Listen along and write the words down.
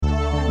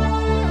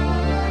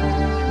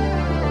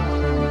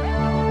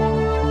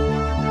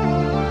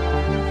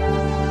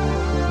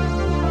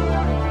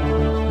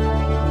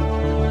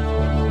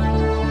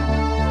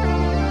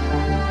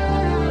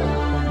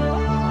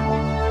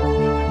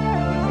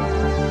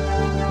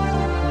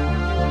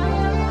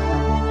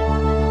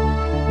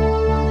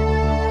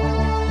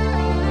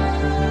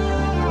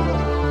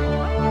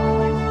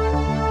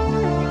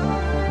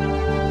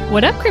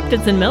What up,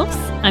 cryptids and milfs?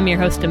 I'm your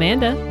host,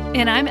 Amanda.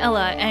 And I'm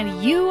Ella,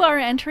 and you are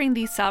entering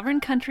the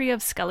sovereign country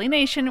of Scully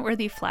Nation, where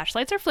the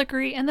flashlights are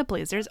flickery and the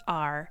blazers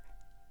are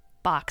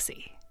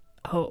boxy.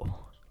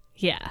 Oh,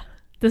 yeah.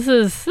 This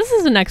is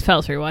an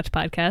X-Files rewatch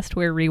podcast.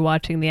 We're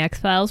rewatching the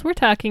X-Files. We're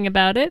talking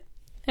about it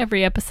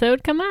every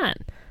episode. Come on.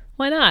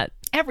 Why not?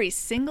 Every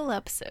single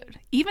episode.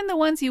 Even the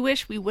ones you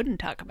wish we wouldn't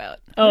talk about.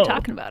 Oh, We're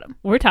talking about them.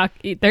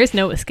 There's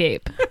no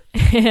escape.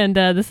 And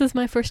this is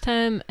my first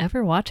time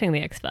ever watching the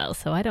X-Files,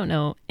 so I don't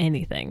know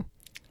anything.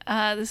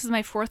 This is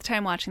my fourth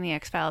time watching the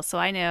X-Files, so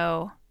I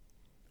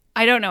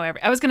don't know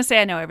I was going to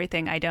say I know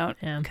everything. I don't,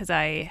 because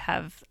I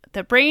have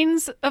the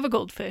brains of a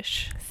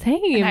goldfish.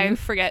 Same. And I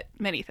forget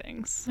many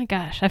things. Oh my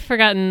gosh, I've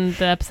forgotten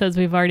the episodes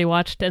we've already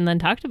watched and then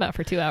talked about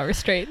for 2 hours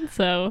straight,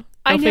 so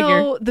I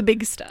know the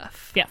big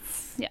stuff.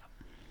 Yes. Yeah.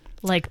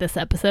 Like this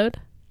episode?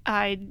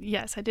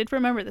 Yes, I did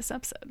remember this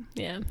episode.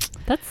 Yeah.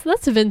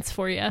 That's Vince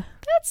for you.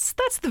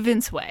 That's the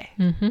Vince way.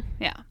 Mm-hmm.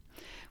 Yeah.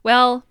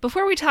 Well,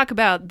 before we talk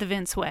about the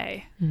Vince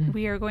way,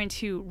 we are going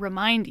to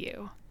remind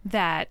you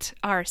that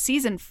our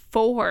season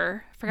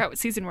 4, I forgot what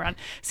season we're on,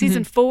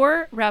 season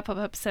 4 wrap-up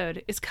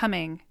episode is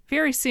coming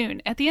very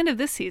soon at the end of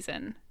this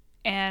season.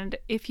 And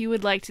if you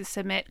would like to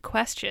submit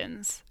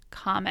questions,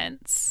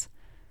 comments,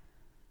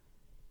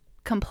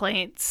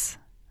 complaints,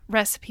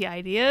 recipe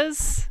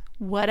ideas,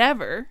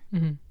 whatever,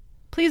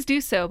 please do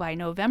so by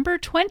November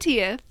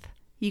 20th.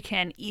 You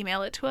can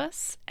email it to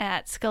us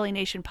at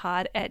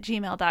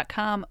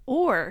scullynationpod@gmail.com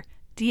or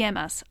DM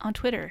us on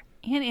Twitter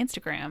and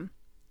Instagram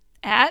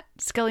at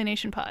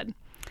scullynationpod.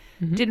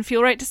 Didn't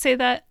feel right to say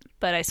that,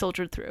 but I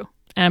soldiered through.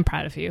 I'm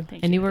proud of you.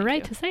 Thank and you, you were thank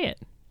right you. to say it.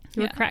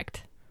 You were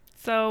correct.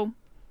 So,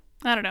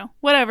 I don't know.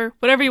 Whatever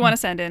you want to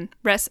send in.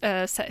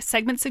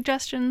 Segment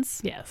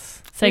suggestions?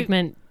 Yes.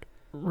 Segment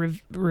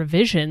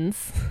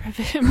revisions.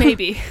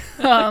 Maybe.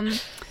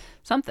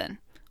 Something.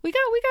 We got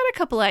a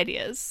couple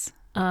ideas.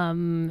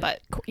 But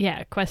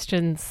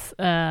questions.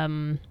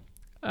 Fan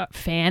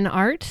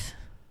art.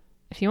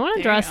 If you want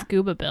to draw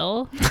Scuba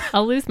Bill,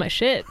 I'll lose my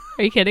shit.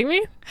 Are you kidding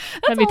me?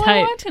 That's all I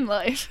want in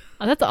life.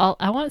 Oh, that's all.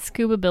 I want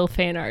Scuba Bill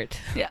fan art.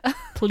 Yeah.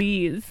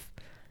 Please.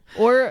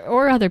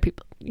 Or other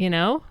people,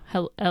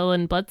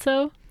 Ellen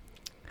Bledsoe.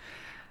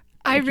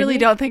 I really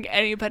don't think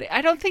anybody,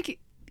 I don't think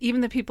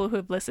even the people who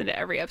have listened to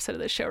every episode of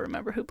the show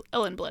remember who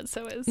Ellen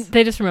Bledsoe is.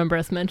 They just remember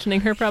us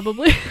mentioning her,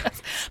 probably.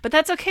 But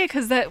that's okay,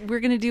 because we're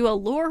going to do a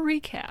lore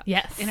recap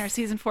in our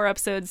season 4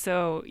 episode,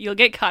 so you'll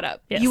get caught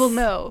up. Yes. You will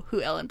know who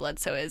Ellen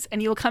Bledsoe is,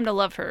 and you will come to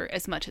love her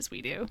as much as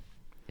we do.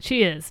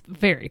 She is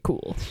very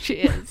cool. She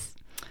is.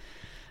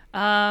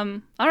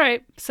 All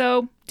right,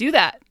 so do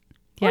that.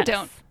 Or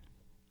don't.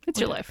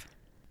 It's your life.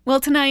 Well,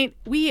 tonight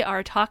we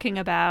are talking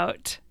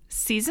about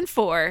season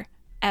 4,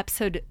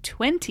 episode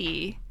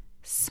 20,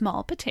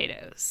 Small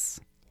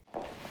Potatoes.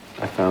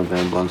 I found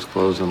Van Blunt's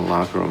clothes in the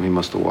locker room. He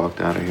must have walked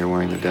out of here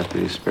wearing the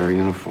deputy's spare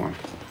uniform.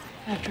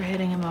 After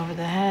hitting him over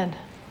the head.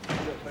 I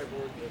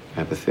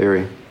have a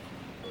theory,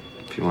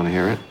 if you want to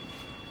hear it.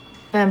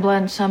 Van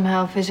Blunt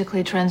somehow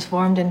physically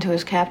transformed into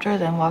his captor,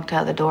 then walked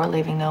out the door,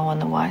 leaving no one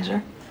the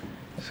wiser.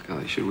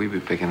 Scully, should we be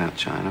picking out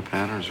China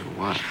patterns or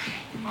what?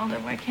 Mulder,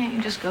 why can't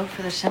you just go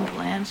for the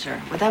simple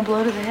answer? With that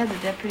blow to the head, the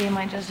deputy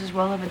might just as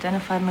well have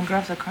identified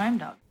McGruff the crime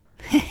dog.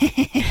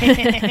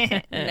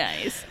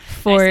 Nice.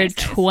 For nice.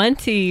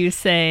 20, you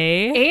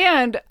say.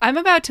 And I'm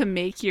about to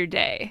make your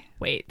day.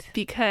 Wait.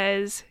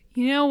 Because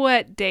you know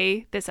what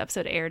day this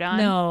episode aired on?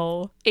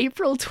 No.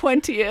 April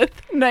 20th,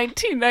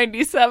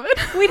 1997.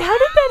 Wait, how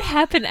did that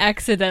happen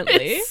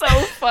accidentally? It's so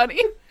funny.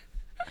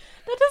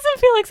 That doesn't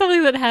feel like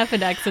something that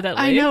happened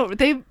accidentally. I know.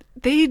 They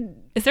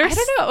Is there I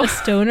don't know. a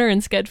stoner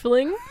in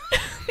scheduling?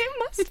 It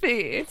must be.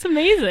 It's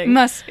amazing.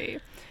 Must be.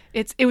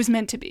 It was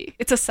meant to be.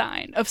 It's a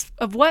sign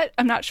of what?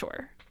 I'm not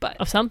sure, but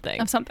Of something.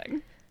 Of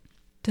something.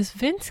 Does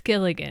Vince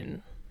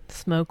Gilligan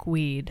smoke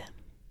weed?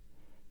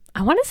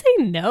 I want to say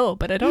no,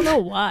 but I don't know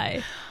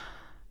why.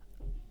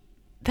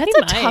 That's He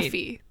a might.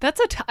 toughie.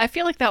 I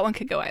feel like that one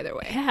could go either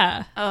way.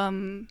 Yeah.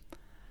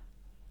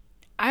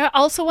 I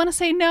also want to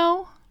say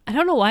no. I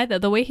don't know why, though.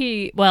 The way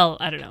I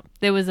don't know.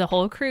 There was a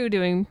whole crew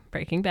doing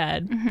Breaking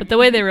Bad, but the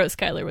way they wrote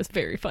Skyler was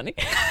very funny.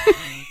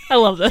 I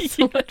love that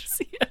so much.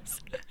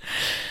 Yes.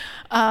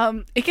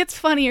 It gets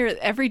funnier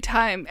every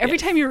time. Every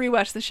time you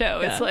rewatch the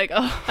show, it's like,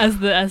 oh. As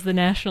the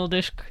national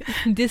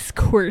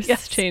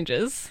discourse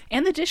changes.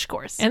 And the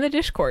discourse. And the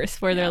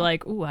discourse, where they're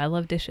like, ooh, I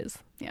love dishes.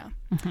 Yeah.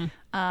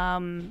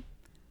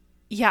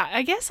 Yeah,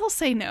 I guess I'll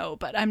say no,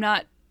 but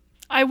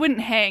I wouldn't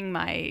hang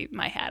my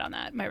hat on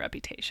that, my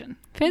reputation.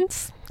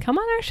 Vince, come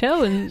on our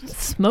show and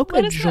smoke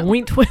a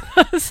joint with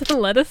us and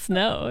let us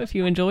know if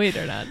you enjoy it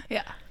or not.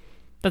 Yeah.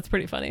 That's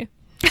pretty funny.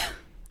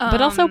 But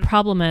also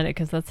problematic,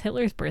 because that's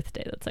Hitler's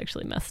birthday. That's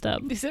actually messed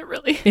up. Is it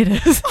really? It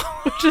is,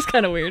 which is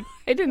kind of weird.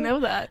 I didn't know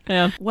that.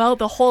 Yeah. Well,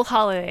 the whole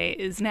holiday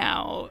is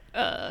now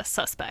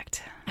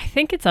suspect. I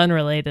think it's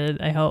unrelated,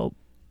 I hope.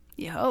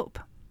 You hope.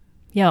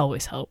 You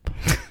always hope.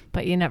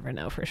 But you never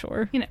know for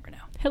sure. You never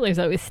know. Hitler's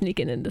always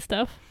sneaking into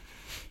stuff.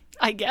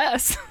 I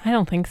guess. I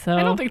don't think so.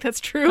 I don't think that's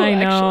true, I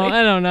know. actually.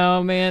 I don't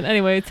know, man.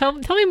 Anyway, tell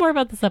me more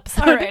about this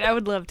episode. All right, I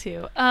would love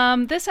to.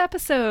 This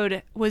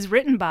episode was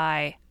written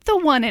by the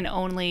one and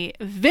only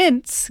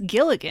Vince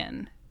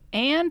Gilligan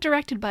and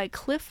directed by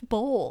Cliff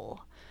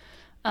Bowl.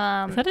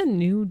 Is that a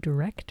new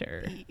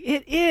director?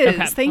 It is.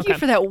 Okay, Thank you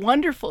for that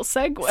wonderful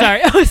segue.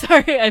 Sorry. Oh,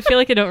 sorry. I feel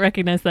like I don't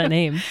recognize that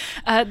name.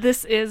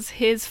 This is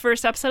his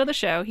first episode of the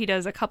show. He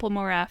does a couple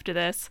more after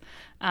this.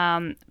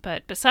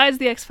 But besides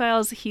The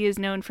X-Files, he is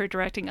known for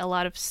directing a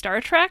lot of Star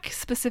Trek,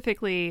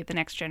 specifically The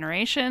Next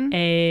Generation.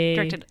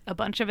 Directed a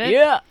bunch of it.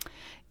 Yeah.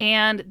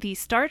 And the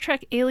Star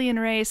Trek alien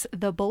race,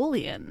 the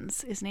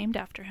Bolians, is named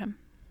after him.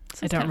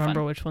 So I don't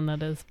remember which one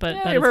that is,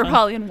 but they were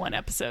probably in one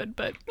episode,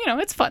 but,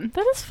 it's fun.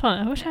 That is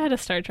fun. I wish I had a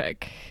Star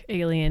Trek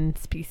alien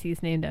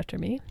species named after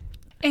me.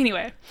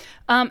 Anyway,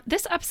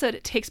 this episode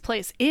takes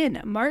place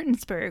in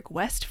Martinsburg,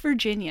 West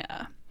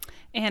Virginia.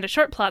 And a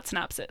short plot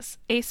synopsis.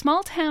 A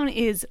small town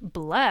is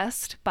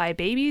blessed by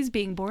babies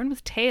being born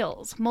with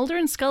tails. Mulder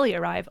and Scully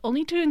arrive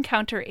only to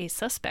encounter a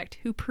suspect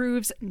who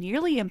proves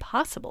nearly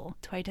impossible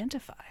to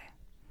identify.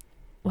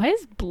 Why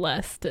is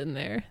blessed in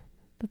there?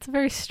 That's a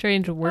very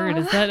strange word.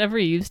 Is that ever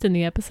used in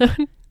the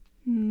episode?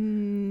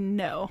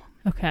 No.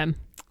 Okay.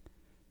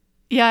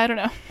 Yeah, I don't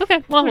know.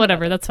 Okay. Well,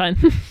 whatever. That's fine.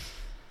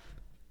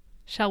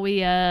 Shall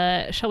we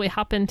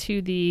hop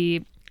into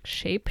the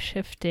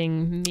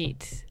shape-shifting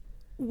meat?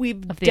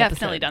 We've of the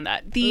definitely episode? done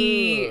that.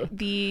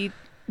 The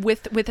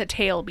with a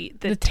tail meat.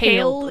 The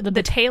tailed meat.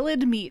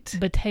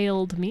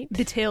 Betailed meat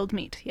The tailed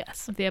meat,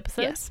 yes. of the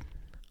episode? Yes.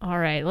 All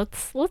right,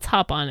 let's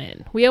hop on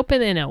in. We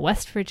open in a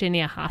West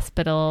Virginia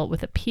hospital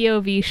with a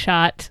POV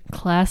shot,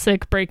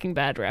 classic Breaking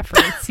Bad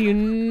reference.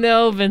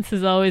 Vince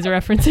is always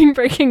referencing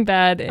Breaking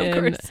Bad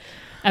in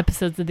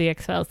episodes of The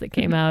X-Files that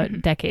came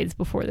out decades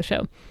before the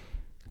show.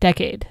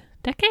 Decade.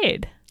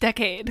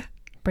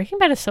 Breaking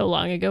Bad is so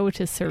long ago,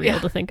 which is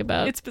surreal to think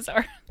about. It's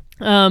bizarre.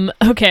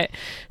 Okay,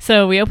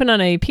 so we open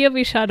on a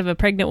POV shot of a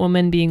pregnant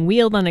woman being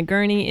wheeled on a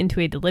gurney into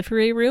a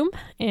delivery room,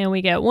 and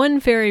we get one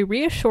very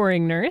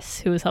reassuring nurse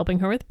who is helping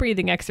her with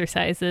breathing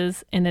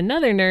exercises, and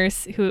another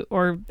nurse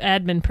or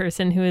admin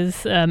person who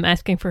is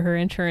asking for her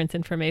insurance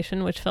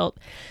information, which felt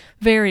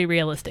very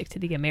realistic to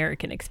the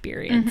American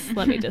experience.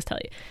 Let me just tell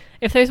you.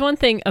 If there's one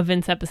thing a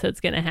Vince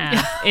episode's going to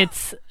have,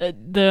 it's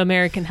the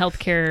American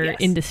healthcare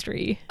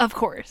industry. Of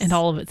course. And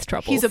all of its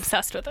troubles. He's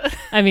obsessed with it.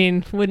 I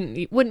mean,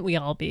 wouldn't we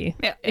all be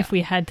if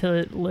we had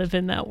to live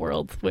in that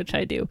world, which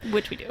I do.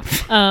 Which we do.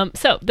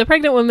 So the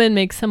pregnant woman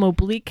makes some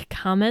oblique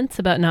comments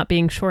about not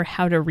being sure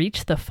how to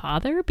reach the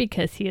father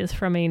because he is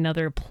from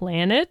another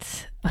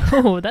planet.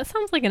 Oh, that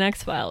sounds like an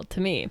X-File to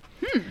me.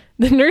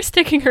 The nurse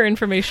taking her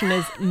information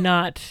is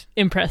not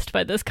impressed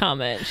by this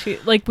comment.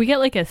 We get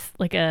like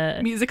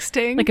a music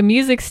sting. Like a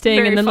music sting,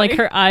 Very and then funny.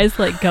 her eyes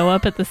go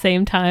up at the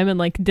same time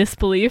and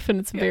disbelief, and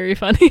it's very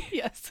funny.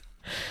 Yes.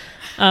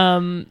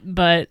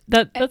 But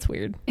that's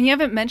weird. And you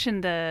haven't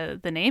mentioned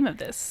the name of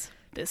this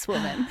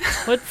woman.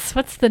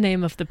 What's the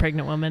name of the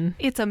pregnant woman?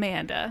 It's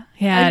Amanda.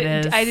 Yeah,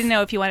 it is. I didn't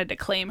know if you wanted to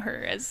claim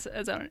her as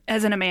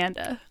an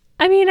Amanda.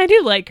 I mean, I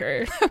do like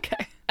her.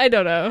 Okay. I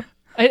don't know.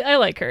 I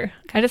like her.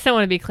 I just don't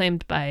want to be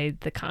claimed by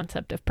the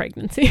concept of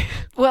pregnancy.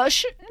 Well,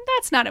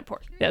 that's not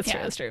important. That's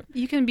true. That's true.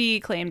 You can be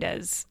claimed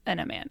as an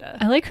Amanda.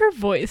 I like her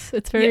voice.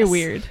 It's very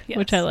weird, Yes.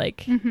 which I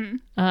like.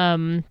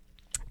 Mm-hmm.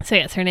 So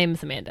yes, her name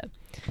is Amanda.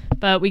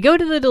 But we go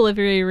to the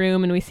delivery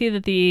room and we see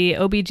that the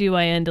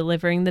OBGYN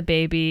delivering the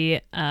baby,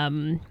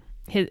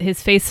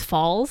 his face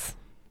falls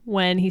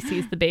when he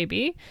sees the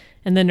baby,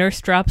 and the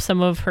nurse drops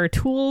some of her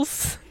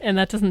tools, and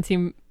that doesn't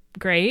seem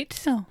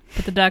great. Oh.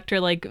 But the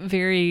doctor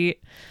very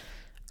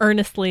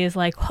earnestly is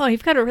like, oh,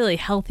 you've got a really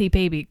healthy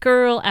baby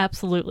girl.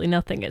 Absolutely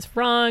nothing is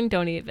wrong.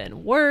 Don't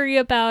even worry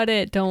about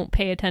it. Don't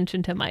pay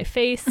attention to my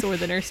face or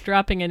the nurse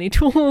dropping any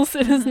tools.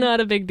 It is not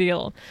a big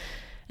deal.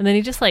 And then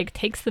he just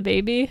takes the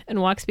baby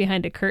and walks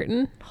behind a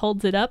curtain,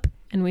 holds it up,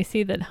 and we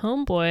see that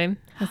homeboy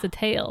has a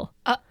tail.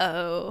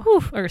 Uh-oh.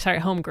 Whew. Or sorry,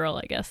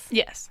 homegirl, I guess.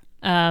 Yes.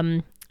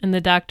 And the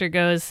doctor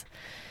goes,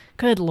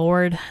 good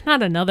Lord,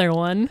 not another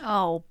one.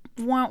 Oh,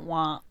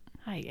 wah.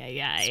 Ay.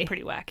 It's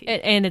pretty wacky.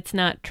 And it's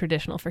not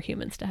traditional for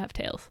humans to have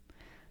tails.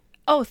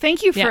 Oh,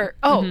 thank you for...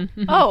 Oh,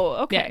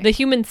 okay. Yeah, the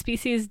human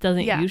species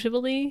doesn't Yeah.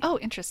 usually Oh,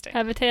 interesting.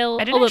 have a tail.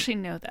 I didn't actually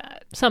know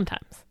that.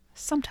 Sometimes.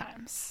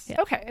 Sometimes.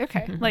 Yeah.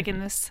 Okay. Like in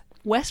this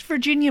West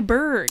Virginia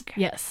burg.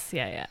 Yes,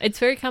 yeah. It's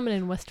very common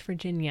in West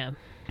Virginia,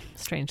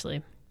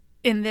 strangely.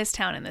 In this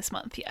town in this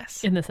month,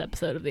 yes. In this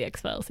episode of The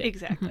X-Files. Yeah.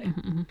 Exactly.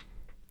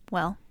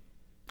 Well,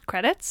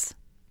 credits?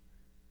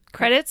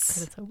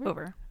 Credits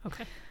over.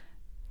 Okay.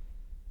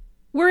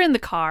 We're in the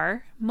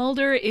car.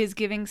 Mulder is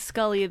giving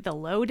Scully the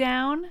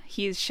lowdown.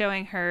 He's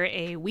showing her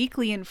a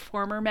Weekly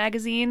Informer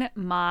magazine,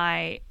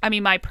 my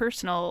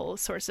personal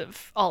source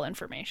of all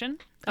information.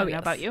 I don't know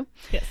about you.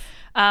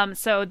 Yes.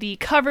 So the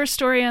cover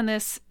story on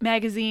this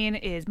magazine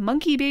is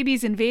Monkey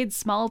Babies Invade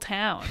Small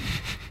Town.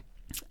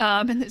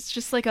 And it's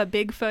just a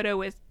big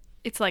photo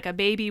it's like a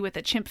baby with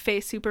a chimp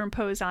face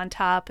superimposed on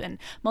top. And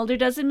Mulder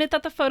does admit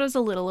that the photo's a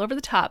little over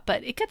the top,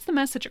 but it gets the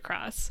message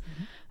across.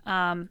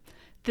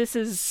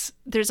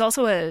 there's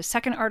also a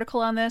second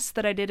article on this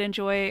that I did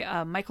enjoy.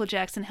 Michael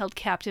Jackson held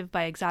captive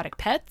by exotic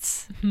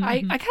pets.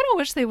 I kind of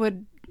wish they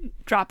would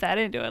drop that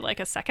into it, like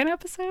a second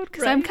episode,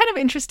 because I'm kind of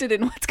interested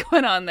in what's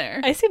going on there.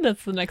 I assume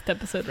that's the next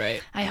episode,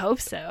 right? I hope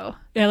so.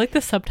 Yeah, I like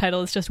the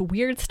subtitle. It's just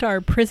Weird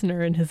Star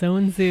Prisoner in His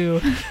Own Zoo.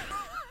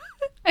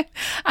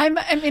 I'm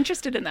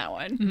interested in that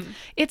one. Mm-hmm.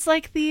 It's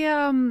like the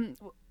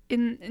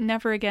in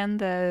Never Again,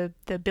 the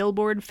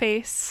billboard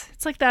face.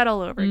 It's like that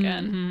all over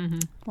again. Mm-hmm.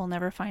 We'll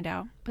never find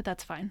out, but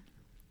that's fine.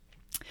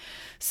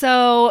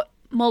 So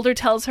Mulder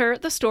tells her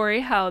the story,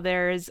 how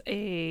there's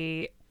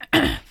a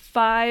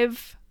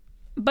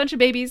bunch of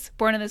babies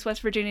born in this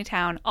West Virginia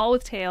town, all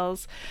with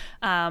tails.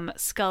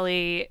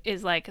 Scully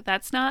is like,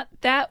 that's not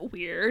that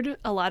weird.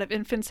 A lot of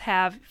infants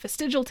have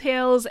vestigial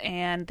tails,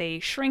 and they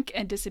shrink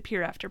and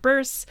disappear after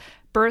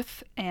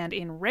birth, and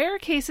in rare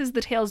cases,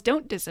 the tails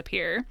don't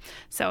disappear.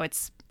 So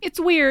it's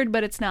weird,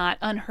 but it's not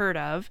unheard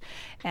of.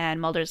 And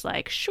Mulder's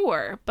like,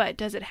 sure, but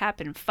does it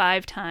happen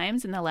 5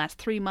 times in the last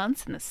 3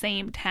 months in the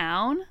same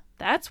town?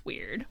 That's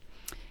weird.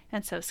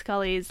 And so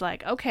Scully's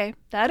like, okay,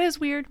 that is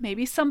weird.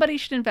 Maybe somebody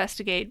should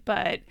investigate,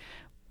 but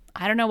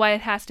I don't know why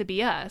it has to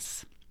be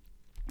us.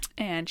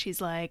 And she's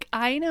like,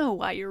 I know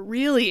why you're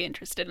really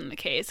interested in the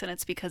case, and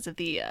it's because of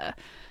the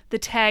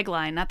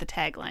tagline, not the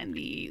tagline,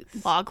 the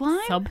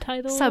logline?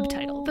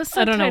 Subtitle? The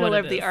I don't know subtitle what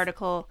of it the is.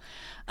 article.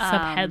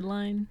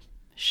 Subheadline?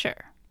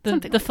 Sure.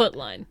 The foot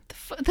line.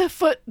 The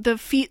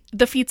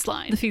feets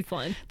line. The feet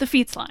line. The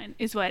feets line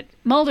is what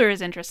Mulder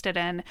is interested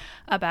in,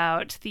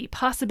 about the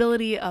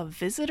possibility of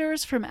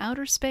visitors from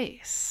outer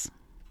space.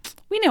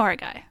 We know our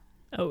guy.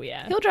 Oh,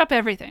 yeah. He'll drop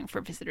everything for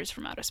visitors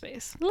from outer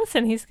space.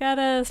 Listen, he's got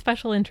a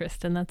special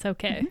interest, and that's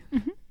okay.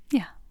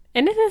 Yeah.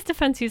 And in his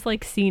defense, he's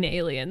like seen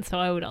aliens, so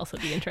I would also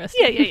be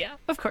interested. Yeah.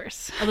 Of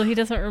course. Although he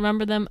doesn't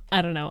remember them,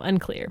 I don't know,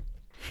 unclear.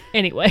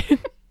 Anyway,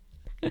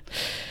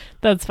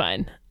 that's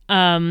fine.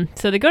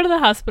 So they go to the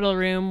hospital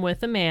room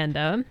with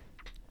Amanda,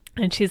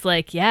 and she's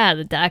like, yeah,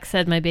 the doc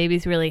said my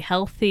baby's really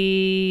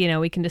healthy. You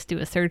know, we can just do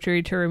a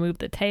surgery to remove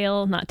the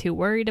tail. Not too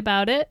worried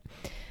about it.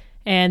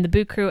 And the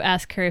boot crew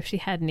ask her if she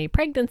had any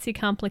pregnancy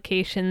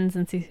complications,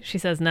 and she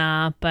says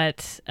nah,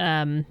 but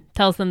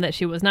tells them that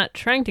she was not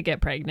trying to get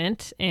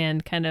pregnant,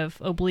 and kind of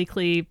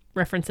obliquely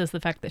references the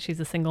fact that she's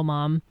a single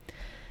mom.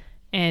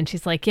 And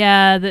she's like,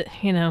 yeah,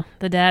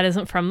 the dad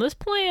isn't from this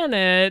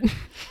planet.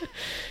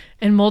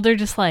 And Mulder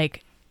just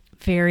like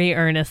very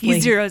earnestly, He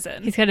zeroes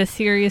in. He's got a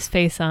serious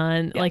face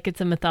on, like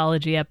it's a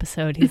mythology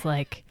episode. He's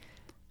like,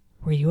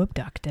 were you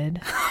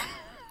abducted?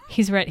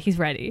 He's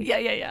ready.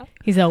 Yeah.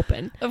 He's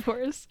open. Of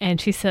course. And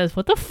she says,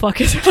 what the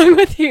fuck is wrong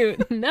with you?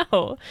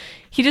 No,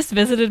 he just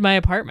visited my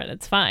apartment.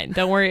 It's fine.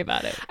 Don't worry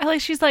about it.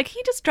 She's like,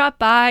 he just dropped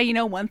by,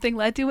 one thing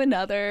led to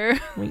another.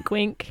 Wink,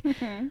 wink.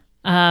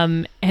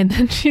 And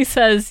then she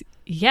says,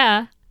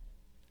 yeah,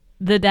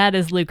 the dad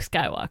is Luke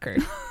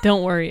Skywalker.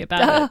 Don't worry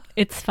about it.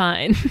 It's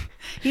fine.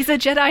 He's a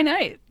Jedi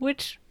Knight.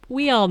 Which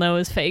we all know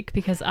is fake,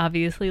 because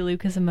obviously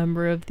Luke is a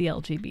member of the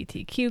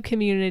LGBTQ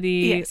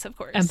community. Yes, of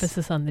course.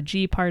 Emphasis on the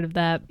G part of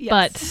that. Yes.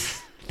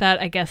 But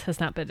that, I guess, has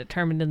not been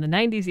determined in the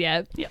 90s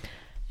yet. Yeah.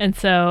 And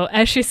so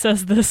as she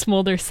says this,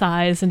 Mulder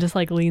sighs and just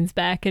like leans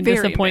back in Very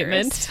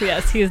disappointment. embarrassed.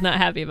 Yes, he is not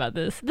happy about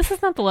this. This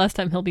is not the last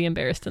time he'll be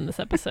embarrassed in this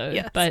episode.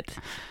 Yes. But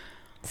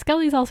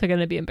Scully's also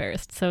going to be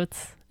embarrassed. So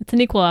it's an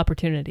equal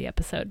opportunity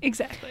episode.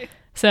 Exactly.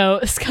 So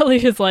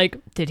Scully is like,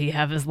 did he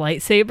have his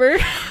lightsaber?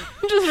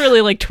 Just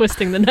really like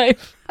twisting the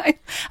knife.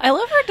 I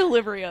love her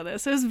delivery on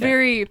this. It was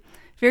very,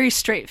 very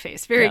straight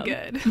face. Very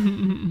good.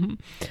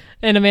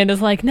 And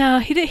Amanda's like, no,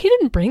 he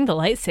didn't bring the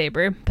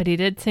lightsaber, but he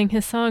did sing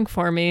his song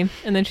for me.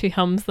 And then she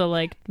hums the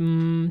like,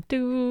 do,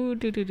 do,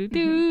 do, do,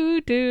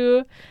 do,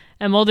 do.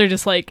 And Mulder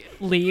just like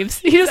leaves.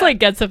 He just like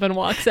gets up and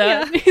walks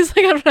out. Yeah. He's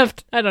like,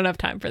 I don't have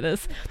time for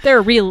this. There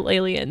are real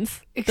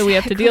aliens that we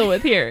have to deal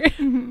with here.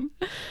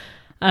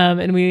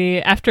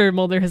 And after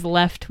Mulder has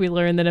left, we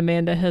learn that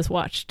Amanda has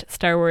watched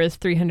Star Wars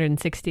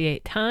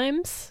 368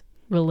 times.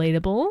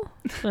 Relatable.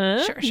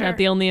 Sure. Not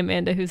the only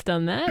Amanda who's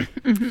done that.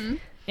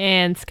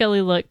 And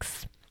Scully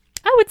looks,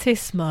 I would say,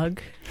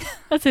 smug.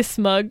 I'd say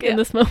smug in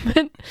this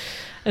moment.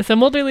 And so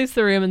Mulder leaves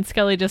the room, and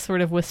Scully just sort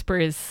of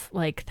whispers,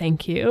 like,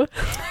 thank you.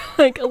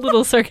 Like, a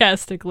little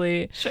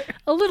sarcastically. Sure.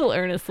 A little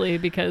earnestly,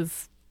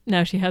 because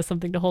now she has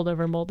something to hold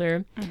over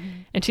Mulder.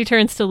 And she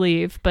turns to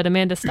leave, but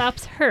Amanda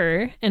stops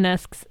her and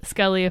asks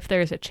Scully if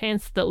there's a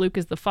chance that Luke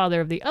is the father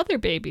of the other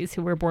babies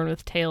who were born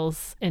with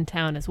tails in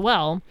town as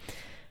well.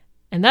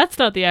 And that's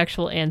not the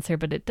actual answer,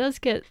 but it does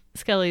get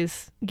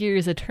Scully's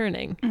gears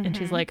a-turning. And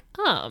she's like,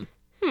 that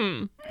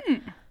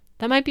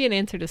might be an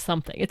answer to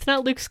something. It's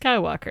not Luke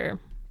Skywalker,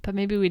 but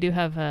maybe we do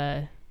have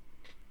a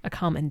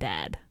common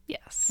dad.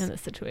 Yes. In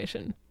this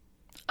situation.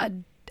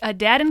 A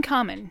dad in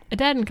common. A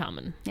dad in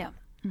common. Yeah.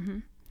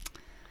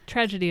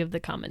 Tragedy of the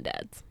common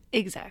dads.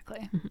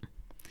 Exactly.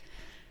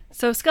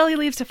 So Scully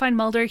leaves to find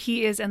Mulder.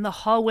 He is in the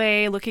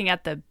hallway looking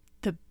at the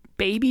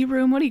baby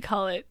room. What do you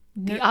call it?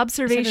 The Is it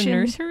observation a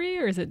nursery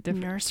or is it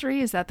different? nursery,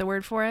 is that the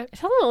word for it?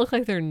 It doesn't look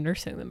like they're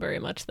nursing them very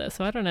much, though,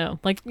 so I don't know.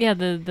 Like, yeah,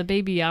 the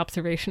baby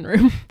observation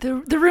room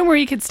The room where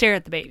you could stare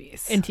at the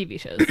babies. in TV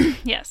shows.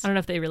 Yes. I don't know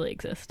if they really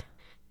exist.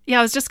 Yeah,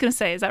 I was just going to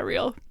say, is that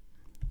real?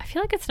 I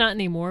feel like it's not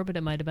anymore, but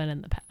it might have been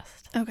in the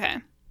past. Okay.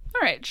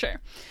 All right, sure.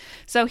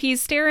 So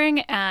he's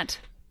staring at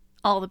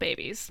all the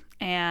babies,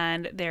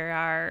 and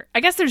I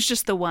guess there's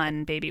just the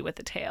one baby with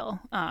the tail,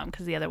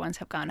 because the other ones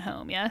have gone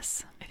home,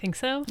 yes? I think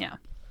so. Yeah.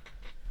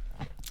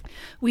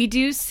 We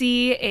do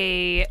see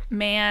a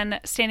man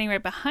standing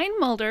right behind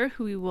Mulder,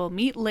 who we will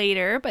meet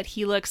later, but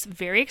he looks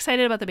very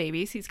excited about the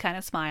babies. He's kind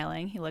of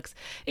smiling. He looks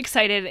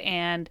excited,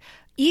 and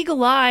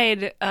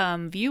eagle-eyed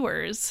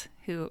viewers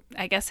who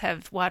I guess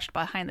have watched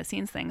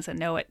behind-the-scenes things and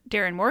know what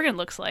Darren Morgan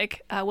looks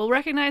like will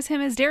recognize him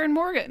as Darren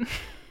Morgan.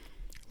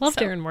 Love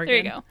So, Darren Morgan.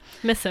 there you go.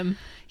 Miss him.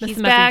 Miss He's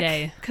him back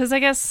every day. because I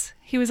guess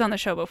he was on the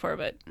show before,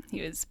 but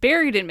he was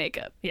buried in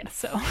makeup. Yes.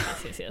 So,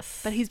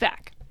 Yes. but he's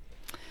back.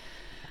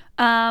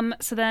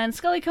 So then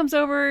Scully comes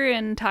over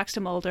and talks to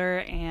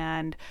Mulder,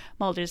 and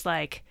Mulder's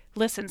like,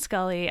 "Listen,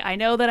 Scully, I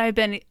know that I've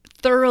been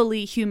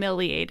thoroughly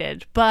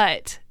humiliated,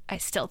 but I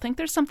still think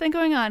there's something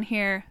going on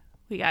here.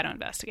 We got to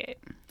investigate,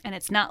 and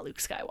it's not Luke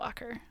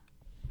Skywalker."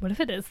 What if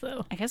it is,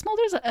 though? I guess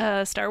Mulder's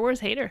a Star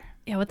Wars hater.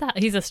 Yeah, what the?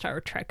 He's a Star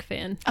Trek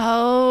fan.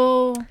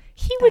 Oh,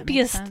 He would be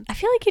makes sense. I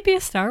feel like he'd be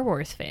a Star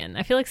Wars fan.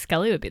 I feel like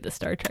Scully would be the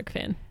Star Trek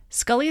fan.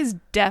 Scully is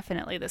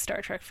definitely the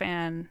Star Trek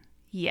fan.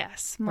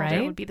 Yes, Mulder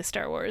Right? would be the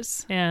Star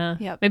Wars. Yeah.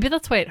 Yep. Maybe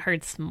that's why it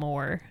hurts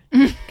more.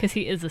 Because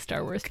he is a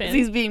Star Wars fan.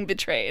 He's being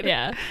betrayed.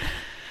 Yeah.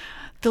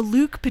 The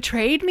Luke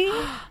betrayed me?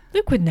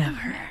 Luke would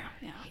never.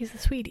 Yeah. He's a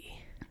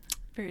sweetie.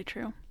 Very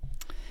true.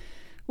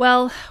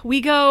 Well,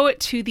 we go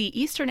to the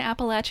Eastern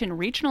Appalachian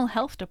Regional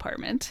Health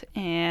Department,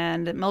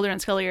 and Mulder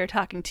and Scully are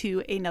talking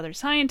to another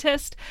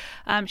scientist.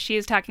 She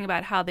is talking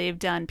about how they've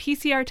done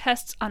PCR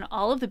tests on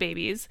all of the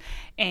babies,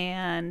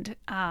 and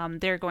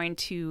they're going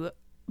to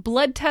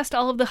blood test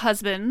all of the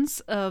husbands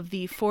of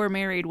the 4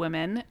 married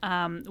women,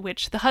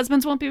 which the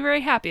husbands won't be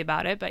very happy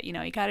about it, but, you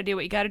know, you got to do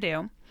what you got to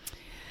do.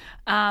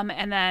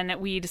 And then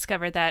we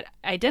discovered that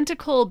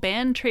identical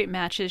band trait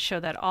matches show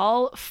that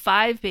all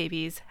 5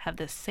 babies have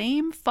the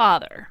same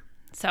father.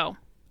 So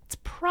it's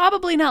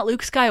probably not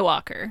Luke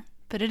Skywalker,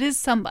 but it is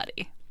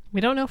somebody.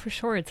 We don't know for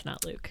sure it's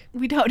not Luke.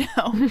 We don't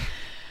know.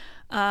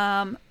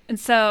 And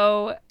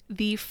so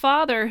the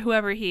father,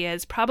 whoever he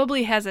is,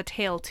 probably has a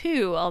tail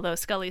too, although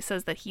Scully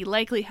says that he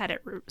likely had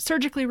it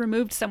surgically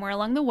removed somewhere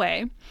along the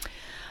way.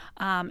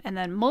 And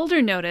then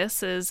Mulder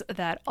notices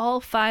that all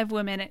 5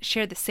 women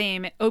share the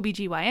same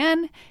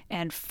OBGYN,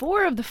 and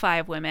 4 of the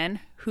 5 women,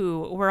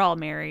 who were all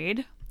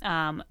married,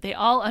 they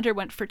all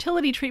underwent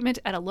fertility treatment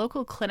at a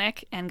local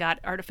clinic and got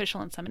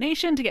artificial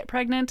insemination to get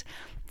pregnant.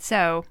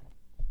 So,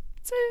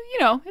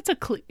 it's a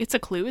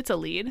clue. It's a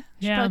lead. Should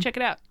Yeah. probably check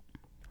it out.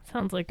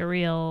 Sounds like a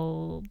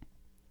real,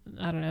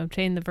 I don't know,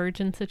 Jane the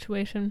Virgin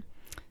situation.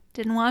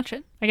 Didn't watch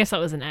it. I guess that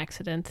was an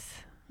accident.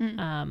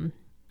 Haven't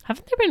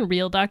there been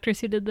real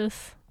doctors who did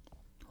this?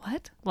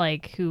 What?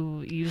 Like,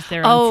 who used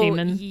their own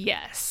semen?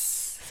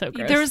 Yes. So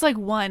gross. There was like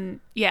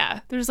one, one Yeah.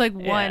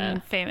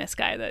 famous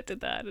guy that did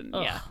that. And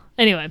Ugh. yeah.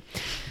 Anyway,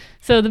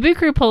 so the boot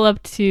crew pull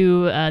up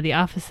to the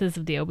offices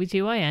of the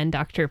OBGYN,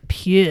 Dr.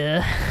 Pugh.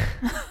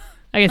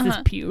 I guess it's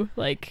Pugh.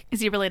 Like,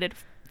 Is he related to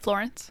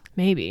Florence?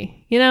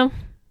 maybe. You know,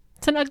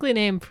 it's an ugly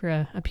name for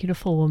a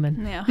beautiful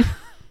woman. Yeah.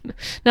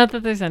 Not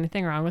that there's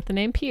anything wrong with the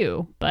name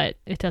Pugh, but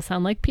it does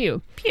sound like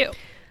Pugh. Pew.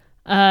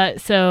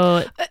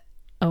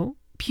 Oh.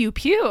 Pew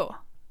pew.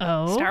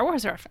 Oh. Star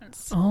Wars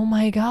reference. Oh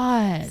my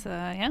God. So,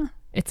 yeah,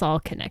 It's all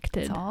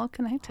connected. it's all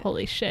connected.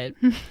 Holy shit.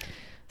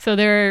 So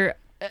there are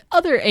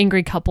other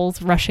angry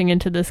couples rushing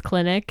into this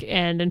clinic,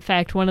 and in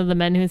fact, one of the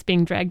men who's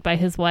being dragged by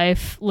his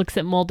wife looks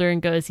at Mulder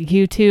and goes,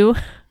 "You too?"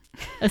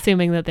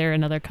 Assuming that they're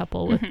another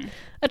couple with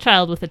a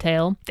child with a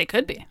tail. They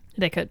could be.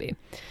 They could be.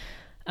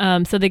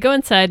 So they go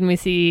inside and we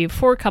see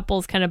 4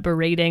 couples kind of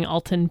berating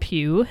Alton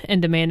Pugh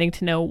and demanding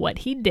to know what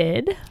he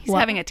did. He's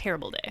having a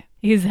terrible day.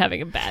 He's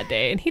having a bad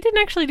day, and he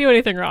didn't actually do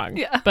anything wrong.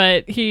 Yeah.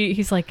 But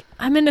he's like,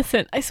 "I'm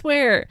innocent, I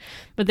swear."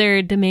 But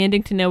they're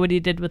demanding to know what he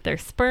did with their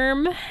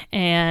sperm,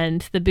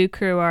 and the boot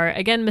crew are,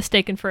 again,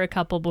 mistaken for a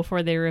couple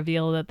before they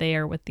reveal that they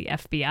are with the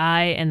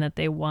FBI and that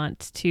they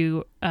want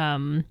to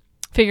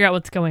figure out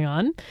what's going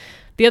on.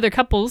 The other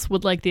couples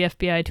would like the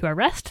FBI to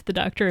arrest the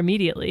doctor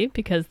immediately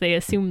because they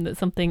assume that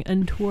something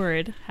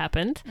untoward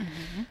happened.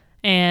 Mm-hmm.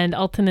 And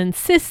Alton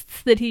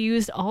insists that he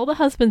used all the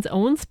husband's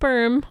own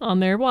sperm on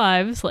their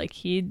wives. Like,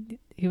 he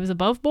was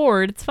above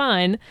board. It's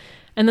fine.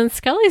 And then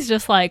Scully's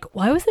just like,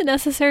 why was it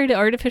necessary to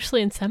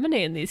artificially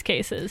inseminate in these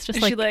cases? Just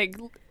She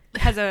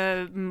has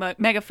a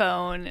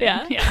megaphone. And,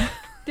 Yeah. Yeah.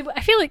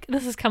 I feel like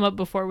this has come up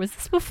before. Was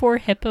this before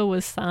HIPAA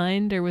was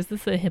signed, or was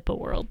this a HIPAA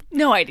world?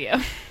 No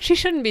idea. She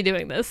shouldn't be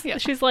doing this. Yeah.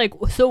 She's like,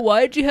 so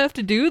why'd you have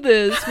to do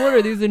this? What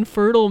are these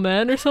infertile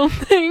men or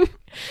something?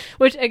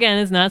 Which, again,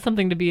 is not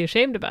something to be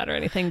ashamed about or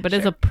anything, but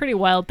is a pretty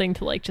wild thing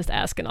to, like, just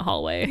ask in a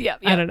hallway. Yeah,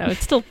 I don't know.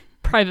 It's still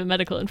private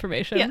medical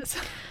information.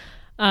 Yes.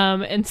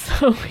 And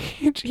so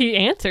he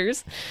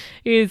answers.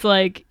 He's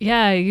like,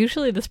 yeah,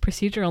 usually this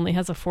procedure only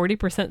has a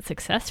 40%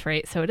 success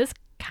rate, so it is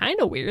kind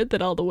of weird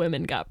that all the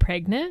women got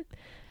pregnant.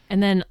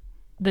 And then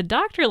the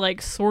doctor,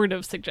 like, sort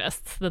of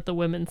suggests that the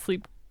women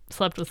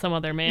slept with some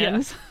other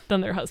man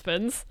than their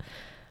husbands.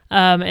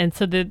 And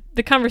so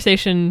the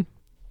conversation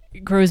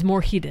grows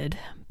more heated.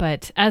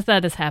 But as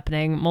that is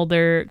happening,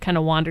 Mulder kind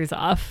of wanders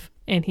off.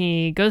 And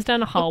he goes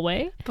down a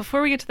hallway.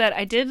 Before we get to that,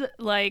 I did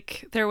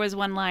like, there was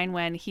one line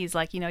when he's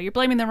like, you're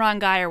blaming the wrong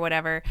guy or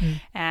whatever.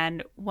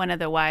 And one of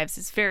the wives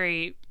is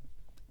very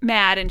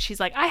mad. And she's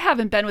like, I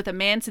haven't been with a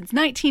man since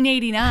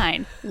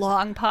 1989.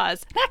 Long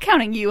pause. Not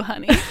counting you,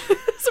 honey.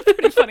 It's a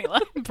pretty funny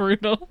line.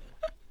 Brutal.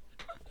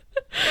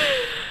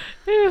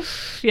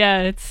 Yeah,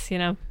 it's,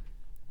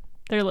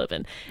 they're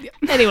living. Yeah.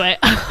 Anyway,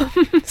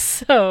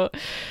 so...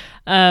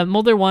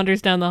 Mulder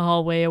wanders down the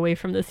hallway away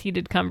from this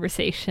heated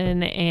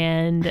conversation,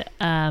 and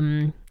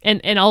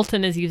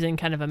Alton is using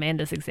kind of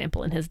Amanda's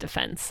example in his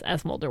defense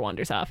as Mulder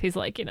wanders off. He's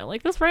like,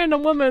 like this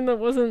random woman that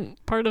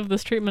wasn't part of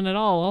this treatment at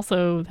all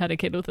also had a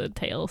kid with a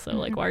tail, so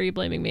like, why are you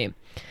blaming me?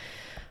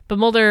 But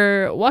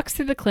Mulder walks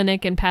through the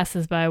clinic and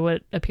passes by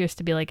what appears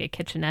to be like a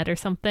kitchenette or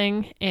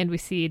something, and we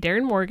see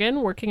Darren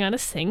Morgan working on a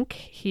sink.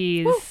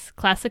 He's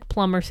classic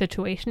plumber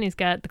situation. He's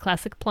got the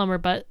classic plumber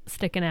butt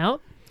sticking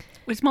out.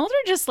 Which Mulder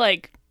just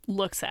like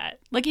looks at.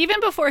 Like,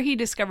 even before he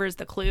discovers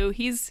the clue,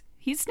 he's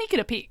sneaking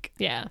a peek.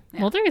 Yeah.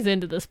 Mulder is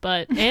into this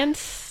butt. And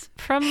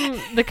from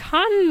the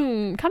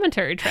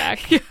commentary track,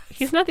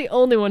 he's not the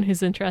only one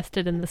who's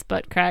interested in this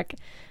butt crack.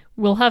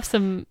 We'll have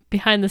some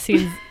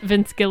behind-the-scenes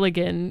Vince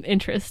Gilligan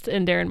interest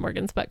in Darren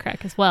Morgan's butt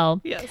crack as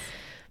well. Yes.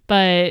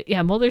 But,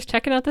 yeah, Mulder's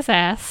checking out this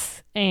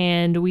ass,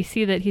 and we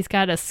see that he's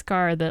got a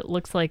scar that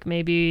looks like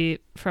maybe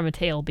from a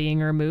tail being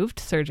removed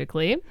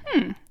surgically.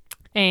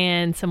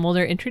 And so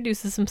Mulder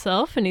introduces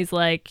himself, and he's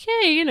like,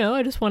 hey,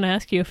 I just want to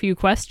ask you a few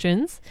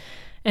questions.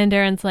 And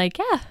Darren's like,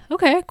 yeah,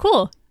 okay,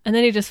 cool. And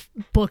then he just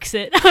books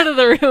it out of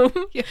the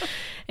room. Yeah.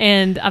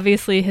 And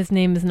obviously his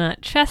name is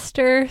not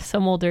Chester, so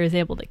Mulder is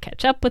able to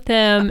catch up with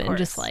him and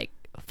just like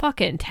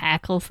fucking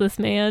tackles this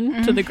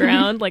man to the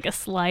ground like a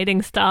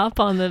sliding stop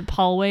on the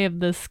hallway of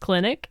this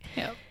clinic.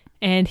 Yep.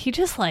 And he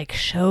just like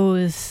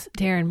shows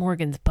Darren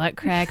Morgan's butt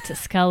crack to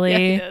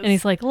Scully. And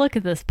he's like, look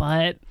at this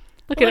butt.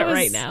 Look at it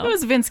right now. It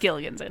was Vince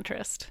Gilligan's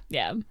interest.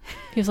 Yeah.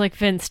 He was like,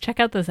 Vince, check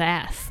out this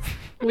ass.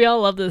 We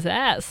all love this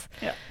ass.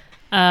 Yeah.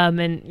 And,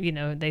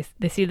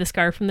 they see the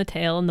scar from the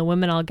tail, and the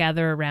women all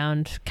gather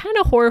around, kind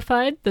of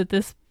horrified that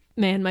this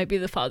man might be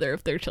the father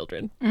of their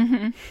children.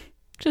 Mm-hmm.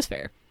 Just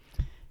fair.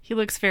 He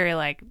looks very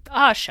like,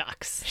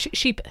 shucks.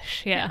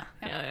 Sheepish. Yeah.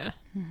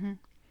 Mm-hmm.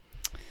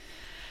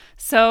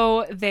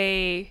 So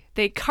they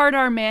cart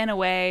our man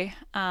away.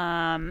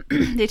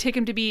 They take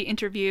him to be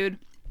interviewed.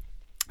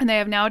 And they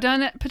have now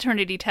done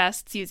paternity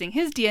tests using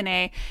his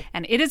DNA,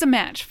 and it is a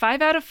match. 5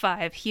 out of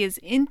 5. He is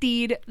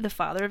indeed the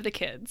father of the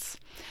kids.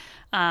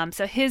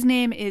 So his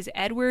name is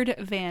Edward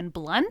Van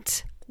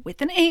Blunt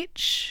with an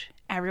H.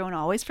 Everyone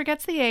always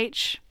forgets the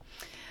H.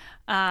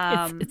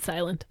 It's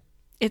silent.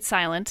 It's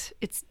silent.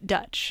 It's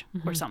Dutch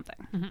or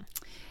something.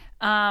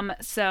 Mm-hmm.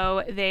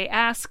 So they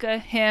ask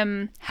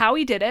him how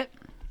he did it,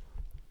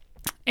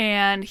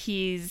 and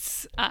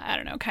he's,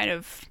 kind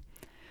of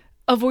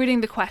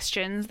avoiding the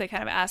questions. They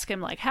kind of ask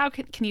him, like, how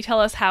can you tell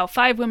us how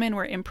 5 women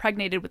were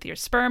impregnated with your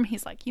sperm?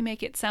 He's like, you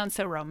make it sound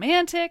so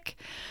romantic.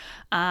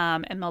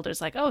 And Mulder's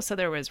like, oh, so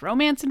there was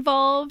romance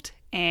involved.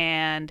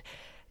 And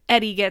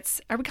Eddie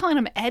are we calling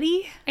him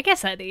Eddie? I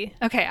guess Eddie.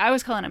 Okay, I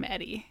was calling him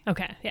Eddie.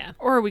 Okay, yeah.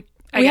 Or we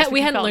hadn't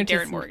learned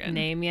Darren his Morgan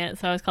name yet,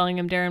 so I was calling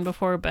him Darren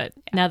before, but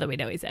now that we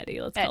know he's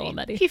Eddie, let's call him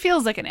Eddie. He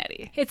feels like an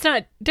Eddie. It's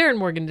not, Darren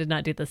Morgan did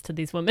not do this to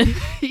these women.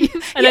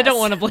 And I don't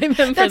want to blame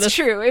him for this. That's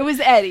true. It was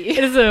Eddie.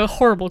 It is a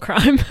horrible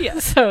crime. Yeah.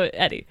 So,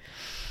 Eddie.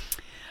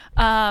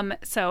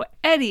 So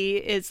Eddie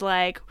is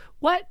like,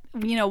 what,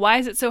 why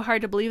is it so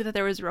hard to believe that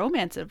there was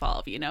romance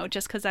involved?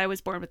 Just because I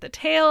was born with a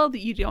tail,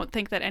 you don't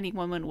think that any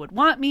woman would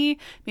want me.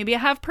 Maybe I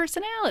have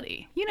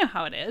personality. You know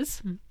how it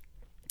is.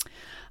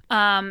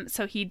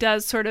 So he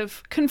does sort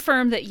of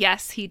confirm that,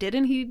 yes, he did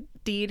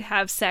indeed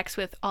have sex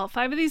with all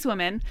 5 of these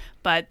women,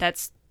 but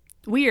that's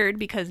weird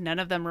because none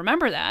of them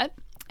remember that,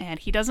 and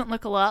he doesn't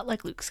look a lot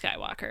like Luke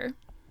Skywalker.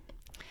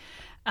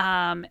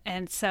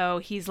 And so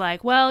he's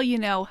like, well,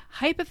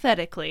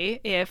 hypothetically,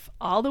 if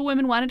all the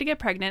women wanted to get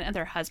pregnant and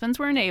their husbands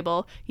weren't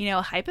able,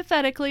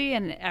 hypothetically,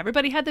 and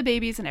everybody had the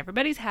babies and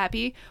everybody's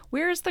happy,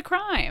 where's the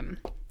crime,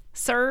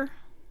 sir?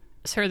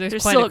 Sir,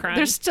 there's quite a crime.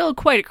 There's still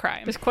quite a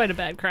crime. There's quite a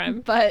bad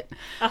crime. But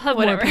I'll have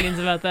more opinions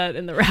about that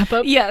in the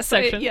wrap-up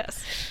section.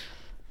 Yes.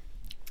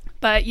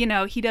 But,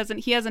 he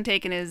hasn't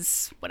taken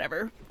his,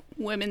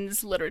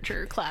 women's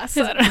literature class.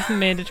 His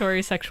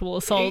mandatory sexual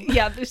assault.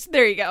 Yeah,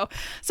 there you go.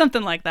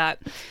 Something like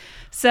that.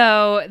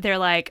 So they're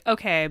like,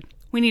 okay,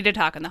 we need to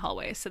talk in the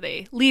hallway. So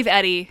they leave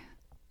Eddie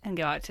and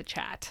go out to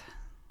chat.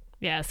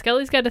 Yeah,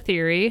 Scully's got a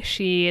theory.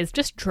 She is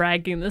just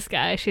dragging this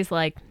guy. She's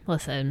like,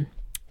 listen,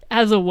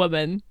 as a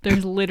woman,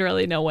 there's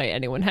literally no way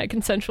anyone had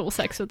consensual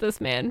sex with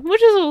this man,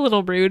 which is a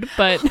little rude,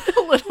 but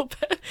A little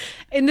bit.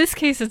 in this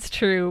case it's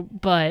true.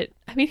 But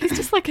I mean, he's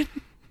just like a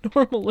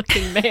normal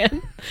looking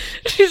man.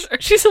 She's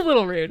a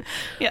little rude.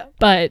 Yeah.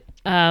 But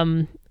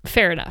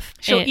fair enough.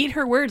 She'll And- eat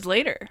her words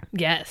later.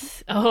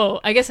 Yes. Oh,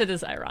 I guess it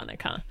is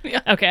ironic, huh?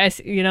 Yeah. Okay, I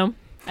see,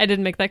 I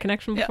didn't make that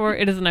connection before.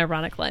 It is an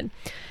ironic line.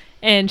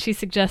 And she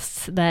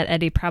suggests that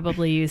Eddie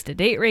probably used a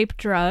date rape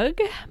drug,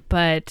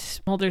 but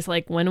Mulder's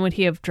like, when would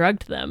he have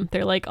drugged them?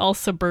 They're like all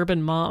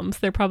suburban moms.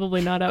 They're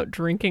probably not out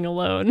drinking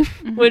alone,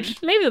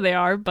 which maybe they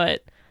are,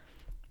 but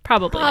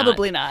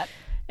probably not.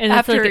 And it's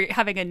After like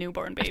having a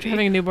newborn baby. after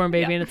having a newborn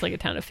baby, Yeah. and it's like a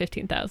town of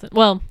 15,000.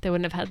 Well, they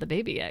wouldn't have had the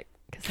baby yet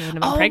because they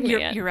wouldn't have been pregnant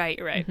yet. You're right.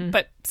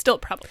 But still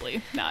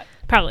probably not.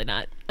 Probably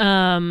not.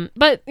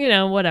 But,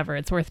 whatever.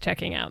 It's worth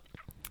checking out.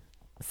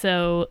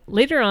 So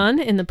later on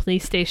in the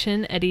police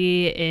station,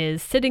 Eddie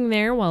is sitting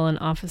there while an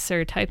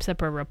officer types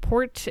up a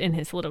report in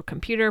his little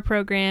computer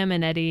program,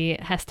 and Eddie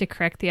has to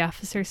correct the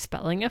officer's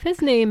spelling of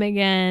his name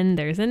again.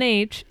 There's an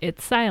H.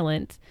 It's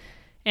silent.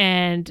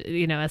 And,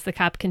 as the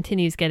cop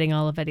continues getting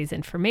all of Eddie's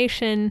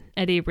information,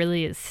 Eddie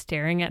really is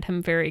staring at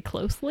him very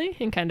closely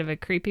in kind of a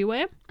creepy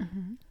way.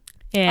 Mm-hmm.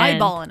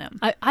 And Eyeballing him.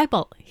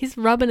 Eyeball. He's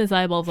rubbing his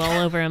eyeballs all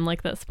over him,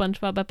 like that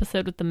SpongeBob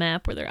episode with the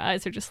map where their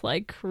eyes are just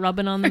like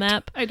rubbing on the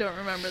map. I don't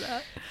remember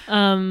that.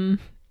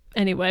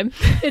 Anyway,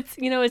 it's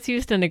it's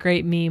used in a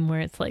great meme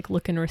where it's like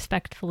looking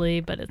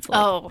respectfully, but it's like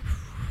Oh.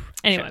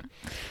 anyway.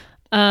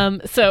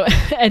 So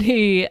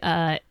Eddie,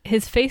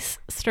 his face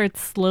starts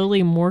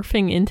slowly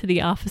morphing into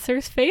the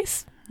officer's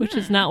face, which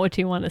is not what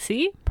you want to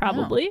see,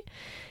 probably.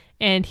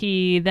 And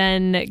he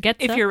then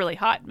gets If up. you're really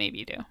hot, maybe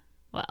you do.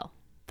 Well,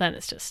 then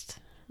that's just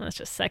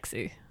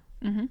sexy.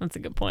 Mm-hmm. That's a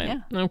good point.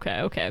 Yeah.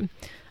 Okay.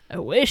 I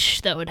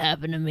wish that would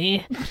happen to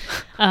me.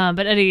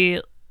 But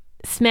Eddie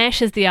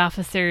smashes the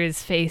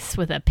officer's face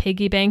with a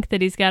piggy bank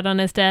that he's got on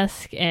his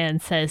desk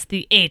and says,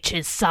 "The H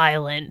is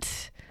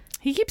silent."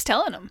 He keeps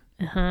telling him.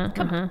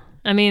 Come on.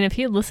 I mean, if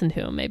he had listened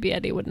to him, maybe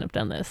Eddie wouldn't have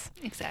done this.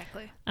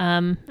 Exactly.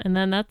 And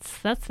then that's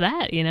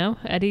that,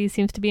 Eddie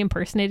seems to be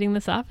impersonating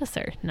this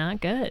officer. Not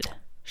good.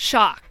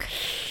 Shock.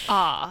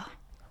 Awe.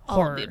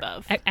 All of the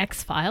above.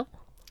 X-File,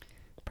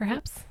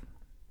 perhaps?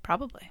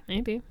 Probably.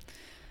 Maybe.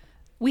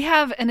 We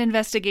have an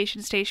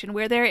investigation station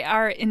where they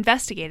are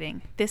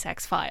investigating this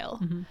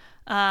X-File.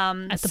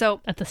 At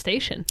the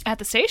station. At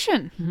the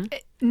station.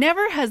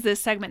 Never has this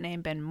segment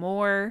name been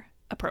more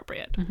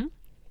appropriate.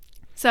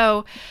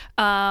 So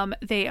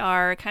they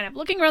are kind of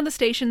looking around the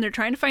station. They're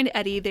trying to find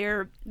Eddie.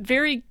 They're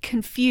very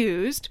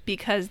confused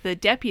because the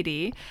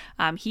deputy,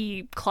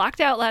 he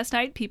clocked out last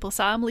night. People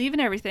saw him leave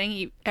and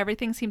everything.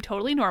 Everything seemed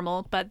totally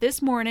normal. But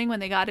this morning when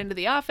they got into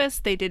the office,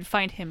 they did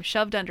find him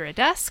shoved under a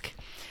desk.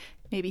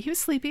 Maybe he was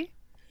sleepy.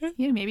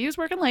 Maybe he was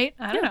working late.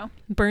 I don't know.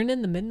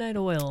 Burning the midnight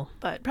oil.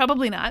 But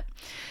probably not.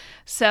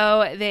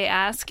 So they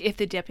ask if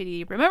the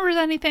deputy remembers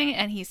anything,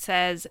 and he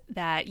says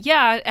that,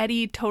 yeah,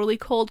 Eddie totally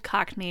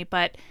cold-cocked me,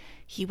 but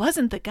he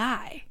wasn't the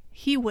guy.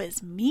 He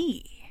was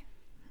me.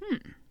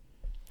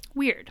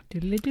 Weird.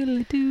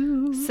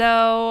 Doodly-doodly-doo.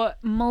 So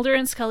Mulder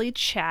and Scully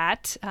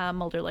chat.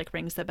 Mulder,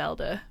 rings the bell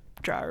to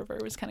draw over.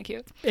 It was kind of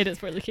cute. It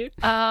is really cute.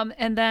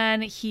 And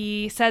then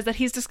he says that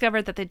he's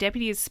discovered that the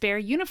deputy's spare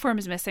uniform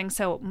is missing,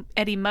 so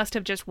Eddie must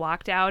have just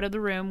walked out of the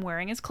room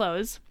wearing his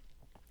clothes.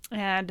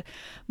 And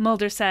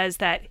Mulder says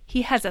that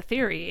he has a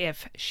theory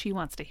if she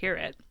wants to hear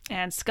it.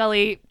 And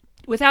Scully,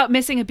 without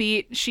missing a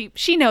beat,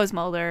 she knows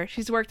Mulder.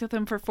 She's worked with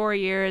him for 4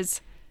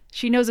 years.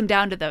 She knows him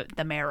down to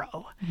the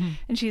marrow.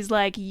 And she's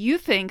like, you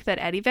think that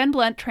Eddie Van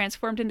Blunt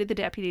transformed into the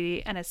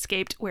deputy and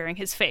escaped wearing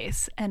his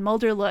face. And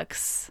Mulder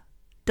looks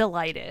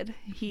delighted.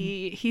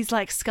 He's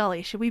like,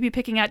 Scully, should we be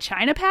picking out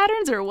China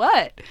patterns or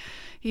what?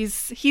 He's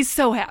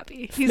so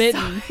happy. He's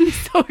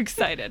so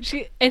excited.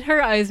 And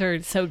her eyes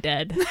are so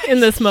dead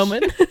in this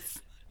moment.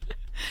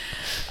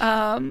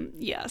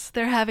 Yes,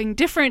 they're having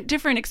different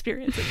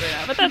experiences right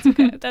now, but that's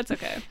okay. That's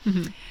okay.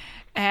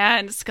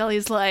 And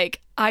Scully's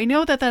like, I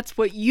know that that's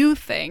what you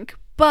think,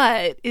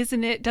 but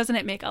doesn't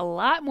it make a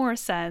lot more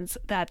sense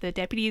that the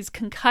deputy's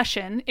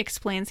concussion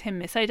explains him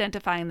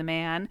misidentifying the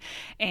man?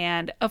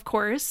 And of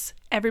course,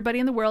 everybody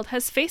in the world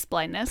has face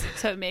blindness,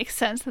 so it makes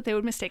sense that they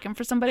would mistake him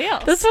for somebody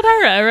else. That's what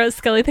I wrote.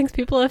 Scully thinks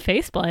people have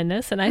face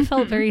blindness, and I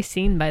felt very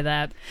seen by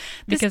that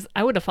because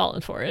I would have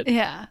fallen for it.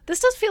 Yeah. This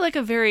does feel like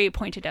a very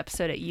pointed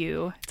episode at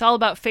You. It's all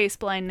about face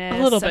blindness.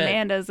 A little bit.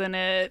 Amanda's in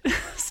it.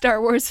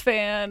 Star Wars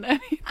fan.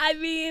 I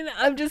mean,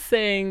 I'm just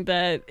saying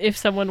that if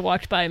someone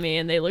walked by me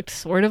and they looked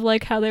sort of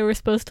like how they were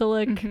supposed to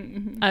look,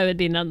 I would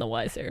be none the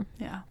wiser.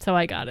 Yeah. So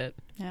I got it.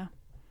 Yeah.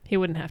 He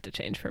wouldn't have to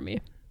change for me.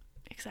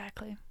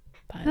 Exactly.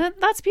 But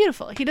That's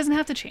beautiful. He doesn't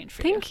have to change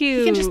for you. Thank you.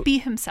 He can just be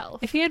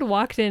himself. if he had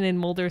walked in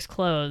Mulder's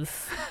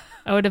clothes,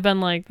 I would have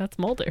been like, that's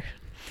Mulder.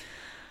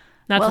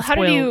 Not Well, to how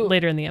did spoil you-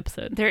 later in the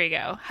episode. There you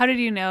go. How did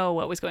you know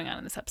what was going on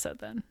in this episode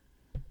then?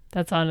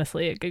 That's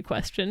honestly a good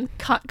question.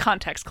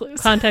 Context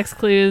clues. Context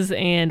clues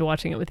and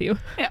watching it with you.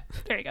 Yeah,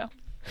 there you go.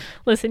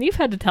 Listen, you've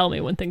had to tell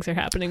me when things are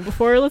happening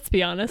before, let's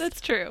be honest.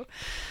 That's true.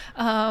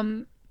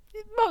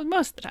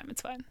 Most of the time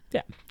it's fine.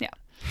 Yeah. Yeah.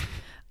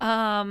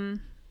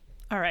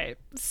 All right.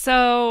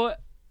 So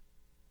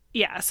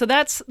yeah, so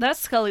that's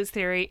Scully's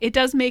theory. It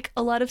does make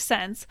a lot of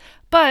sense,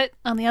 but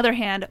on the other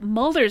hand,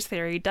 Mulder's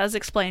theory does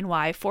explain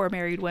why 4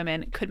 married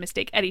women could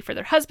mistake Eddie for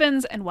their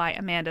husbands and why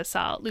Amanda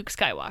saw Luke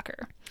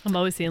Skywalker. I'm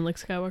always seeing Luke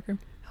Skywalker.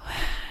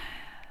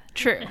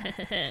 True.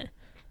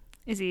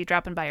 Is he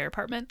dropping by your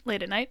apartment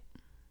late at night?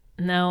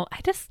 No,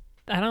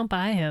 I don't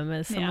buy him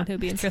as someone who'd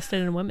be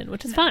interested in women,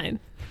 which is fine.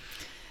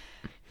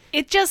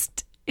 It's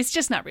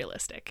just not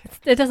realistic.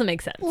 It doesn't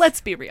make sense. Let's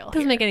be real. It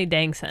doesn't make any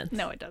dang sense.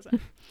 No, it doesn't.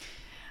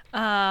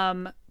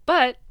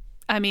 But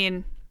I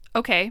mean,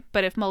 okay,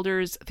 but if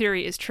Mulder's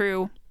theory is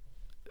true,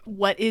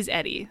 what is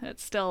Eddie? That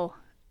still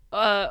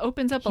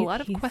opens up a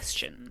lot of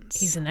questions.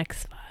 He's an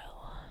X-File.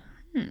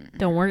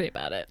 Don't worry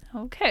about it.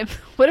 Okay.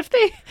 What if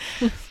they...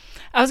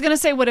 I was going to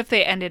say, what if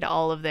they ended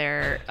all of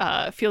their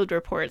field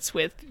reports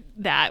with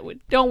that?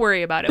 Don't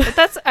worry about it. But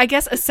that's, I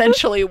guess,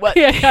 essentially what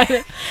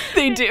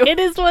they do. It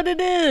is what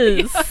it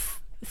is. Yeah.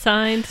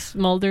 Signed,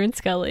 Mulder and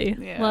Scully.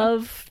 Yeah.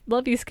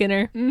 Love you,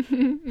 Skinner.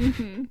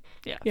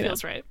 Yeah,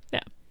 feels right.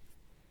 Yeah.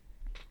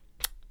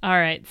 All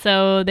right,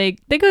 so they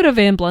go to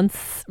Van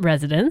Blunt's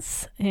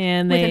residence,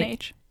 and with an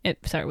H.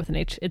 With an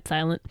H. It's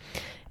silent.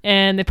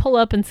 And they pull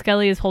up, and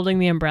Scully is holding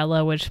the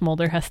umbrella, which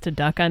Mulder has to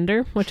duck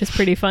under, which is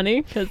pretty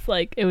funny, because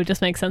it would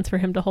just make sense for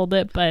him to hold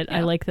it, but I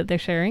like that they're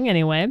sharing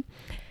anyway.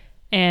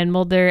 And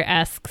Mulder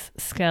asks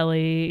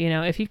Scully,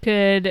 if you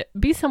could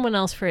be someone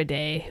else for a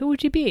day, who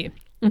would you be?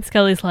 And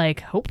Scully's like,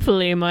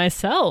 hopefully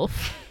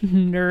myself,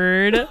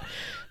 nerd.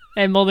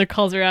 And Mulder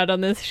calls her out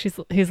on this.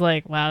 He's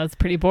like, wow, that's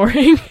pretty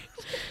boring.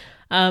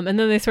 And then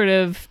they sort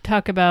of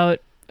talk about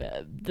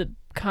the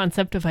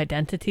concept of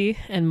identity,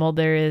 and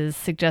Mulder is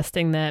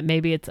suggesting that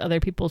maybe it's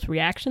other people's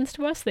reactions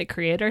to us that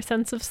create our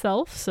sense of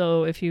self.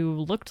 So if you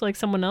looked like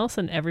someone else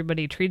and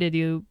everybody treated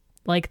you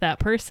like that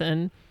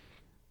person,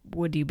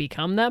 would you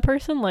become that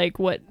person? Like,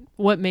 what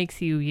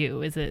makes you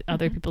you? Is it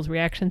other people's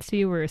reactions to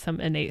you or some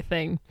innate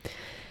thing?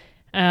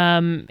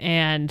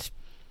 And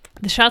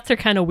the shots are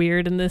kind of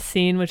weird in this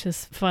scene, which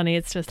is funny.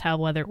 It's just how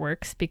weather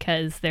works,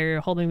 because they're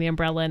holding the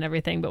umbrella and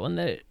everything, but when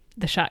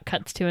the shot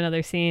cuts to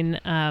another scene,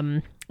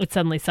 it's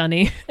suddenly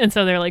sunny, and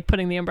so they're like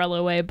putting the umbrella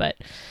away, but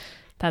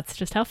that's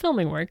just how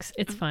filming works.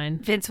 It's fine.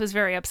 Vince was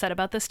very upset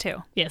about this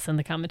too. Yes, in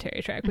the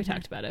commentary track we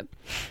talked about it.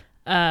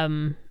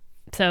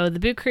 So the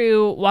boot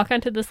crew walk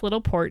onto this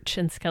little porch,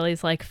 and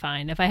Scully's like,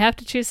 fine, if I have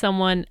to choose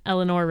someone,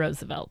 Eleanor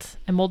Roosevelt.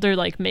 And Mulder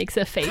makes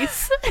a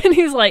face and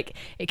he's like,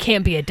 it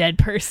can't be a dead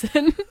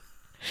person,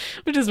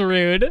 which is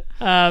rude.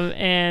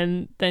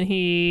 And then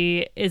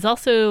he is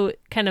also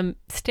kind of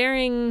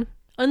staring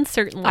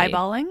uncertainly.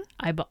 Eyeballing?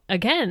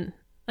 Again,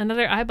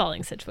 another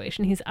eyeballing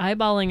situation. He's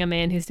eyeballing a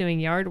man who's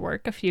doing yard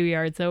work a few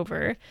yards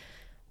over.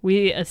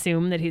 We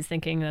assume that he's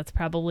thinking that's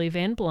probably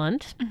Van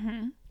Blunt.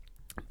 Mm-hmm.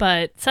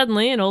 But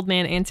suddenly an old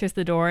man answers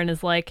the door and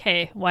is like,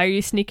 hey, why are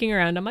you sneaking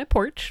around on my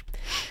porch?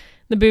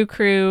 The Boo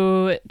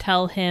crew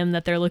tell him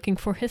that they're looking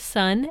for his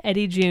son,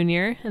 Eddie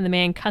Jr., and the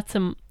man cuts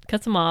him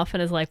off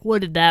and is like,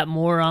 what did that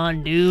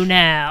moron do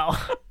now?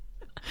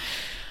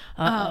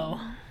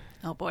 Uh-oh.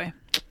 Oh boy.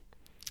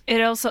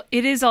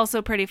 It is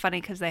also pretty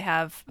funny because they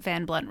have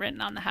Van Blunt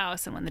written on the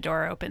house, and when the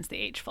door opens, the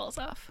H falls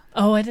off.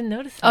 Oh, I didn't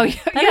notice that. Oh, yeah.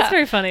 That is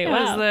very funny. It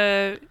wow. was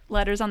the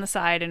letters on the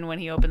side, and when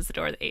he opens the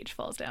door, the H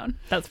falls down.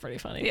 That's pretty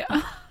funny.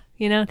 Yeah.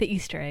 The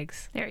Easter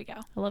eggs. There you go.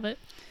 I love it.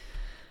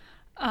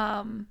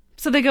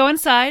 So they go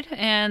inside,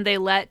 and they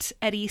let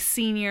Eddie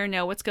Sr.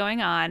 know what's going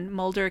on.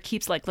 Mulder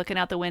keeps looking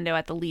out the window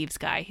at the leaves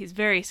guy. He's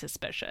very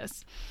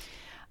suspicious.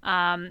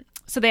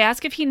 So they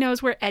ask if he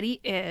knows where Eddie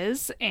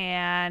is,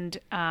 and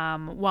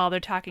while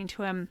they're talking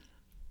to him,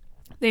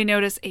 they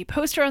notice a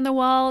poster on the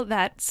wall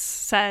that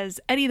says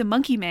Eddie the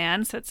Monkey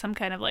Man. So it's some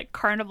kind of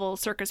carnival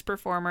circus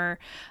performer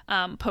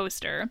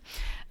poster.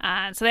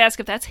 So they ask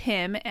if that's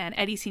him, and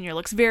Eddie Sr.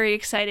 looks very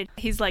excited.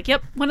 He's like,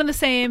 yep, one of the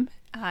same.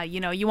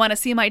 You want to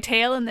see my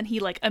tail? And then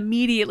he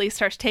immediately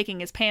starts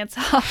taking his pants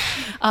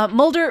off.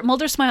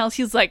 Mulder smiles.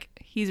 He's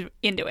he's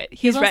into it.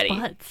 He's ready.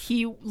 Butts.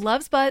 He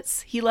loves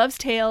butts. He loves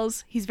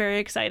tails. He's very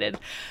excited.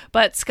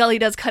 But Scully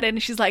does cut in,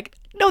 and she's like,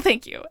 no,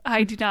 thank you.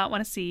 I do not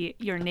want to see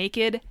your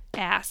naked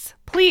ass,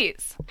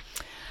 please.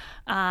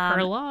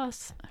 Her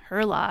loss.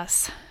 Her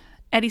loss.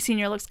 Eddie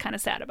Sr. looks kind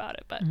of sad about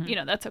it, but,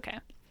 that's okay.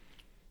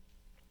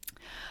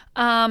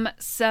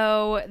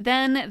 So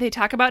then they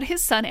talk about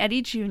his son,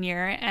 Eddie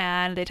Jr.,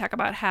 and they talk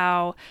about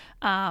how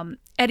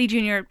Eddie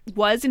Jr.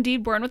 was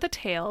indeed born with a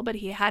tail, but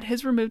he had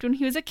his removed when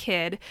he was a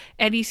kid.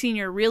 Eddie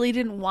Sr. really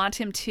didn't want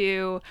him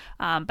to,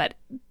 but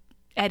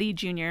Eddie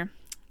Jr.,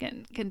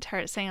 getting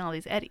tired of saying all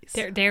these Eddies.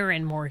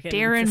 Darren Morgan.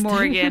 Darren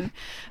Morgan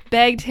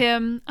begged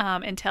him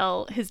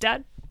until his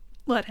dad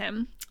let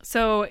him.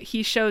 So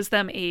he shows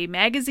them a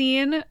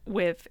magazine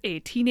with a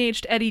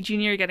teenaged Eddie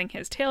Jr. getting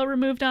his tail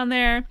removed on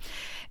there.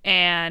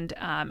 And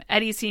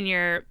Eddie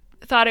Sr.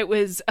 thought it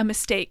was a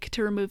mistake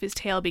to remove his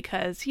tail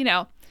because,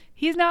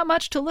 he's not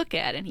much to look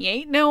at and he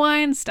ain't no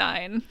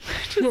Einstein.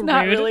 Which is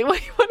not really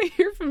what you want to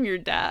hear from your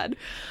dad.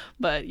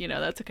 But,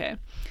 that's okay.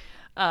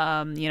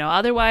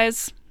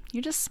 Otherwise,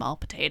 you're just small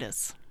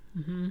potatoes.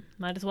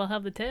 Might as well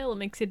have the tail. It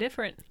makes you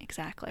different.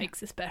 Exactly.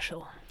 Makes you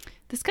special.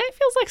 This guy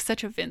feels like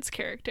such a Vince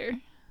character,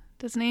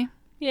 doesn't he?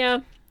 Yeah,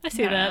 I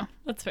see I don't that. know.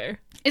 That's fair.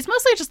 It's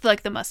mostly just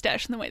like the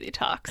mustache and the way that he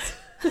talks.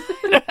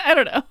 I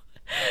don't know.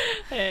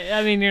 Hey,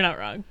 I mean, you're not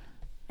wrong.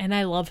 And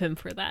I love him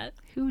for that.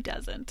 Who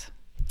doesn't?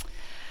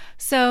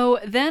 So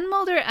then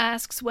Mulder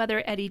asks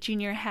whether Eddie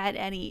Jr. had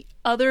any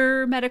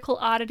other medical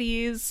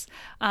oddities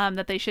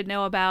that they should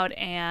know about,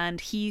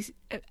 and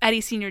Eddie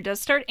Sr. does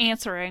start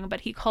answering,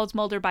 but he calls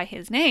Mulder by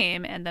his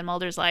name, and then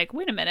Mulder's like,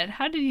 wait a minute,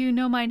 how did you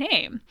know my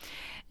name?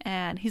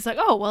 And he's like,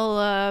 oh,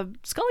 well,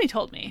 Scully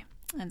told me.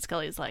 And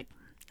Scully's like,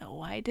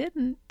 no, I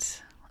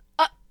didn't.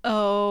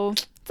 Uh-oh.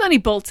 Then he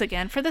bolts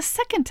again for the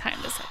second time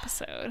this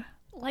episode.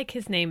 Like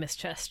his name is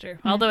Chester.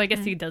 Although I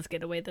guess he does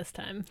get away this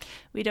time.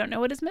 We don't know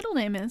what his middle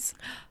name is.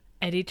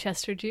 Eddie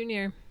Chester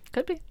Jr.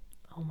 Could be.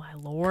 Oh my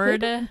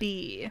lord. Could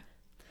be.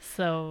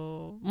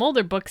 So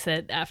Mulder books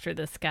it after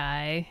this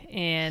guy,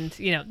 and,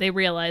 they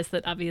realize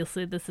that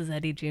obviously this is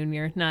Eddie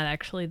Jr., not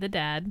actually the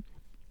dad.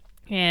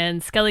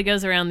 And Scully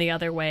goes around the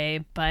other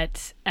way,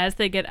 but as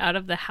they get out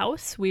of the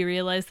house, we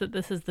realize that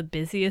this is the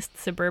busiest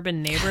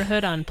suburban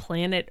neighborhood on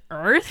planet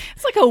Earth.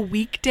 It's like a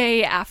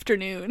weekday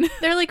afternoon.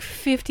 There are like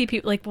 50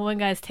 people. Like, one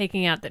guy's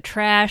taking out the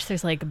trash.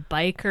 There's like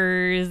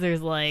bikers.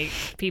 There's like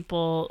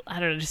people, I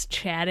don't know, just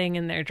chatting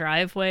in their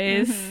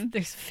driveways.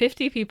 There's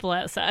 50 people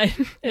outside.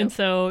 And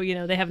so,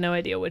 they have no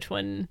idea which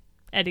one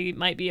Eddie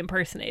might be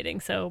impersonating.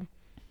 So,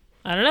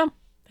 I don't know.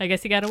 I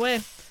guess he got away.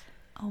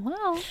 Oh,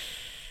 well.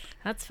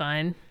 That's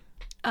fine.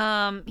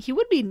 He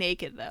would be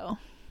naked, though.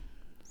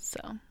 So.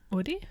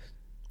 Would he?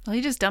 Well,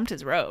 he just dumped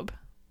his robe.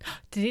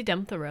 Did he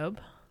dump the robe?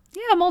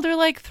 Yeah, Mulder,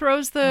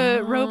 throws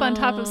the robe on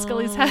top of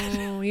Scully's head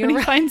when he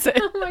right. finds it.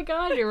 Oh my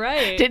god, you're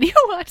right. Did you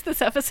watch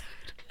this episode?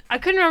 I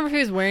couldn't remember if he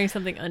was wearing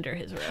something under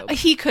his robe.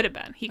 He could have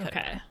been. He could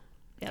have Okay. been.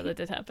 Yeah, that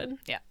did happen.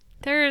 Yeah.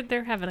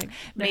 They're having a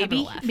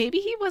laugh. Maybe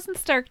he wasn't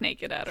stark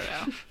naked. I don't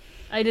know.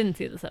 I didn't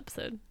see this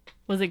episode.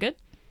 Was it good?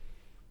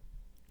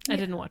 I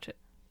didn't watch it.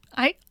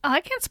 I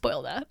can't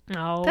spoil that.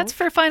 No. That's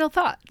for final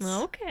thoughts.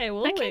 Okay,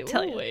 we'll I can't wait.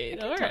 tell We'll you. wait. I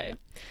can't All tell right. you.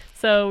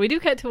 So we do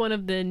cut to one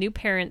of the new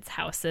parents'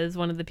 houses,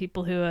 one of the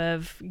people who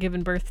have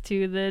given birth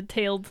to the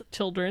tailed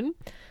children.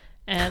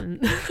 And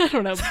I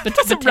don't know.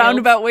 That's a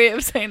roundabout way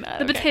of saying that.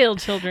 The Okay. betailed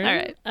children. All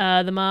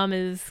right. The mom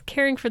is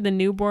caring for the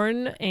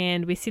newborn,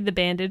 and we see the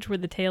bandage where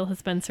the tail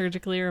has been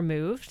surgically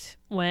removed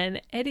when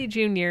Eddie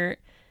Jr.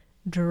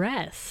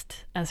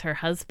 dressed as her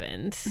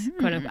husband.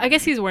 Quote unquote. I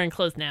guess he's wearing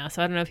clothes now,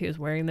 so I don't know if he was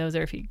wearing those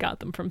or if he got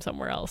them from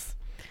somewhere else.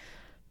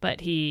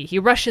 But he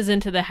rushes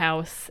into the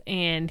house,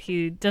 and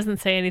he doesn't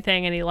say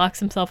anything, and he locks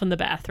himself in the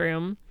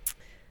bathroom.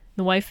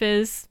 The wife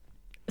is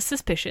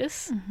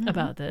suspicious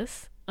about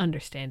this,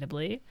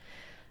 understandably.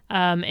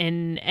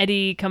 And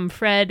Eddie come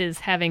Fred is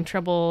having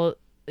trouble,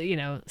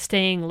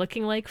 staying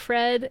looking like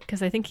Fred,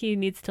 because I think he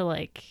needs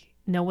to,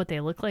 know what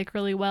they look like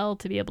really well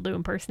to be able to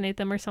impersonate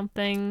them or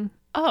something.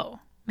 Oh,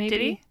 Maybe.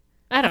 did he?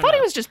 I don't thought know.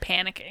 he was just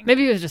panicking.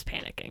 Maybe he was just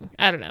panicking.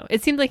 I don't know.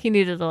 It seemed like he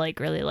needed to,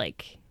 really,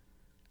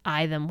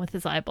 eye them with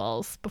his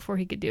eyeballs before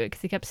he could do it,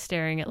 because he kept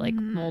staring at,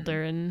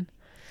 Mulder and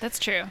That's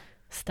true.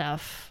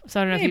 stuff. So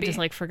I don't know if Maybe. he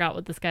just, forgot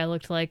what this guy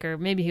looked like, or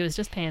maybe he was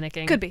just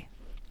panicking. Could be.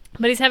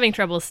 But he's having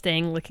trouble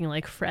staying looking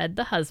like Fred,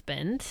 the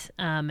husband.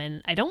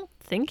 And I don't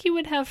think he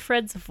would have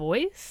Fred's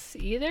voice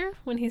either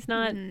when he's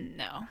not,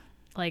 No.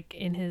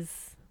 in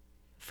his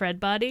Fred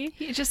body.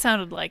 He just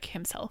sounded like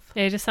himself.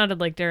 Yeah, he just sounded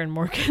like Darren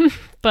Morgan.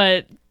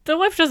 But the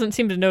wife doesn't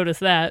seem to notice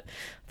that.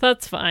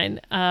 That's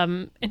fine.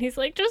 And he's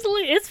like,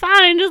 it's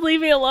fine. Just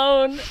leave me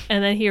alone.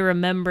 And then he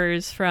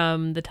remembers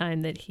from the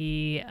time that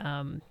he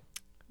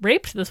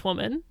raped this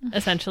woman,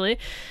 essentially,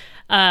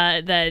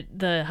 that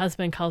the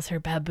husband calls her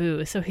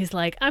Babu. So he's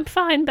like, I'm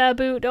fine,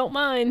 Babu. Don't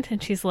mind.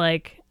 And she's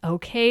like,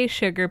 okay,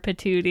 sugar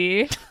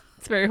patootie.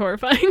 It's very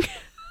horrifying.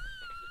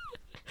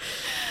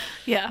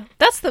 Yeah.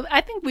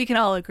 I think we can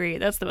all agree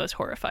that's the most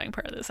horrifying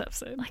part of this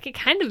episode. It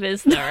kind of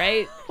is, though,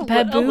 right? A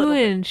Babu little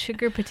bit. and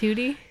sugar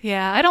patootie.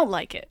 Yeah, I don't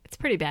like it. It's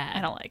pretty bad.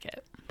 I don't like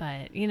it.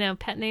 But,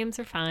 pet names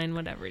are fine.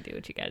 Whatever. Do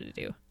what you got to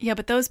do. Yeah,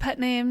 but those pet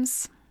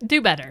names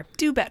Do better.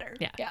 do better.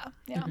 Yeah.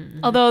 Yeah.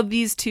 Although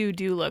these two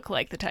do look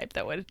like the type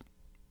that would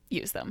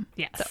use them.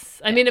 Yes.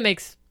 So, I mean, it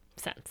makes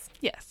sense.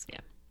 yes.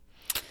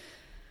 Yeah.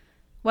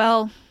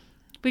 Well,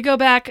 we go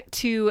back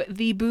to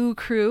the Boo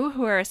crew,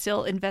 who are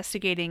still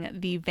investigating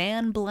the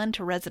Van Blunt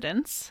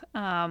residence.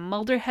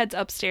 Mulder heads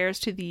upstairs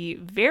to the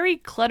very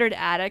cluttered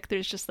attic.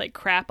 There's just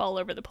crap all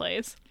over the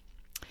place.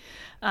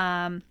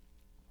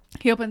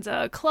 He opens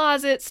a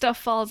closet, stuff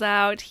falls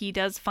out. He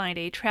does find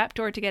a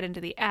trapdoor to get into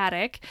the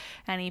attic,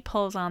 and he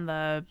pulls on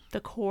the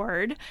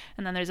cord,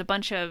 and then there's a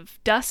bunch of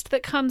dust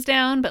that comes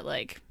down, but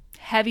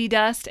heavy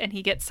dust, and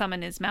he gets some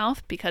in his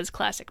mouth because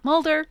classic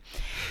Mulder.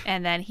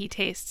 And then he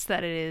tastes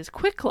that it is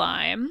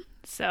quicklime,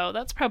 so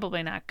that's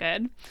probably not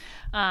good.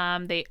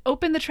 They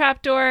open the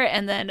trapdoor,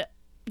 and then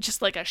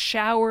just a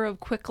shower of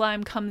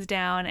quicklime comes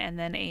down, and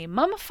then a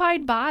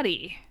mummified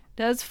body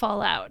does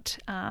fall out.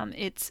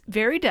 It's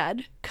very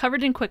dead,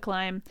 covered in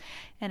quicklime,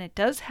 and it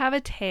does have a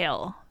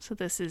tail. So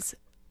this is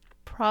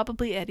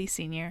probably Eddie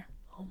Sr.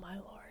 Oh, my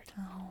Lord.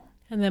 Oh.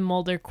 And then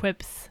Mulder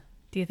quips,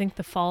 do you think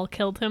the fall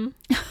killed him?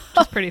 Which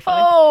is pretty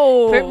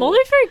funny.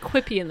 Mulder's very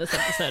quippy in this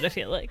episode, I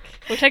feel like.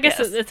 Which I guess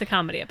it's a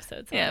comedy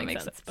episode, so that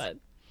makes sense. But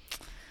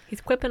he's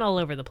quipping all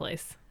over the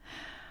place.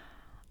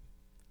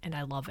 And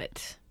I love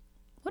it.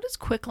 What is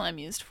quicklime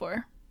used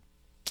for?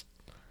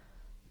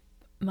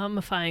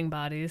 Mummifying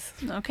bodies.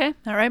 Okay.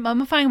 All right.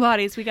 Mummifying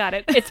bodies. We got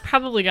it. It's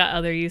probably got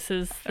other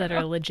uses that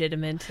are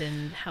legitimate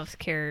in house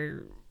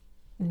care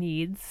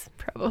needs.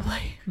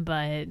 Probably.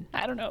 But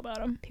I don't know about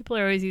them. People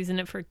are always using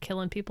it for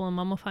killing people and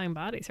mummifying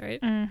bodies, right?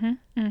 Mm-hmm.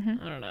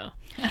 I don't know.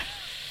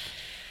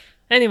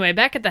 Anyway,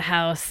 back at the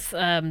house,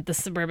 the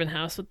suburban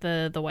house with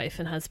the wife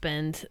and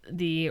husband,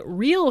 the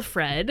real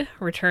Fred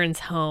returns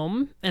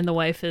home, and the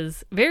wife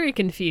is very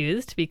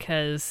confused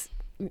because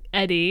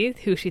Eddie,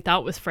 who she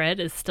thought was Fred,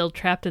 is still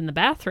trapped in the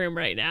bathroom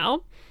right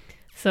now.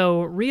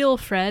 So real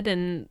Fred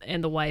and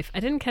the wife, I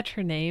didn't catch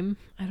her name.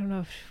 I don't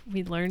know if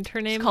we learned her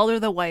name. Just call her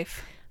the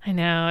wife. I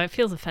know, it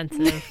feels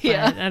offensive.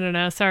 But I don't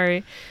know,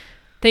 sorry.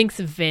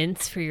 Thanks,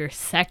 Vince, for your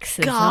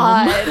sexism.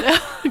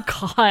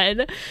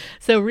 God.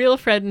 So real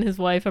Fred and his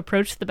wife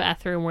approach the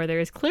bathroom where there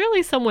is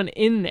clearly someone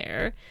in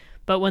there.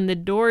 But when the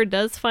door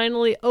does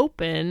finally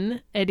open,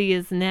 Eddie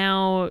is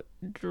now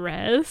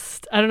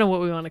dressed. I don't know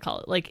what we want to call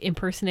it. Like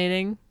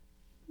impersonating?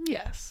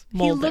 Yes.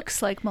 Mulder. He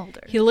looks like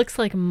Mulder. He looks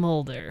like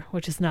Mulder,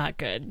 which is not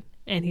good.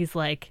 And he's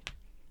like,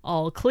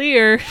 all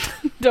clear.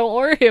 Don't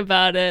worry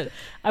about it.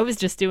 I was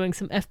just doing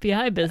some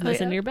FBI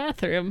business in your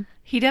bathroom.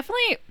 He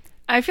definitely...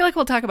 I feel like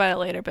we'll talk about it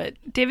later, but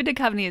David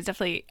Duchovny is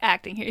definitely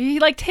acting here. He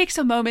like takes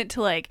a moment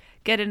to like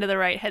get into the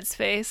right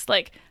headspace.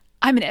 Like,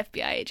 I'm an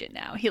FBI agent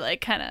now. He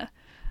like kind of,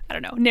 I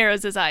don't know,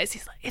 narrows his eyes.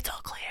 He's like, it's all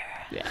clear.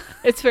 Yeah.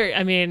 It's very,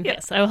 I mean,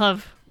 yes, I will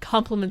have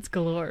compliments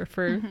galore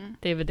for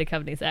David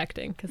Duchovny's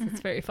acting because it's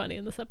very funny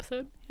in this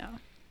episode. Yeah.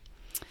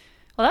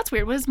 Well, that's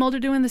weird. What does Mulder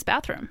do in this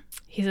bathroom?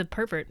 He's a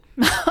pervert.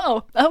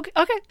 Oh,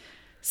 okay.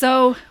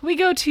 So we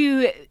go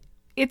to,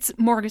 it's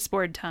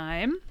smorgasbord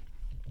time.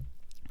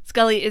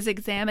 Scully is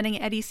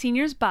examining Eddie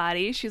Sr.'s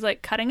body. She's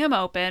like cutting him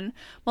open.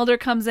 Mulder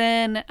comes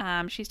in.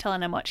 She's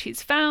telling him what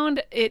she's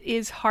found. It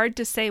is hard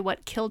to say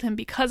what killed him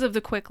because of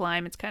the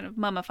quicklime. It's kind of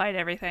mummified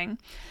everything.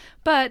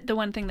 But the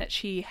one thing that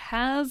she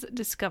has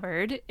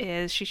discovered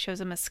is she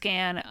shows him a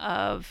scan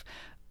of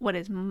what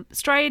is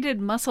striated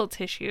muscle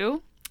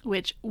tissue,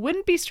 which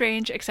wouldn't be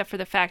strange except for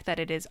the fact that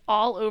it is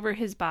all over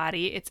his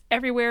body. It's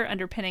everywhere,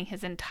 underpinning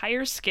his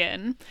entire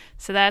skin.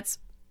 So that's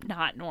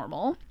not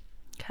normal.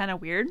 Kind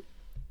of weird.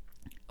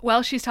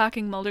 While she's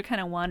talking, Mulder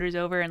kind of wanders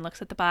over and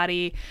looks at the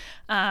body.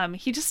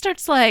 He just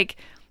starts like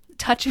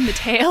touching the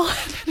tail.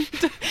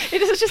 It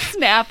doesn't just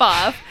snap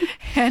off.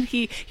 And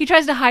he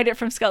tries to hide it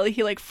from Scully.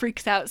 He like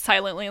freaks out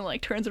silently and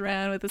like turns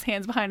around with his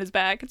hands behind his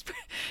back.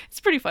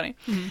 It's pretty funny.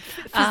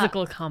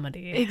 Physical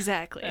comedy.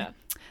 Exactly. Yeah.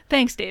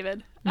 Thanks,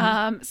 David.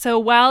 So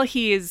while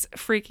he is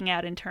freaking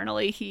out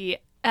internally, he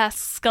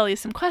asks Scully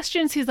some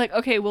questions. He's like,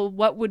 okay, well,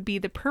 what would be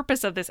the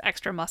purpose of this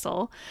extra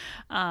muscle?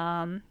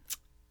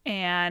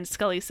 And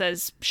Scully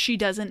says she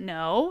doesn't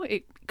know.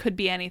 It could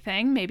be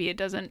anything. Maybe it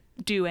doesn't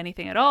do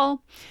anything at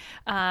all.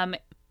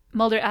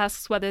 Mulder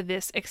asks whether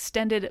this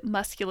extended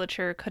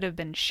musculature could have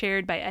been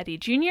shared by Eddie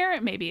Jr.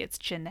 Maybe it's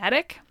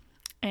genetic.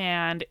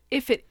 And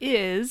if it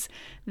is,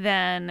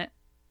 then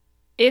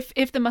if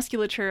the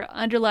musculature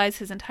underlies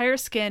his entire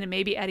skin,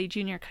 maybe Eddie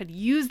Jr. could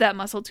use that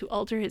muscle to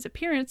alter his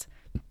appearance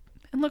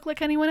and look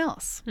like anyone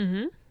else.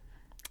 Mm-hmm.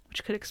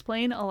 Which could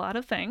explain a lot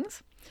of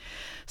things.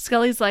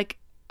 Scully's like,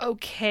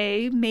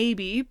 okay,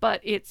 maybe, but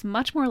it's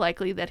much more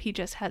likely that he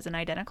just has an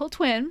identical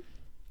twin.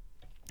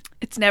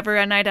 It's never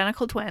an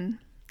identical twin.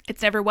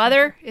 It's never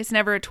weather. It's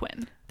never a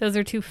twin. Those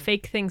are two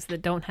fake things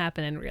that don't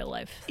happen in real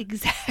life.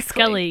 Exactly.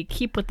 Scully,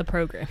 keep with the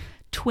program.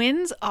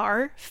 Twins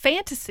are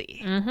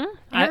fantasy. Mm-hmm.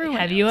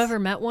 Have you ever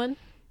met one?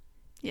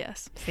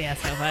 Yes.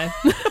 Yes, have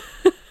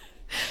I?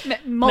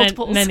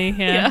 Multiples. Many,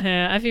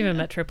 yeah. I've even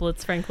met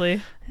triplets, frankly.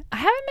 I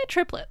haven't met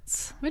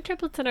triplets. We had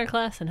triplets in our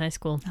class in high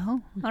school.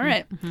 Oh, all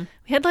right. Mm-hmm.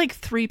 We had like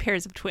 3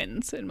 pairs of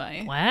twins in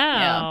my... Wow,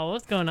 yeah.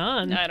 What's going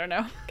on? I don't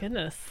know.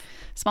 Goodness.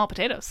 Small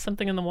potatoes.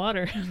 Something in the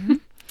water. Mm-hmm.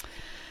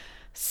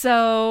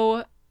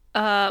 So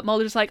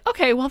Mulder's like,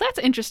 okay, well, that's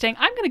interesting.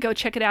 I'm going to go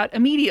check it out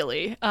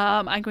immediately.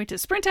 I'm going to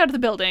sprint out of the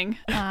building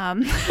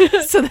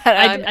so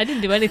that I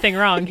didn't do anything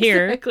wrong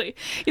here. Exactly.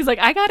 He's like,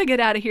 I got to get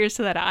out of here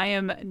so that I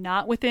am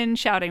not within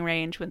shouting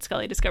range when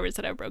Scully discovers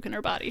that I've broken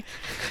her body.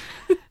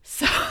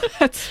 So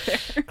that's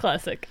fair.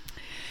 Classic.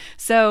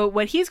 So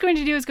what he's going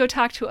to do is go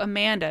talk to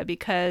Amanda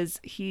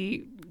because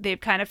they've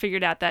kind of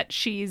figured out that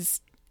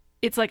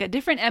it's like a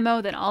different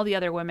MO than all the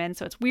other women.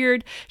 So it's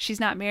weird. She's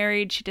not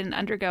married. She didn't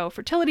undergo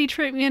fertility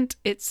treatment.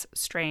 It's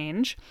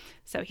strange.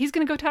 So he's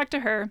going to go talk to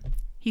her.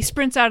 He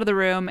sprints out of the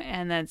room,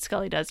 and then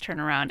Scully does turn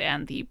around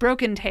and the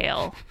broken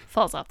tail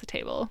falls off the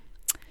table.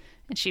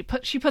 And she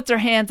puts her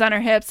hands on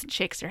her hips and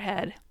shakes her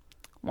head.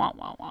 Wah,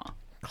 wah, wah.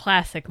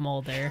 Classic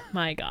Mulder.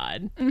 My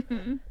God.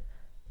 Mm-hmm.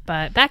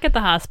 But back at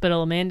the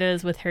hospital, Amanda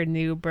is with her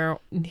newborn.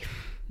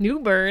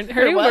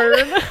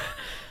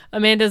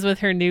 Amanda's with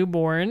her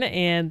newborn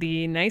and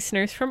the nice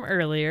nurse from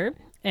earlier.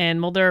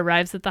 And Mulder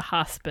arrives at the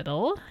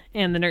hospital,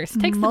 and the nurse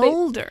takes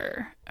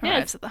Mulder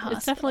arrives the at the hospital.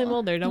 It's definitely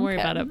Mulder. Don't worry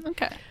about it.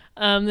 Okay.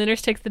 The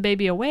nurse takes the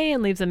baby away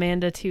and leaves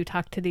Amanda to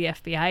talk to the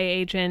FBI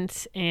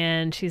agent.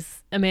 And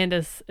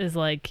Amanda is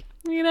like,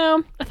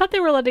 I thought they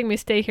were letting me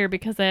stay here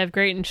because I have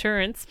great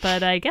insurance,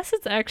 but I guess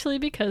it's actually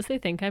because they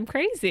think I'm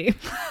crazy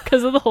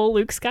because of the whole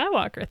Luke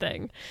Skywalker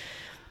thing.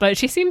 But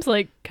she seems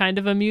like kind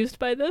of amused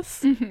by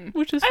this,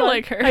 which is fun. I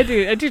like her. I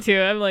do too.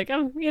 I'm like,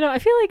 I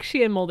feel like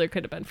she and Mulder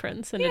could have been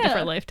friends in a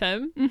different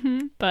lifetime. Mm-hmm.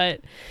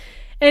 But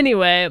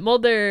anyway,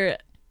 Mulder,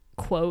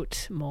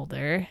 quote,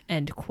 Mulder,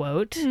 end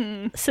quote,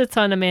 sits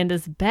on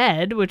Amanda's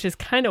bed, which is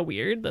kind of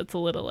weird. That's a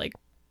little like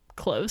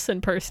close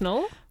and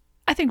personal.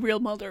 I think real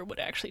Mulder would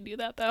actually do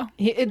that, though.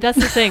 That's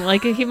the thing.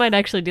 Like, he might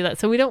actually do that.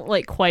 So we don't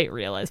like quite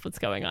realize what's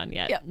going on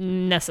yet,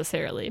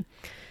 necessarily.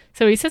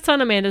 So he sits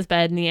on Amanda's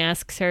bed and he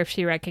asks her if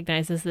she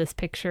recognizes this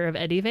picture of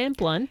Eddie Van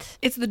Blunt.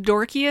 It's the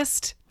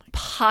dorkiest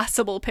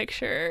possible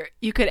picture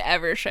you could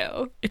ever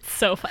show. It's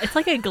so fun. It's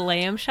like a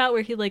glam shot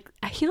where he looks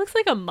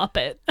like a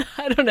Muppet.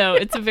 I don't know.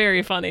 It's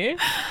very funny.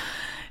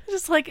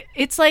 Just like,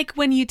 it's like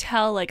when you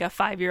tell like a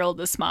 5-year-old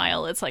to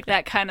smile, it's like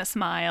that kind of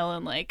smile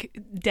and like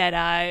dead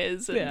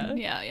eyes. And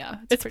yeah.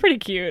 It's pretty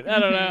cute. I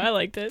don't know. I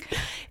liked it.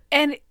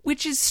 And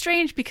which is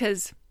strange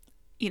because,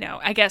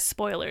 I guess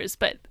spoilers,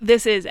 but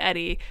this is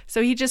Eddie.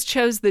 So he just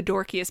chose the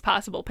dorkiest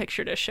possible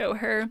picture to show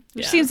her.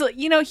 Which seems like,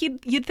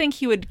 you'd think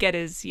he would get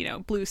his,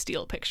 blue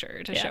steel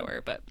picture to show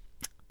her, but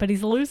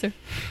he's a loser.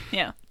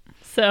 Yeah.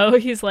 So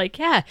he's like,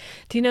 yeah,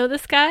 do you know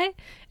this guy?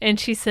 And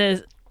she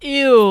says,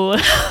 ew.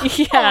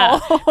 Yeah.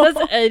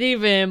 That's Eddie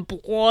Van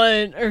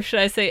Blunt, or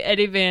should I say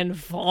Eddie Van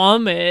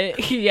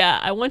Vomit. Yeah,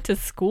 I went to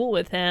school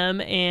with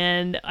him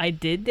and I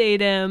did date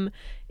him.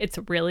 It's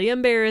really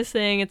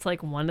embarrassing. It's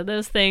like one of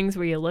those things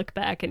where you look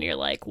back and you're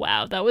like,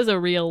 wow, that was a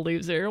real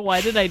loser. Why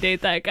did I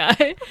date that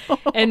guy?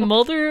 And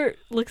Mulder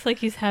looks like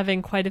he's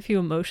having quite a few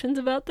emotions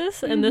about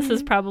this. And this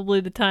is probably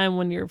the time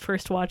when you're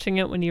first watching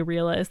it when you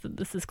realize that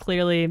this is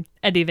clearly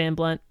Eddie Van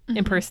Blunt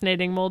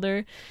impersonating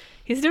Mulder.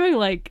 He's doing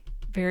like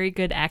very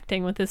good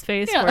acting with his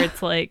face, where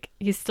it's like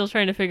he's still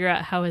trying to figure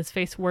out how his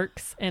face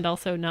works and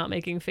also not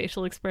making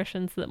facial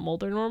expressions that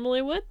Mulder normally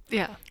would.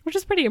 Yeah. Which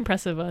is pretty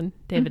impressive on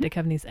David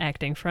Duchovny's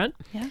acting front.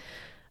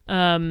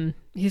 Yeah.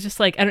 He's just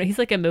like, he's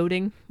like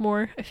emoting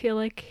more, I feel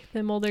like,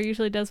 than Mulder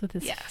usually does with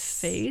his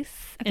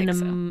face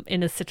in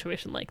a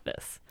situation like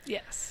this.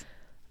 Yes.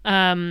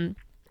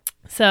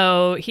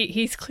 So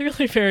he's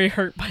clearly very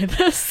hurt by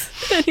this.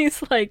 And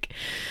he's like,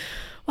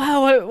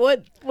 wow,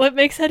 what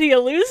makes Eddie a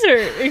loser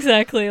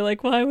exactly?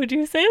 Like, why would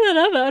you say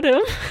that about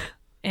him?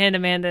 And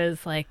Amanda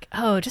is like,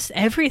 oh, just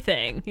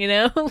everything,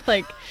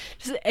 like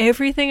just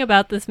everything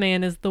about this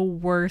man is the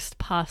worst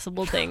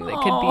possible thing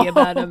that could be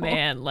about a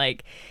man.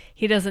 Like,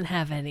 he doesn't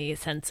have any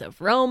sense of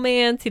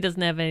romance. He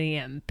doesn't have any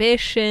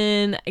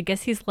ambition. I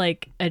guess he's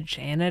like a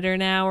janitor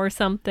now or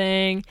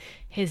something.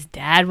 His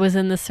dad was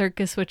in the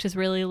circus, which is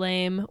really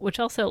lame, which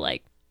also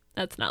like,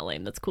 that's not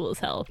lame. That's cool as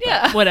hell. But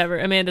yeah. Whatever.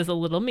 Amanda's a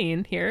little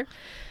mean here.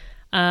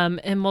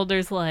 And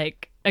Mulder's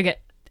like, again,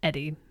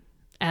 Eddie,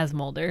 as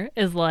Mulder,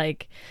 is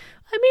like,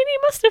 I mean, he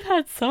must have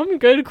had some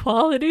good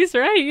qualities,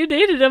 right? You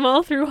dated him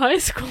all through high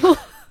school.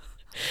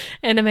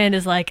 And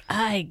Amanda's like,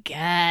 I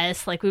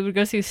guess. Like, we would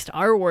go see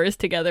Star Wars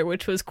together,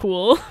 which was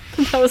cool.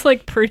 That was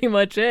like pretty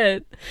much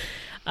it.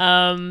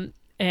 And,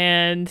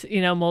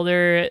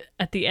 Mulder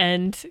at the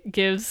end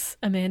gives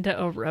Amanda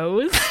a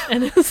rose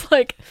and is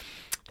like,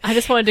 I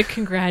just wanted to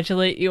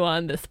congratulate you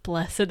on this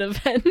blessed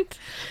event.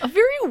 A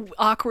very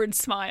awkward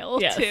smile,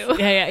 too.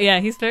 Yeah.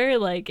 He's very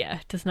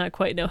does not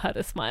quite know how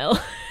to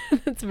smile.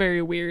 It's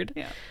very weird.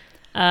 Yeah.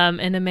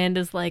 And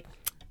Amanda's like,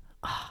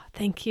 oh,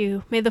 thank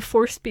you. May the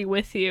force be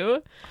with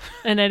you.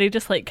 And Eddie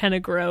just like kind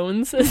of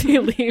groans as he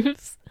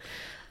leaves.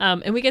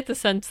 And we get the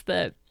sense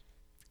that,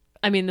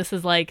 this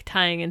is like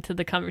tying into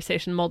the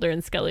conversation Mulder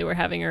and Scully were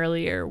having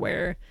earlier,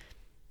 where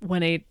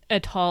when a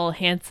tall,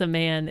 handsome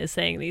man is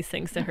saying these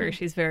things to her,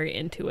 she's very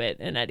into it.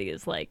 And Eddie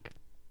is like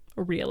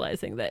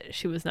realizing that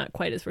she was not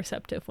quite as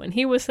receptive when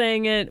he was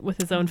saying it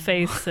with his own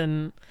face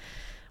and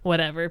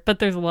whatever. But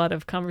there's a lot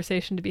of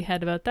conversation to be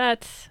had about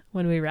that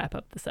when we wrap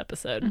up this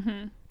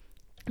episode.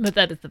 But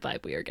that is the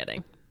vibe we are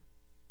getting.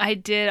 I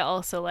did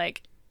also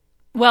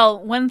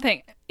one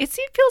thing, it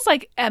feels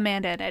like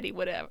Amanda and Eddie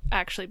would have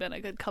actually been a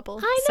good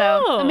couple. I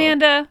know. So,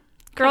 Amanda,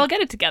 girl,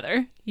 get it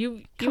together.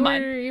 You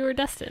were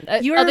destined.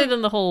 Other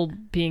than the whole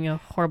being a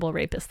horrible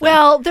rapist thing.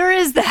 Well, there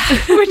is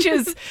that, which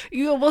is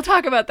we'll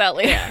talk about that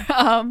later.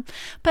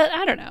 But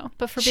I don't know.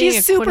 But for being she's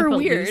a super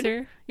weird.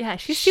 Loser, yeah,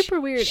 she's super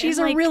weird. She's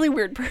a really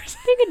weird person.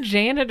 Being a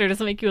janitor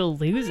doesn't make you a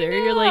loser.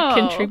 You're like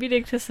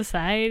contributing to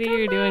society.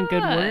 You're doing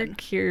good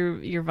work.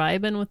 You're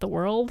vibing with the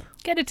world.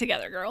 Get it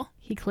together, girl.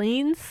 He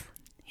cleans.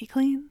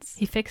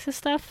 He fixes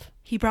stuff.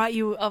 He brought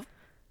you a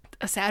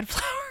sad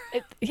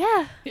flower.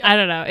 Yeah. I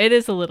don't know. It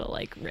is a little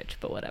like rich,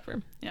 but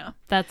whatever. Yeah.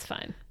 That's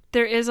fine.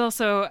 There is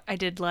also, I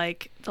did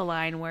like the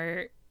line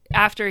where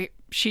after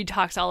she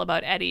talks all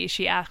about Eddie,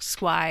 she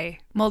asks why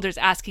Mulder's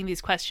asking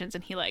these questions,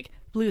 and he like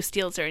blue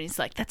steals her, and he's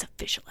like, "That's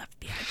official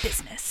FBI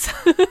business,"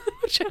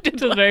 which I did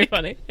was like. very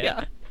funny.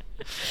 Yeah.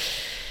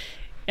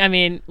 I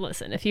mean,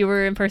 listen, if you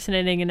were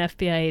impersonating an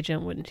FBI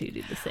agent, wouldn't you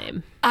do the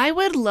same? I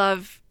would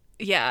love.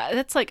 Yeah,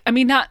 that's like. I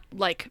mean, not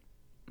like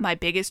my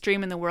biggest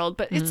dream in the world,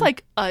 but it's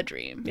like a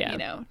dream. Yeah. You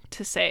know,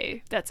 to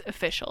say that's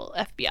official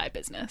FBI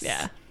business.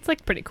 Yeah. It's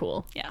like pretty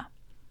cool. Yeah.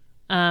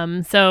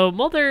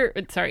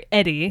 So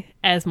Eddie,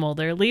 as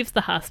Mulder, leaves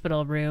the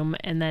hospital room,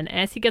 and then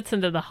as he gets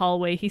into the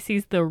hallway, he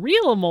sees the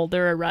real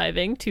Mulder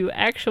arriving to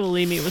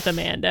actually meet with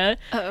Amanda.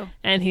 Uh-oh.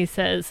 And he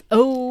says,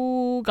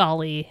 "Oh,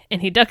 golly,"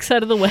 and he ducks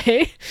out of the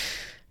way.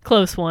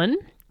 Close one.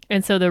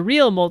 And so the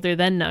real Mulder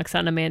then knocks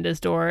on Amanda's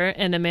door,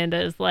 and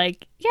Amanda is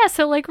like, "Yeah,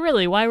 so like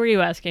really, why were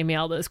you asking me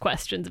all those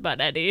questions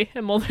about Eddie?"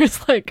 And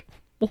Mulder's like,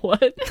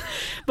 "What?"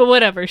 But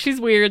whatever, she's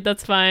weird,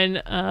 that's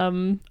fine.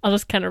 I'll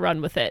just kind of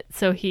run with it.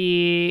 So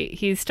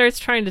he starts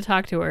trying to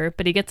talk to her,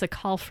 but he gets a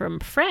call from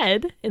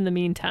Fred in the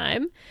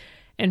meantime,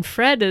 and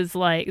Fred is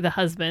like, the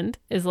husband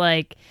is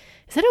like,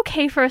 "Is it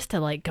okay for us to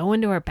like go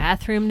into our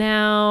bathroom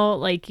now?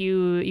 Like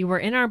you were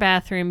in our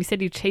bathroom, you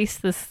said you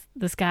chased this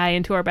guy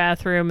into our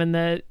bathroom, and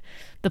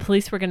the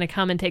police were going to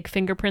come and take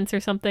fingerprints or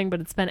something,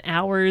 but it's been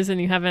hours and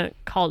you haven't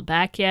called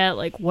back yet.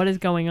 Like, what is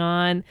going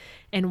on?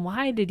 And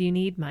why did you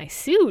need my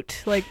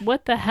suit? Like,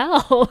 what the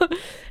hell?"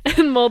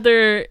 And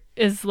Mulder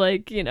is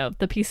like, you know,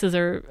 the pieces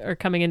are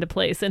coming into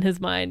place in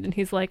his mind, and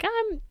he's like,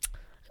 I'm going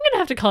to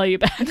have to call you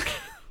back.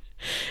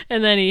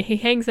 And then he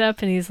hangs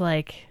up, and he's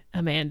like,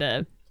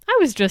 "Amanda, I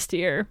was just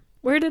here.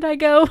 Where did I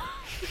go?"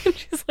 And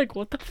she's like,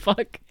 "What the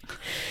fuck?"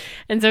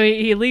 And so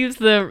he leaves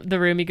the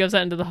room. He goes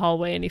out into the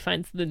hallway, and he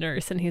finds the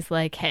nurse, and he's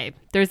like, "Hey,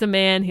 there's a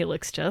man. He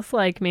looks just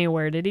like me.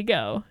 Where did he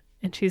go?"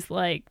 And she's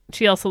like,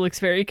 she also looks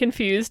very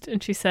confused,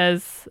 and she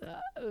says,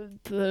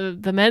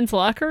 the men's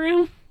locker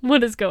room?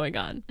 What is going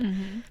on?"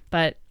 Mm-hmm.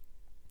 But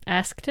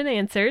asked and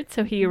answered.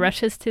 So he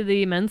rushes to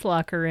the men's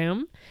locker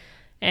room,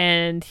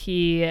 and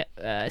he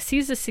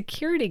sees a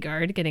security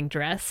guard getting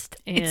dressed,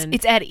 and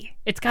It's Eddie.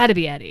 it's got to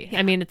be Eddie.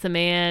 I mean, it's a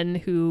man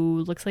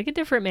who looks like a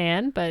different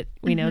man, but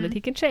we know that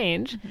he can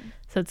change.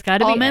 So it's got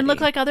to be All men Eddie. look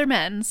like other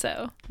men,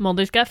 so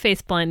Mulder's got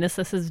face blindness.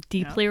 This is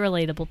deeply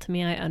relatable to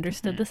me. I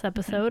understood this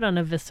episode on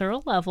a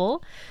visceral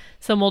level.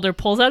 So Mulder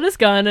pulls out his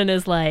gun and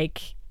is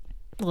like,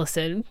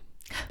 "Listen,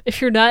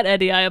 if you're not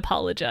Eddie, I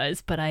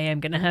apologize, but I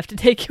am going to have to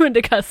take you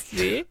into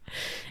custody."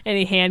 And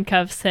he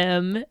handcuffs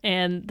him,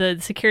 and the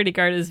security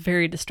guard is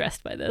very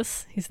distressed by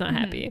this. He's not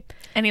happy.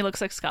 and he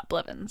looks like Scott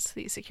Blevins,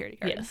 the security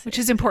guard, Yes, which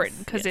yes, is important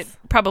because yes.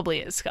 it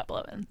probably is Scott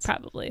Blevins.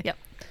 Probably. Yep.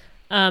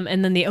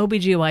 And then the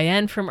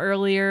OBGYN from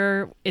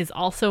earlier is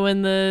also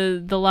in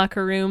the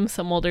locker room.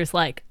 So Mulder's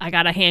like, "I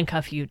got to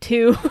handcuff you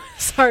too."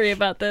 Sorry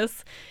about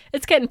this.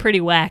 It's getting pretty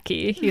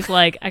wacky. He's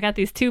like, "I got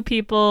these two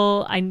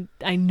people.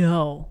 I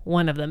know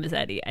one of them is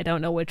Eddie. I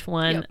don't know which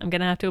one. Yep. I'm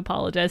going to have to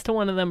apologize to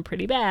one of them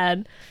pretty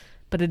bad,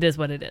 but it is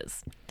what it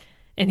is."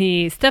 And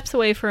he steps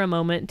away for a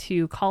moment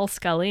to call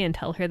Scully and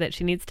tell her that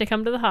she needs to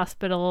come to the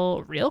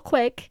hospital real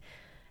quick.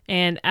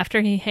 And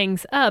after he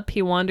hangs up,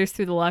 he wanders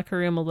through the locker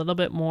room a little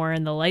bit more,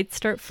 and the lights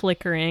start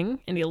flickering,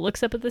 and he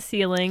looks up at the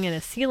ceiling, and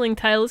a ceiling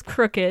tile is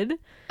crooked.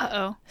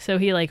 Uh-oh. So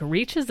he like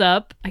reaches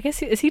up. I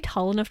guess is he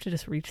tall enough to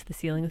just reach the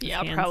ceiling with his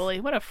Yeah, hands?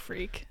 probably. What a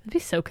freak. It'd be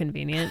so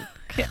convenient.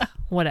 Yeah.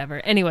 Whatever.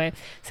 Anyway,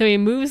 so he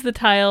moves the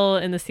tile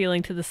in the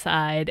ceiling to the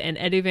side, and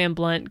Eddie Van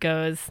Blunt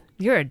goes,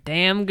 "You're a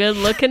damn good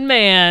looking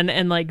man,"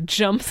 and like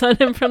jumps on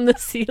him from the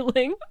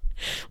ceiling,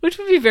 which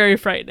would be very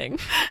frightening,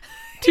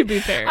 to be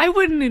fair. I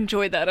wouldn't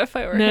enjoy that if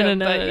I were him,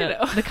 but you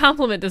know. The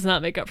compliment does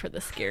not make up for the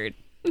scared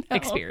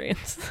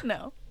experience.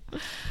 No.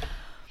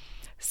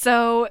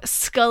 So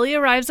Scully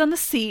arrives on the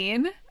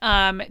scene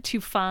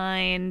to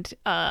find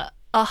a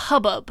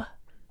hubbub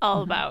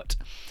all about.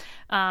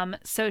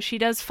 So she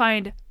does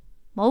find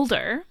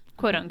Mulder,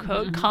 quote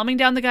unquote, calming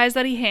down the guys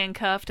that he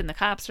handcuffed, and the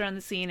cops are on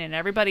the scene, and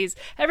everybody's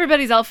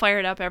all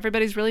fired up.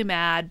 Everybody's really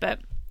mad, but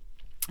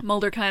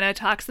Mulder kind of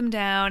talks them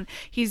down.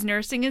 He's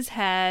nursing his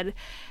head,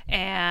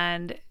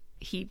 and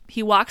he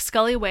walks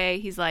Scully away.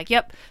 He's like,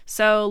 "Yep,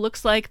 so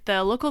looks like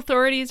the local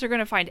authorities are going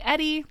to find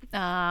Eddie.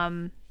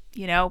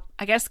 You know,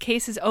 I guess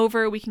case is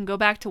over. We can go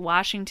back to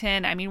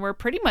Washington. I mean, we're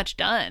pretty much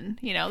done.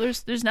 You know,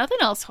 there's nothing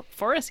else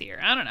for us here.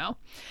 I don't know."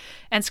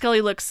 And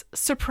Scully looks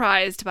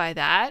surprised by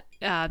that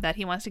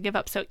he wants to give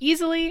up so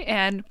easily.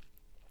 And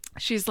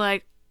she's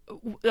like,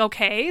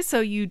 "Okay,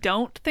 so you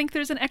don't think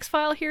there's an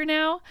X-File here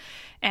now?"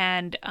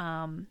 And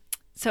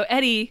so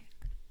Eddie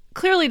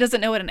clearly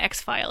doesn't know what an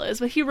X-File is,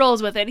 but he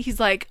rolls with it. He's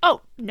like,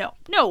 "Oh, no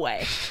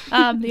way.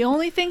 The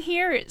only thing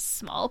here is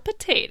small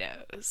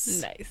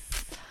potatoes."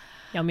 Nice.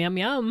 Yum, yum,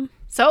 yum.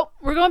 So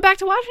we're going back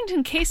to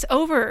Washington. Case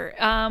over.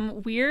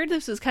 Weird.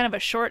 This was kind of a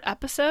short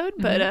episode,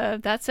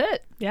 but that's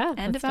it. Yeah.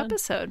 End that's of done.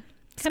 episode.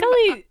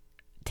 Scully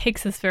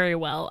takes this very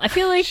well. I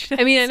feel like,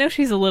 I mean, I know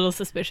she's a little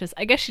suspicious.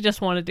 I guess she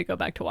just wanted to go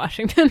back to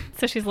Washington.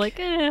 So she's like,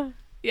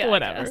 Yeah,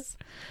 whatever.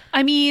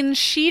 I mean,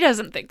 she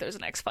doesn't think there's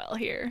an X-File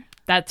here.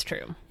 That's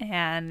true.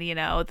 And, you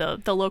know,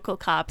 the local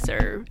cops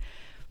are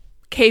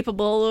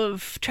capable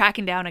of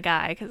tracking down a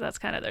guy because that's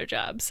kind of their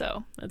job.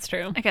 So That's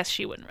true. I guess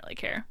she wouldn't really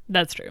care.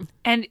 That's true.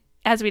 And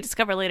as we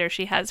discover later,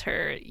 she has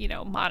her,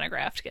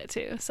 monograph to get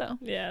to. So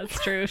Yeah,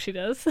 that's true. She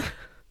does.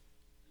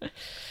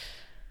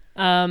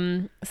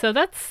 So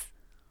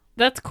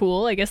that's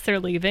cool. I guess they're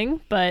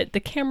leaving, but the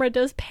camera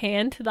does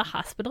pan to the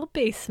hospital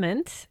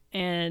basement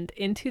and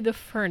into the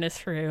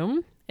furnace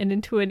room and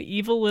into an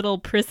evil little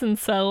prison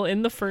cell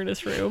in the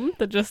furnace room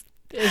that just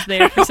is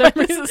there for some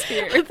reason.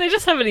 They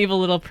just have an evil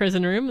little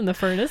prison room in the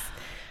furnace.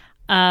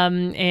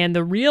 And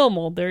the real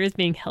Mulder is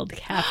being held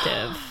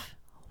captive.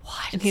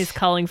 what? And he's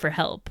calling for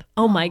help.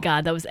 Oh my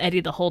God, that was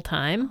Eddie the whole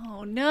time.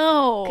 Oh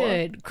no!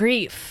 Good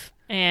grief.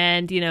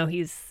 And,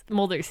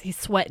 Mulder's, he's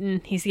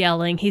sweating, he's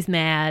yelling, he's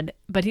mad,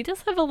 but he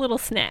does have a little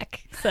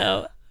snack.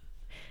 So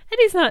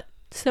Eddie's not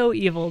so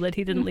evil that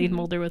he didn't leave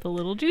Mulder with a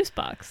little juice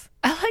box.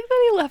 I like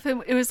that he left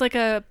him. It was like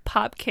a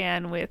pop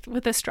can with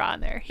a straw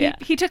in there.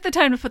 He took the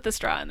time to put the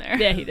straw in there.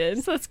 Yeah, he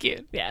did. So that's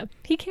cute. Yeah,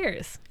 he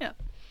cares. Yeah.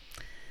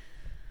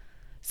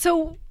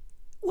 So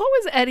what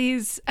was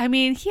Eddie's... I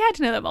mean, he had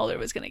to know that Mulder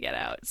was going to get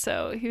out.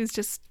 So he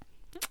just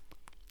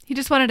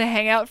wanted to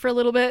hang out for a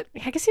little bit.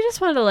 I guess he just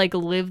wanted to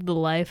live the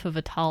life of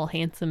a tall,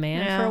 handsome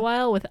man for a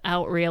while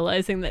without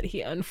realizing that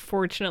he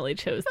unfortunately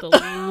chose the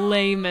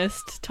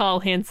lamest tall,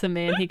 handsome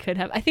man he could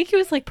have. I think he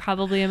was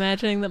probably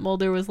imagining that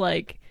Mulder was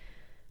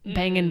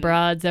banging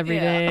broads every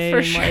day for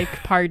and sure.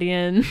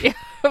 partying. Yeah,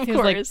 of He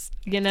was course.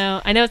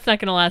 I know it's not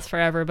going to last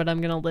forever, but I'm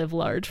going to live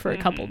large for a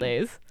couple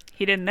days.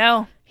 He didn't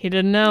know. He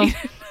didn't know.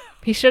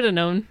 He should have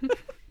known.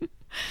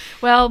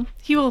 Well,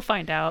 he will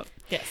find out.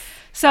 Yes.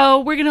 So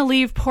we're going to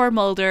leave poor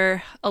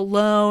Mulder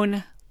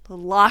alone,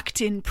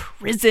 locked in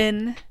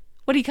prison.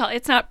 What do you call it?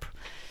 It's not...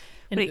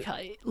 What do you call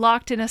it?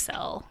 Locked in a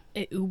cell.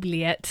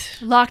 Oubliette.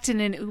 Locked in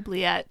an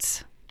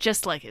oubliette,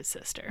 just like his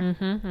sister.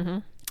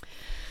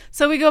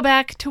 So we go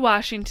back to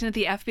Washington at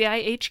the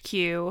FBI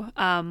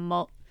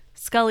HQ.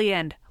 Scully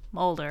and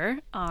Mulder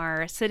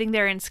are sitting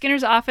there in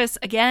Skinner's office.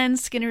 Again,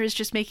 Skinner is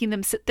just making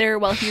them sit there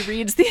while he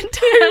reads the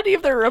entirety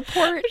of the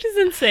report. Which is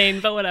insane,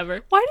 but whatever.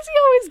 Why does he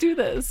always do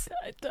this?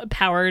 A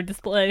power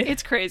display.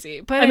 It's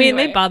crazy. But I mean,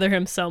 anyway, they bother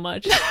him so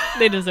much.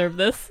 They deserve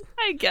this.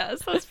 I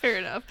guess that's fair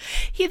enough.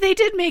 They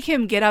did make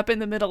him get up in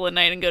the middle of the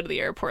night and go to the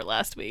airport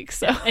last week.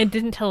 So And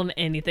didn't tell him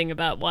anything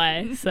about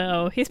why.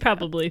 So he's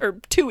probably or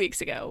 2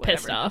 weeks ago.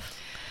 pissed whatever.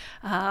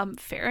 off.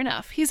 Fair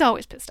enough. He's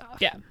always pissed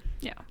off. Yeah.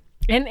 Yeah.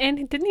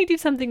 And didn't he do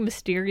something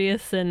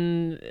mysterious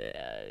and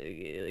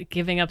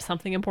giving up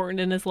something important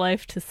in his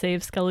life to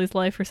save Scully's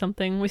life or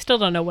something? We still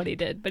don't know what he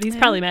did, but he's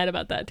probably mad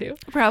about that too.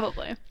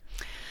 Probably.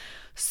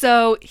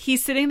 So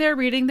he's sitting there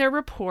reading their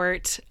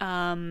report.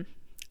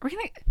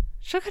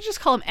 Should I just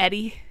call him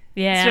Eddie?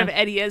 Yeah. Instead of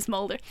Eddie as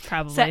Mulder.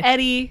 Probably. So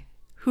Eddie,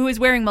 who is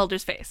wearing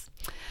Mulder's face.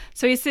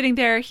 So he's sitting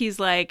there. He's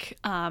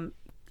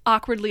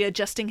awkwardly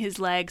adjusting his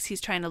legs.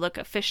 He's trying to look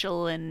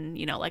official and,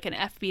 like an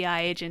FBI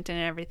agent and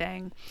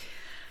everything.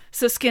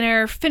 So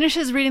Skinner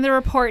finishes reading the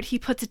report. He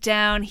puts it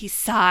down. He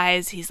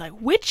sighs. He's like,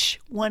 which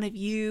one of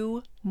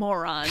you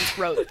morons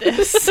wrote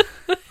this?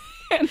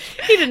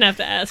 He didn't have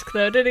to ask,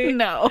 though, did he?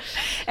 No.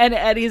 And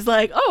Eddie's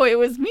like, oh, it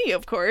was me,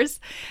 of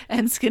course.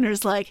 And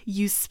Skinner's like,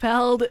 you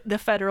spelled the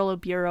Federal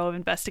Bureau of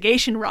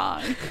Investigation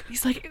wrong.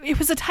 He's like, it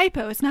was a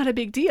typo. It's not a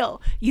big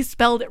deal. You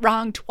spelled it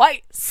wrong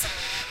twice.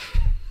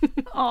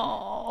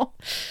 Oh,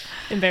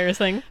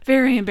 Embarrassing.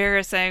 very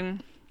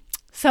embarrassing.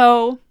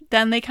 So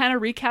then they kind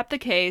of recap the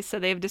case. So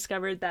they've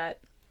discovered that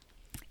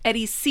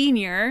Eddie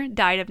Sr.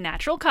 died of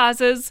natural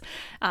causes.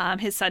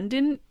 His son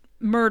didn't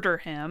murder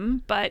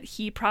him, but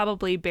he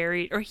probably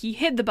he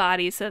hid the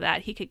body so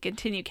that he could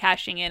continue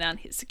cashing in on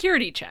his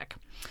security check.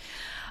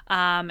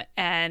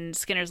 And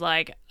Skinner's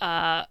like,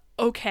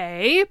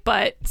 okay,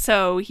 but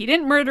so he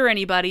didn't murder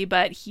anybody,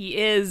 but he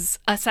is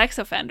a sex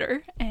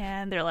offender.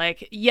 And they're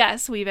like,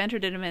 yes, we've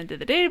entered him into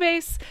the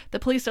database. The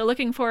police are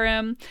looking for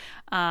him.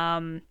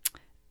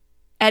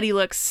 Eddie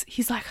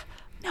he's like,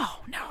 no,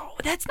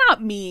 that's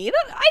not me.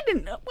 I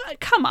didn't know.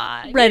 Come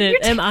on. Reddit,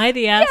 am I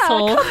the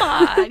asshole? Yeah, come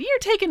on. You're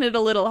taking it a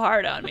little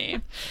hard on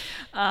me.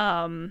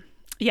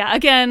 Yeah,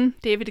 again,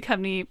 David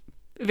Duchovny,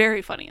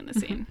 very funny in the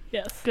scene.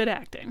 Yes. Good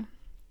acting.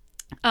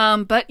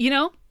 But,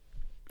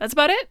 that's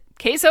about it.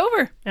 Case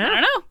over. Yeah. I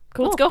don't know.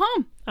 Cool. Let's go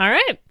home. All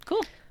right.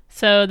 Cool.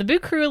 So the Boo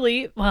Crew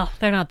leave. Well,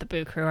 they're not the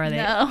Boo Crew, are they?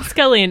 No.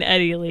 Scully and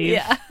Eddie leave.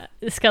 Yeah.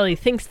 Scully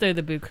thinks they're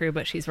the Boo Crew,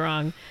 but she's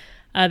wrong.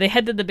 They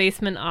head to the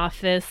basement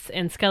office,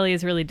 and Scully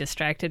is really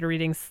distracted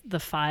reading the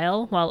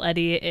file, while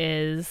Eddie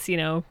is,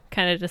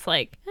 kind of just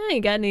like, hey,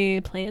 you got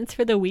any plans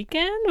for the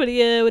weekend? What are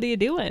you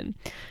doing?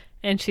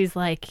 And she's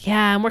like,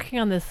 yeah, I'm working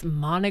on this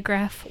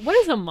monograph. What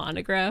is a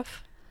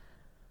monograph?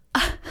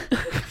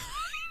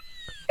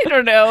 I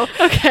don't know.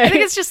 Okay. I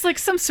think it's just like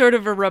some sort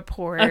of a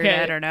report.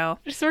 Okay. I don't know.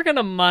 Just working on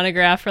a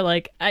monograph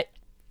for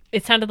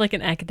it sounded like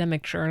an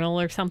academic journal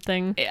or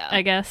something. Yeah.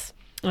 I guess.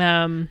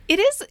 It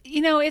is,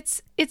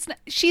 it's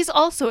she's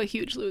also a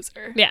huge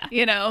loser. Yeah.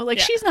 Yeah.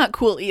 She's not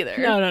cool either.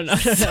 No.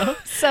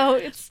 So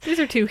These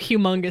are two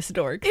humongous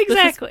dorks.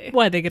 Exactly. This is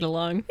why they get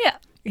along. Yeah.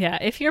 Yeah,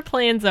 if your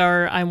plans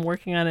are I'm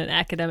working on an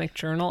academic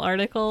journal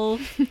article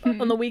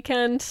on the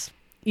weekend,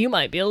 you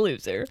might be a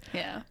loser.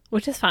 Yeah.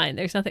 Which is fine.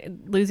 There's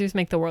nothing. Losers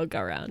make the world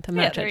go round. I'm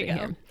not there you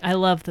judging go. here. I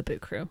love the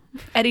boot crew.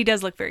 Eddie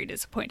does look very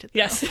disappointed. Though.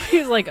 Yes.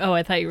 He's like, oh,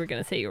 I thought you were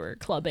going to say you were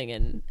clubbing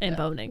and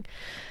boning.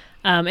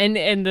 And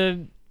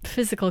the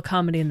physical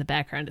comedy in the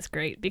background is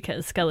great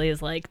because Scully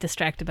is like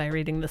distracted by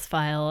reading this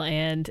file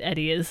and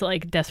Eddie is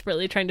like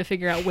desperately trying to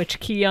figure out which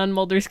key on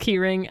Mulder's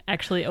keyring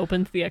actually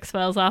opens the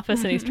X-Files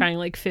office and he's trying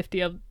like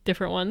 50 of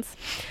different ones.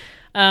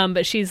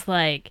 But she's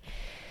like,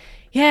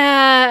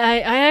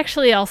 yeah, I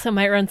actually also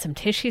might run some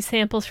tissue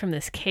samples from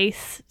this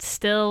case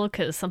still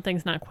because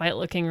something's not quite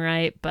looking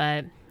right.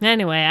 But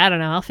anyway, I don't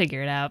know. I'll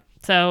figure it out.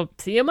 So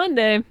see you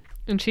Monday.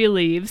 And she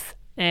leaves.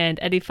 And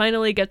Eddie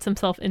finally gets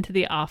himself into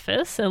the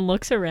office and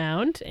looks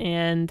around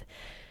and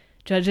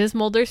judges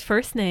Mulder's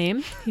first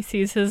name. He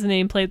sees his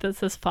nameplate that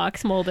says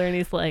Fox Mulder and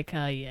he's like,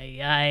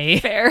 ay,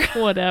 Fair.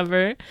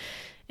 whatever.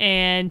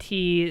 And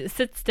he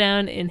sits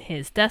down in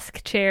his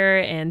desk chair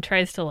and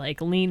tries to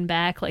like lean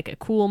back like a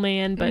cool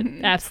man, but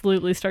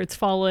absolutely starts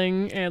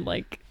falling and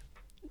like,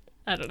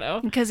 I don't know.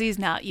 Because he's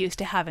not used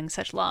to having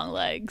such long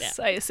legs,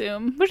 I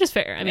assume. Which is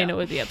fair. I mean, Yeah. it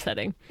would be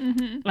upsetting.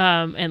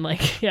 And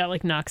like, yeah,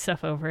 like knocks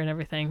stuff over and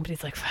everything. But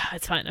he's like,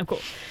 it's fine. I'm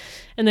cool.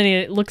 And then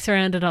he looks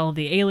around at all of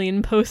the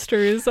alien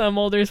posters on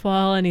Mulder's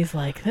wall and he's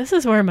like, this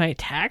is where my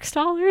tax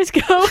dollars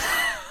go.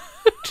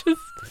 Which is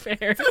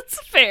fair.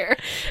 That's fair.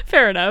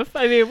 Fair enough.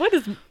 I mean, what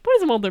does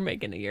Mulder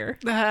make in a year?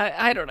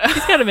 I don't know.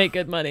 He's got to make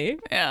good money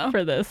Yeah.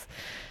 for this.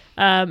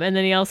 And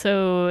then he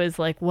also is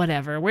like,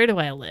 whatever, where do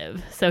I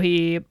live? So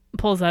he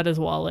pulls out his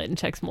wallet and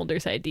checks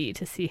Mulder's ID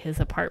to see his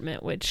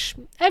apartment, which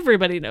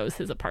everybody knows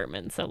his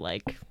apartment. So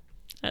like,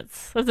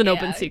 that's an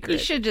open secret. You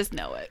should just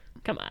know it.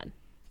 Come on.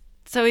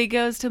 So he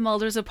goes to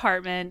Mulder's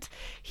apartment.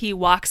 He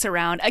walks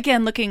around,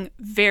 again, looking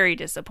very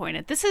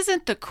disappointed. This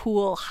isn't the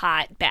cool,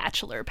 hot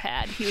bachelor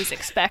pad he was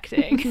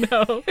expecting.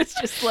 No. It's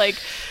just like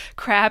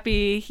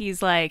crappy.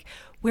 He's like,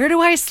 where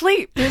do I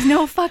sleep? There's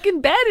no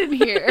fucking bed in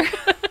here.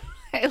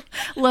 I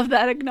love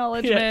that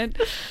acknowledgement.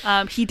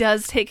 He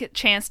does take a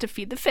chance to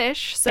feed the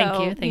fish.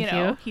 So, Thank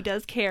you. He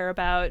does care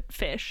about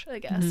fish, I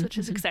guess, which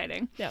is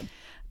exciting. Yeah.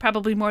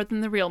 Probably more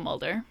than the real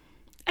Mulder.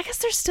 I guess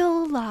they're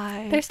still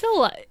alive. They're still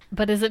alive.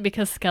 But is it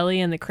because Scully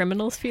and the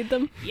criminals feed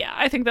them? Yeah,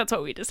 I think that's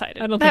what we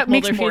decided. I don't that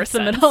think makes Mulder more feeds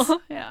them sense. at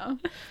all. Yeah.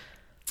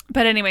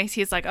 But anyways,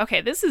 he's like, okay,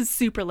 this is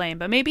super lame,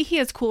 but maybe he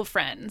has cool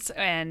friends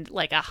and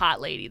like a hot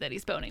lady that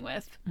he's boning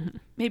with.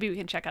 Maybe we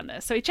can check on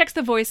this. So he checks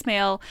the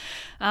voicemail.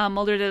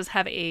 Mulder does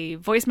have a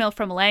voicemail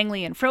from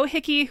Langley and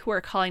Frohickey, who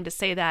are calling to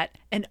say that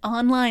an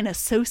online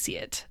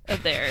associate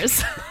of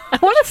theirs. I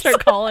want to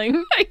start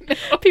calling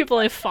people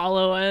I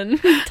follow on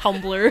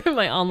Tumblr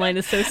my online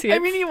associates. I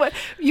mean, you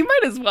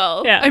might as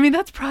well. Yeah. I mean,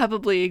 that's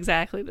probably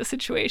exactly the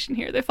situation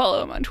here. They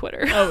follow him on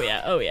Twitter. Oh,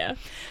 yeah.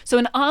 So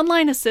an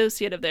online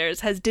associate of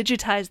theirs has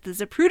digitized the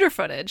Zapruder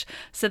footage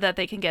so that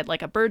they can get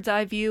like a bird's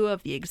eye view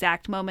of the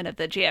exact moment of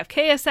the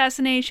JFK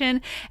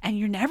assassination, and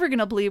you're never going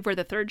to believe where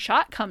the third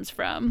shot comes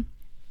from.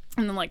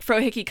 And then like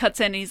Frohickey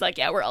cuts in and he's like,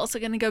 yeah, we're also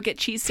going to go get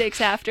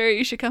cheesesteaks after.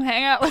 You should come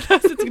hang out with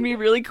us. It's going to be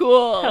really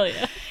cool. Hell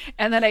yeah.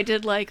 And then I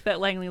did like that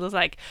Langley was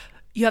like,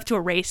 you have to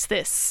erase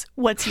this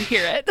once you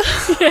hear it.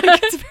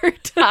 Like, it's very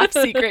top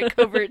secret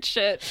covert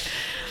shit.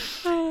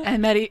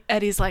 And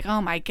Eddie's like,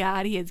 oh my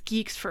God, he has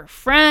geeks for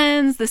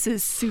friends. This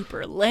is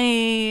super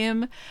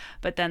lame.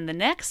 But then the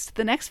next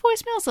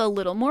voicemail is a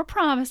little more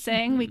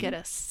promising. We get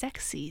a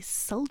sexy,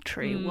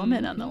 sultry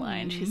woman on the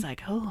line. She's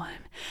like, oh,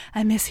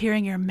 I miss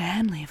hearing your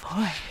manly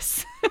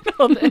voice.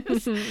 All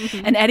this.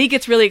 And Eddie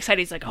gets really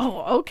excited. He's like,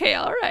 oh, okay,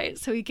 all right.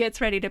 So he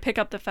gets ready to pick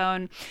up the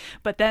phone.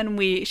 But then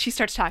she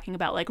starts talking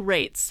about like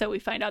rates. So we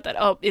find out that,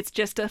 oh, it's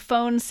just a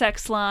phone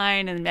sex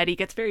line. And Eddie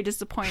gets very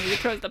disappointed. He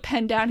throws the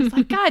pen down. He's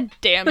like, God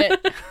damn it.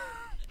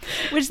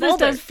 Which this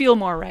does feel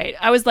more right.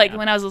 I was like,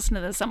 when I was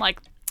listening to this, I'm like,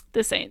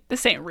 this ain't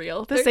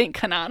real. This ain't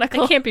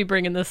canonical. They can't be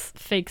bringing this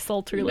fake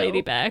sultry lady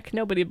back.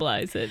 Nobody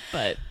buys it,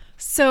 but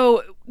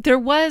So there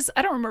was,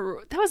 I don't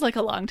remember, that was like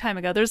a long time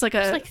ago. There's like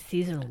it's like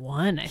season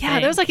 1, I think. yeah,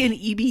 there was like an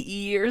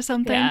EBE or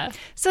something. Yeah.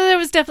 So there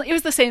was definitely, it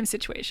was the same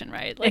situation,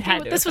 right? Like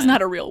had to this have was been.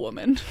 not a real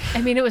woman.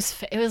 I mean, it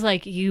was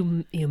like,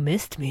 you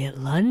missed me at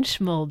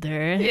lunch,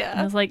 Mulder. Yeah.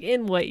 I was like,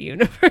 in what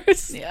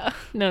universe? Yeah.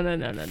 No.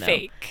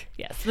 Fake.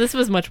 Yes, this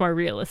was much more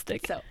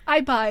realistic. So I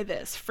buy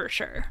this for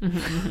sure.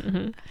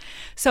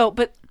 So,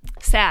 but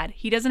sad.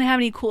 He doesn't have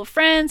any cool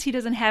friends. He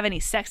doesn't have any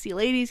sexy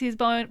ladies he's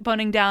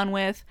boning down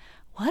with.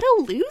 What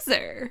a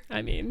loser.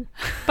 I mean,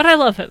 but I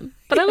love him.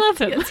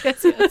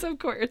 Yes, of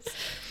course.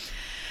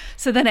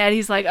 So then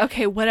Eddie's like,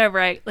 okay, whatever.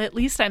 At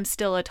least I'm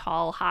still a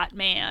tall, hot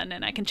man,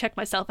 and I can check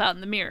myself out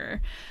in the mirror.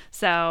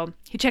 So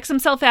he checks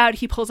himself out.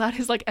 He pulls out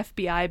his like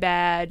FBI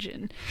badge,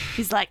 and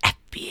he's like,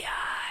 FBI,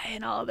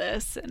 and all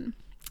this, and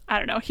I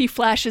don't know. He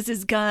flashes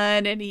his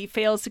gun, and he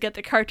fails to get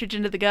the cartridge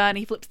into the gun.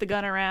 He flips the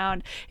gun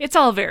around. It's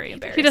all very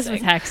embarrassing. He does the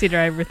taxi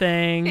driver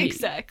thing.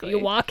 Exactly.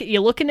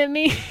 You looking at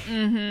me?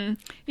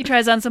 He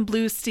tries on some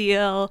blue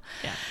steel.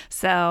 Yeah.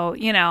 So,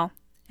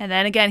 and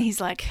then again, he's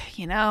like,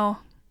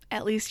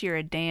 at least you're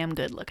a damn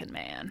good looking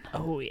man.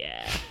 Oh,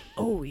 yeah.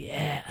 Oh,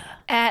 yeah.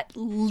 At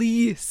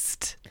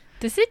least.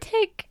 Does it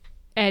take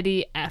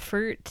Eddie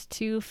effort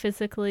to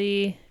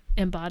physically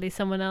embody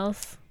someone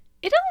else?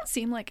 It doesn't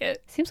seem like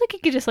it. Seems like he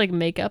could just like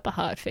make up a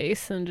hot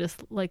face and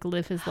just like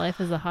live his life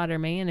as a hotter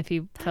man if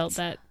he felt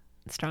that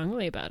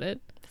strongly about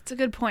it. That's a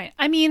good point.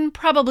 I mean,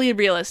 probably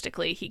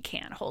realistically, he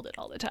can't hold it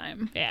all the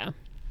time. Yeah.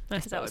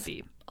 Because that would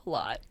be a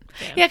lot.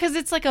 Yeah. Yeah, because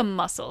it's like a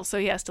muscle, so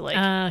he has to like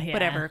Yeah.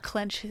 whatever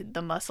clench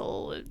the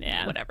muscle,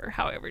 Yeah. whatever,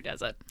 however he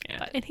does it. Yeah.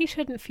 But, And he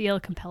shouldn't feel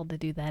compelled to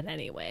do that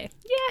anyway.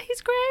 yeah,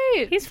 he's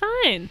great. He's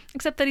fine.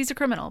 Except that he's a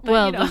criminal. But,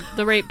 Well, you know.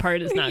 the rape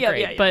part is not Yeah,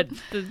 great, yeah, yeah. but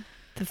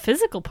the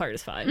physical part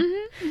is fine.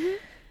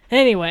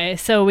 Anyway,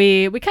 so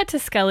we cut to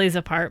Scully's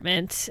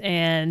apartment,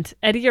 and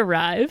Eddie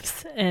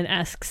arrives and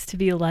asks to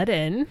be let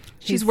in.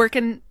 She's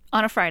working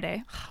on a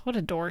Friday. What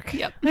a dork.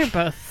 Yep. They're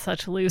both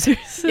such losers.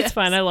 It's Yes.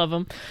 fine. I love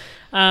them.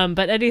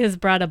 But Eddie has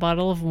brought a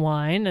bottle of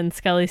wine, and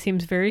Scully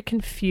seems very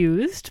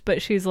confused,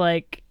 but she's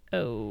like,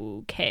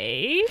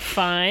 okay,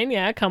 fine.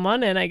 Yeah, come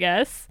on in, I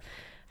guess.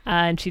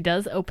 And she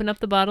does open up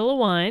the bottle of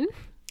wine.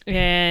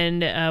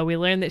 And we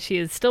learn that she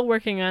is still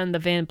working on the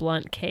Van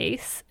Blunt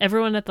case.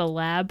 Everyone at the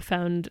lab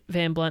found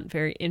Van Blunt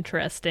very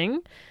interesting.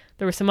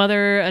 There were some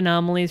other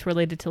anomalies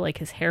related to like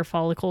his hair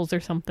follicles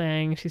or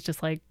something. She's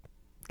just like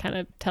kind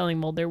of telling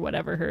Mulder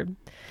whatever her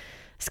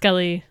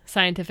Scully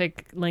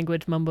scientific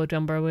language mumbo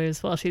jumbo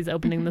is while she's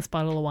opening this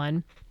bottle of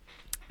wine.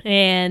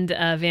 And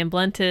Van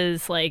Blunt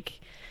is like,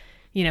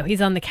 you know,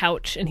 he's on the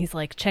couch and he's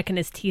like checking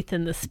his teeth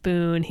in the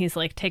spoon. He's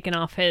like taking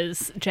off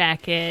his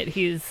jacket.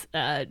 He's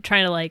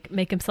trying to like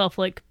make himself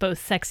look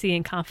both sexy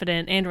and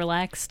confident and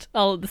relaxed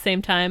all at the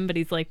same time, but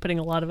he's like putting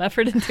a lot of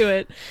effort into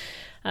it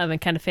and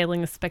kind of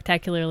failing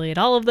spectacularly at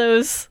all of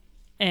those.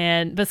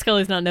 But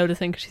Scully's not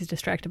noticing because she's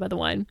distracted by the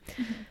wine.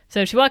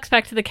 So she walks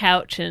back to the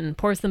couch and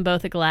pours them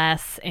both a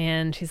glass,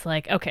 and she's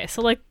like, okay,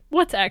 so like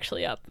what's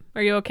actually up?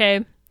 Are you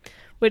okay?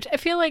 Which I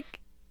feel like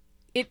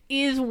it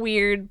is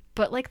weird,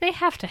 but like they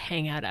have to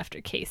hang out after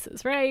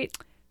cases, right?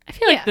 I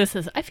feel like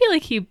I feel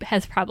like he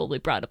has probably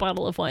brought a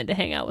bottle of wine to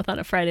hang out with on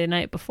a Friday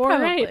night before,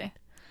 right?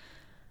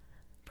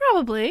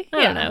 Probably.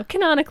 I don't know.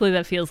 Canonically,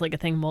 that feels like a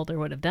thing Mulder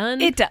would have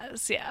done. It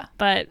does, yeah.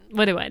 But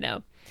what do I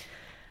know?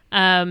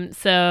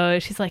 So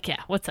she's like,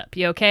 yeah, what's up?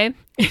 You okay?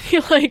 And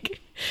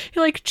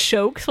he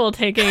chokes while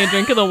taking a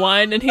drink of the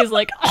wine, and he's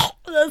like, oh,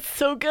 that's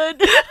so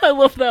good. I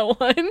love that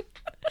wine.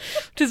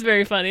 Which is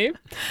very funny.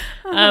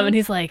 And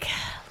he's like,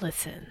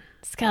 listen,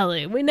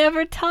 Scully, we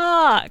never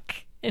talk.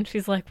 And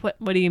she's like, what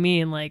do you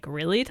mean? Like,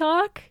 really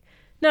talk?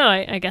 No,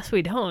 I guess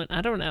we don't.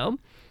 I don't know.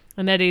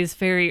 And Eddie's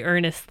very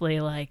earnestly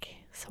like,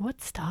 so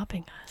what's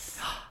stopping us?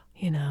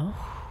 You know?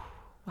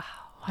 Wow.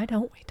 Why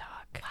don't we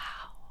talk?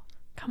 Wow.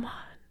 Come on.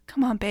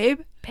 Come on,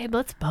 babe. Babe,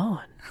 let's bone.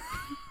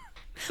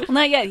 Well,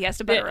 not yet. He has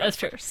to butter Yeah, us that's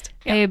true. first.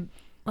 Babe,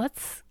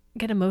 let's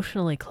get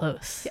emotionally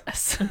close.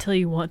 Yes. Until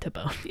you want to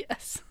bone.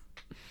 Yes.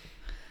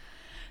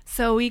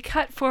 So we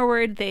cut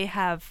forward. They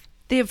have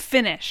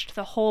finished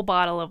the whole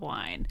bottle of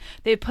wine.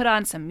 They've put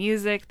on some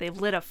music. They've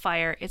lit a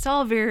fire. It's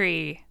all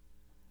very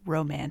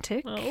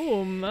romantic.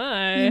 Oh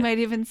my. You might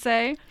even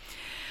say.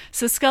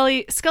 So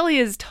Scully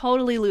is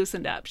totally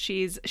loosened up.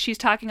 She's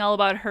talking all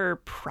about her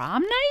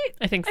prom night.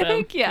 I think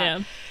so.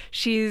 Yeah.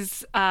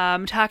 She's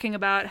talking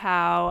about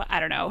how,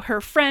 I don't know,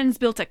 her friends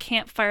built a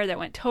campfire that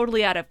went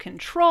totally out of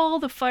control.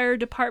 The fire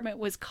department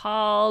was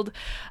called.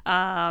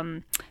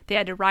 They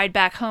had to ride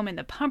back home in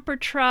the pumper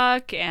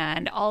truck,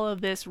 and all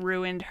of this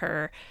ruined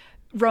her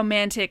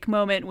romantic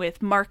moment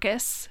with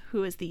Marcus,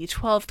 who is the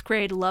 12th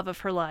grade love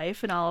of her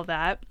life, and all of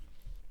that.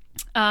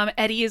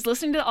 Eddie is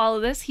listening to all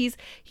of this. He's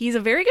a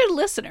very good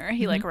listener.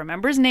 He like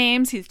remembers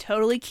names. He's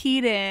totally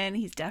keyed in.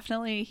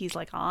 He's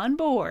like on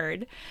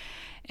board.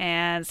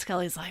 And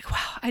Scully's like,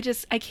 wow,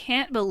 I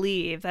can't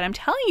believe that I'm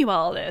telling you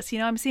all this. You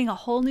know, I'm seeing a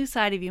whole new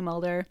side of you,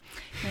 Mulder.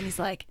 And he's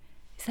like,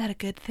 is that a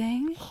good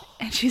thing?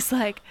 And she's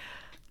like,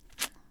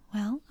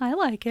 well, I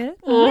like it.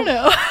 I don't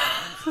know.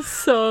 This is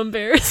so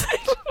embarrassing.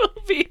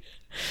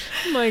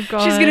 Oh my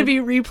god. She's going to be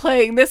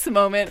replaying this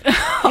moment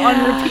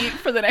on repeat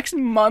for the next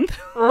month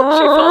while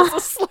she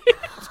falls asleep.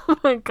 Oh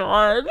my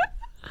god.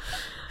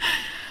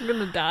 I'm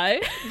gonna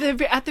die.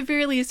 At the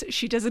very least,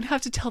 she doesn't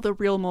have to tell the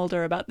real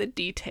Mulder about the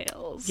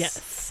details.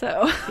 Yes.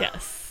 So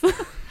Yes.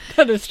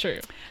 That is true.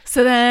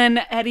 So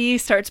then Eddie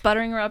starts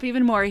buttering her up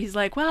even more. He's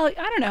like, well, I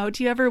don't know.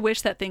 Do you ever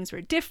wish that things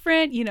were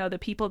different? You know, the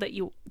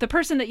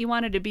person that you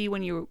wanted to be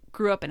when you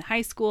grew up in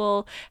high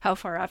school, how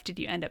far off did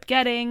you end up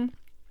getting?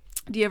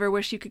 Do you ever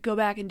wish you could go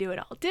back and do it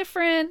all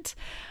different?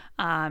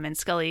 And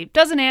Scully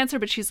doesn't answer,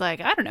 but she's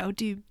like, I don't know.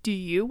 Do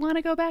you want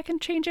to go back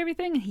and change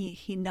everything? And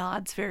he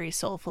nods very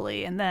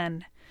soulfully, and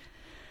then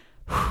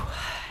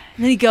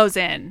he goes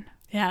in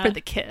for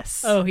the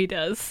kiss. Oh, he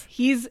does.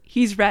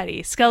 He's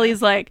ready.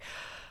 Scully's like,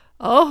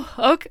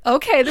 oh,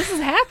 okay, this is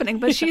happening.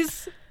 But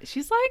she's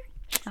like,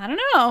 I don't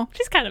know.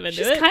 She's kind of into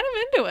She's it. kind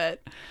of into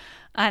it.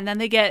 And then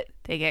they get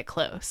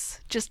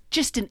close,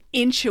 just an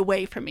inch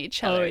away from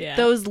each other. Oh, yeah.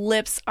 Those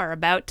lips are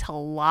about to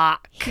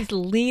lock. He's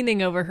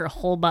leaning over her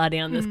whole body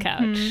on this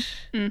couch.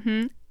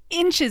 Mm-hmm.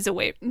 inches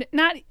away.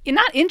 Not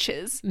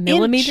inches.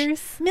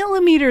 Millimeters?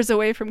 Millimeters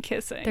away from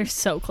kissing. They're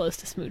so close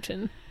to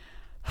smooching.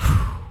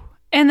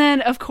 And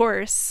then, of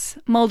course,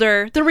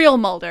 Mulder, the real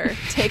Mulder,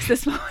 takes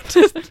this moment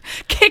to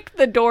kick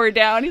the door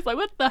down. He's like,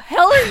 what the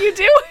hell are you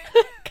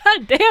doing?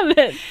 God damn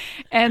it.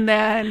 And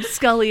then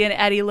Scully and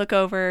Eddie look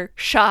over,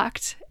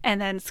 shocked.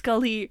 And then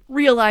Scully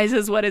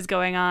realizes what is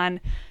going on.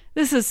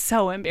 This is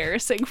so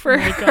embarrassing for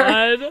her.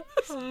 God.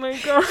 Oh my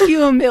God.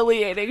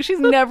 Humiliating. She's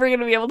never going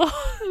to be able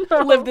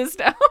to live this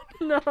down.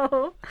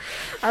 No.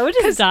 I would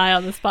just die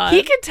on the spot.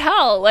 He could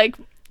tell, like,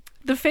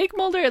 the fake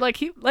Mulder,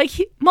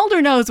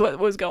 Mulder knows what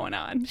was going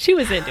on. She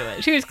was into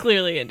it. She was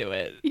clearly into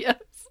it. Yes.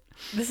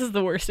 This is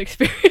the worst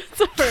experience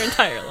of her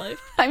entire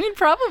life. I mean,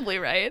 probably,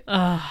 right?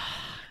 Oh,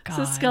 God.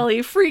 So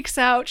Scully freaks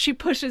out. She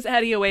pushes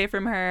Eddie away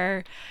from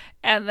her.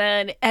 And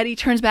then Eddie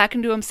turns back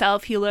into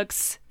himself. He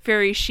looks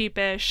very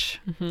sheepish.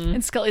 Mm-hmm.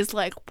 And Scully's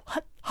like,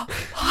 what the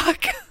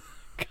fuck?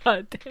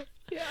 God damn.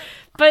 Yeah.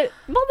 But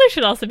Mulder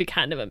should also be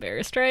kind of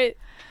embarrassed, right?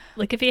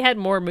 Like, if he had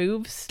more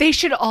moves. They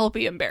should all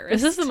be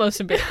embarrassed. This is the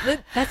most embarrassing.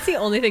 That's the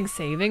only thing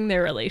saving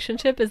their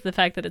relationship is the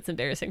fact that it's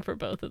embarrassing for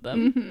both of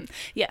them. Mm-hmm.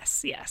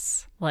 Yes,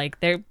 yes. Like,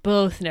 they're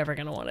both never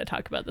going to want to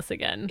talk about this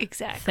again.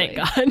 Exactly. Thank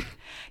God.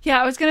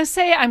 Yeah, I was going to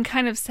say I'm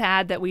kind of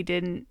sad that we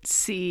didn't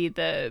see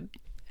the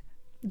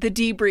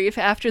debrief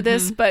after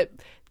this, but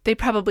they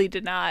probably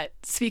did not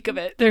speak of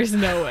it. There's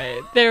no way.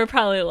 They were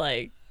probably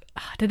like,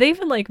 did they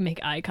even, like,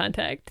 make eye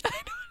contact?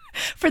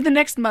 For the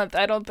next month,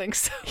 I don't think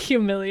so.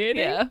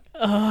 Humiliating. Yeah.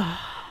 Ugh.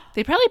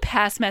 They probably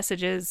pass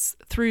messages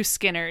through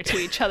Skinner to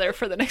each other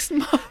for the next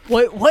month.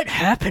 What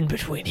happened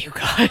between you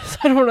guys?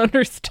 I don't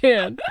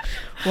understand.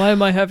 Why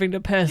am I having to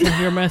pass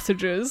on your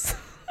messages?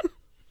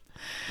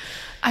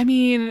 I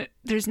mean,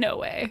 there's no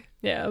way.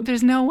 Yeah.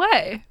 There's no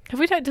way. Have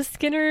we talked, does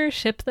Skinner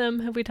ship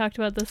them? Have we talked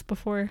about this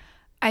before?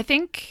 I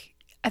think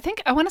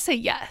I want to say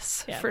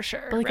yes, for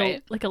sure. But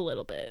right? like a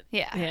little bit.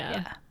 Yeah.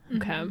 Yeah.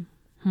 Okay.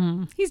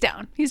 He's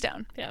down.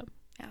 Yeah.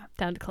 Yeah.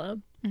 Down to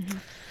club. Mm-hmm.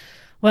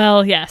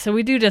 Well, yeah, so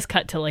we do just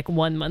cut to like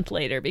 1 month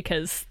later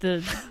because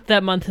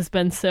that month has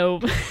been so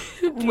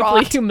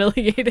deeply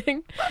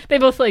humiliating. They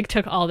both like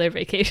took all their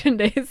vacation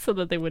days so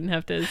that they wouldn't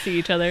have to see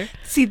each other.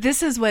 See,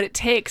 this is what it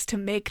takes to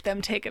make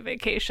them take a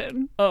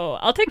vacation. Oh,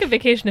 I'll take a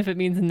vacation if it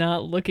means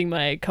not looking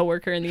my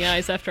coworker in the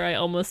eyes after I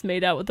almost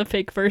made out with a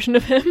fake version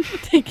of him.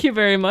 Thank you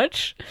very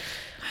much.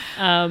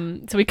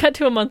 So we cut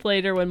to a month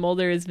later when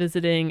Mulder is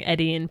visiting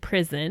Eddie in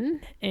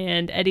prison,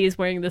 and Eddie is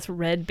wearing this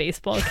red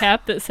baseball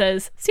cap that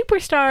says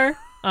 "Superstar"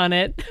 on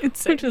it,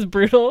 which is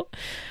brutal.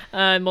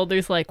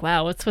 Mulder's like,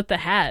 wow, what's with the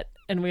hat?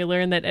 And we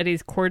learn that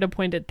Eddie's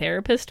court-appointed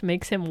therapist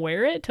makes him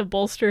wear it to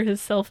bolster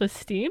his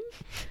self-esteem.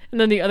 And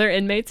then the other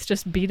inmates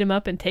just beat him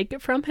up and take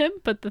it from him,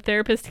 but the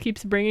therapist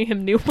keeps bringing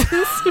him new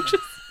ones, which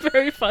is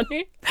very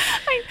funny.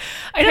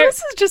 I know this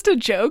is just a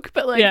joke,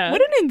 but like,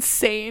 what an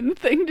insane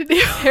thing to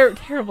do.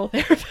 Terrible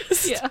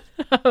therapist. Yeah.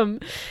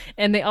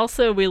 And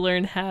we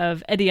learn,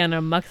 have Eddie on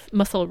a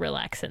muscle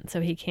relaxant,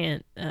 so he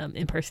can't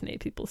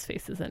impersonate people's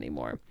faces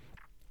anymore.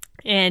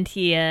 And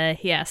he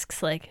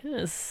asks, like,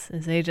 is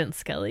Agent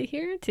Scully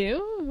here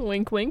too?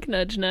 Wink, wink,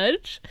 nudge,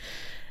 nudge.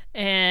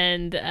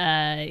 And,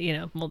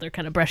 Mulder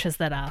kind of brushes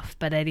that off.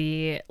 But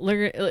we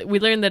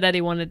learned that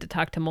Eddie wanted to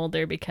talk to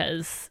Mulder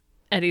because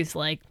Eddie's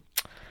like,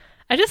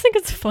 I just think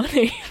it's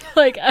funny.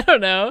 Like, I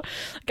don't know.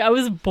 Like, I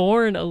was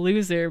born a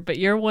loser, but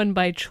you're one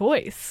by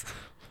choice.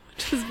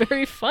 Which is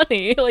very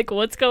funny. Like,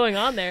 what's going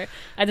on there?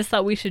 I just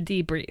thought we should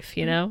debrief,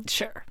 you know?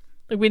 Sure.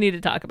 Like, we need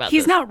to talk about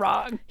He's this. not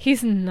wrong.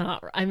 He's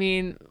not. I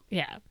mean,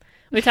 yeah.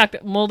 We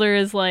talked. Mulder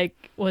is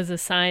like, was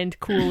assigned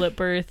cool at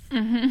birth,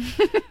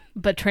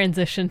 but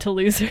transitioned to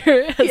loser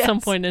at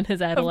some point in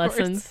his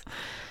adolescence.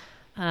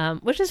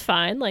 Which is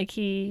fine. Like,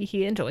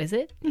 he enjoys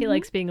it. He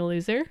likes being a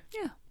loser.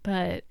 Yeah.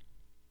 But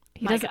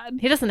he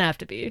doesn't have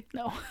to be.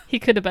 No. He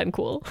could have been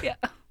cool. Yeah.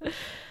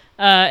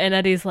 And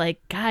Eddie's like,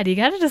 God, you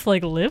gotta just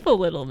like live a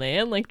little,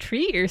 man. Like,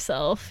 treat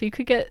yourself. You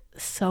could get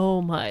so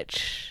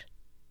much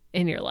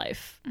in your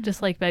life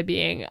just like by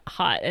being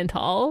hot and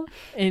tall,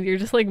 and you're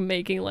just like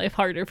making life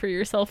harder for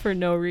yourself for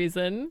no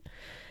reason.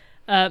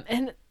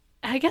 And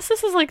I guess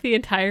this is like the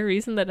entire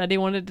reason that Eddie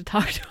wanted to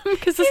talk to him,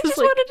 because this is just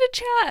like, wanted to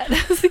chat.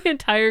 this is the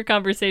entire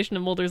conversation,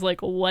 and Mulder's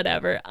like,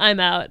 whatever, I'm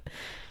out,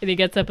 and he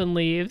gets up and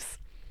leaves.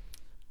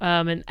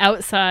 And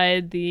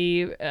outside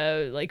the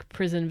like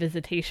prison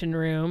visitation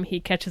room, he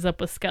catches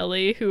up with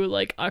Scully, who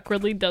like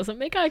awkwardly doesn't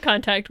make eye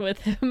contact with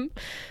him.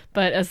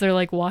 But as they're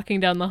like walking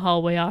down the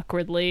hallway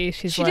awkwardly,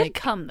 she did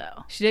come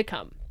though. She did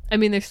come. I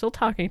mean, they're still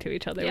talking to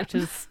each other, which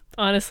is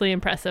honestly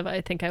impressive.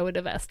 I think I would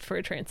have asked for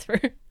a transfer,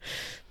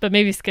 but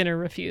maybe Skinner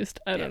refused.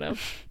 I don't know.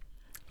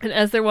 And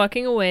as they're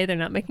walking away, they're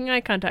not making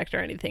eye contact or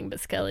anything, but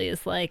Scully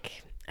is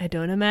like, I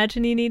don't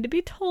imagine you need to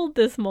be told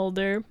this,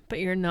 Mulder, but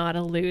you're not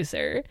a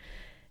loser.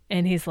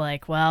 And he's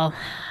like, well,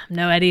 I'm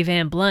no Eddie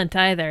Van Blunt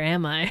either,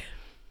 am I?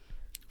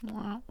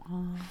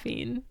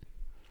 Fiend.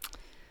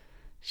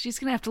 She's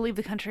going to have to leave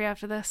the country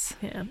after this.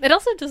 Yeah. It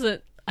also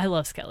doesn't, I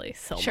love Skelly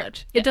so Sure.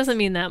 much. Yes. It doesn't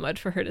mean that much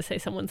for her to say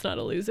someone's not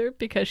a loser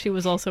because she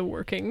was also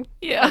working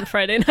Yeah. on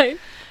Friday night.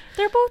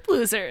 They're both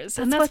losers,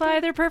 and that's what why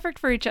they're perfect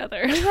for each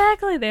other.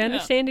 Exactly. They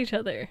understand each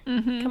other.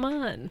 Come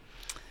on.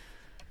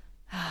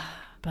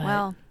 But,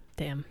 Well,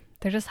 damn.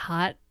 They're just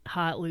hot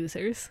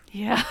losers.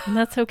 yeah. And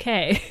that's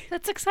okay.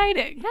 That's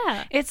exciting.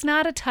 Yeah. It's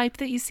not a type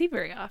that you see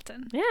very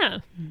often. Yeah.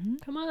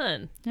 Come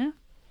on. Yeah.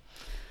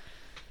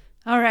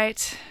 All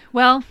right.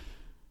 Well,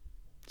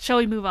 shall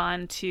we move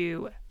on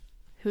to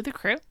Who the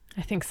Crew?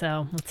 I think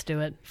so. Let's do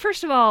it.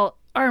 First of all,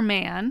 our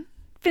man,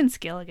 Vince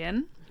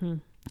Gilligan.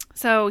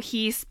 So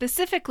he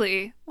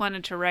specifically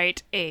wanted to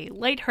write a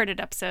lighthearted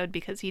episode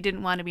because he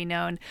didn't want to be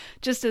known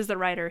just as the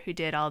writer who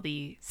did all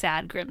the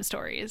sad, grim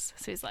stories.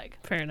 So he's like,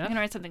 Fair I'm enough. going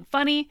to write something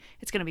funny.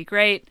 It's going to be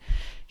great.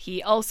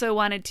 He also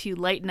wanted to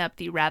lighten up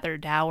the rather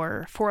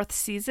dour 4th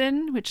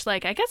season, which,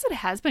 like, I guess it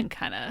has been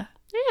kind of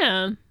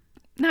Yeah.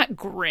 not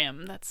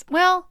grim. That's,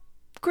 well,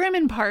 grim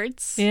in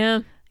parts. Yeah.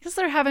 I guess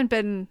there haven't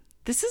been.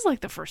 This is like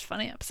the first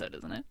funny episode,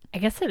 isn't it? I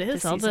guess it is.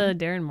 This All season.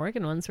 the Darren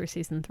Morgan ones were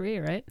season 3,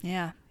 right?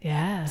 Yeah.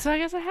 Yeah. So I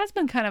guess it has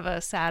been kind of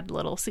a sad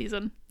little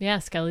season. Yeah,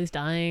 Skelly's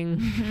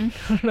dying. I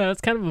don't know. It's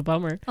kind of a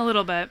bummer. A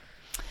little bit.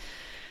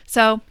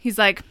 So he's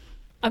like,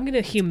 I'm going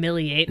to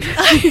humiliate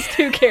these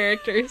two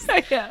characters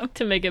yeah.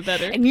 to make it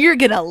better. And you're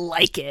going to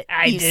like it.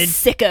 I did.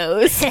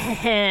 Sickos.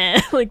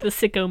 Like the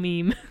sicko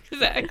meme.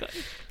 Exactly.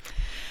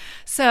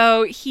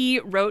 So he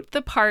wrote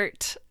the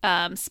part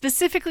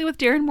specifically with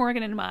Darren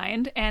Morgan in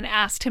mind and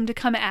asked him to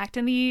come act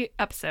in the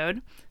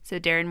episode. So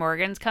Darren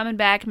Morgan's coming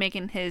back,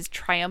 making his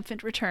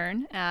triumphant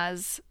return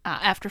as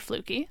after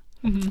Fluky.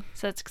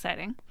 So that's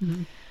exciting.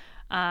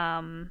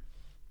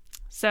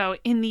 So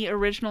in the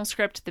original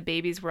script, the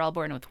babies were all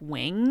born with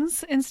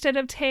wings instead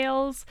of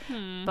tails,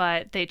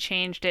 but they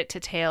changed it to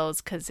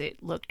tails because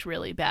it looked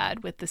really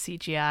bad with the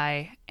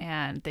CGI,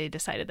 and they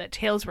decided that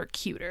tails were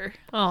cuter.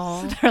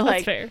 Oh, They're that's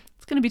like, fair.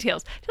 it's going to be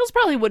tails. Tails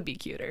probably would be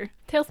cuter.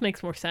 Tails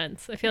makes more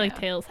sense. I feel like Yeah.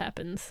 tails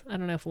happens. I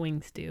don't know if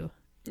wings do.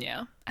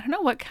 Yeah. I don't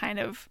know what kind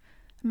of,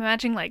 I'm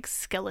imagining like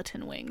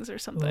skeleton wings or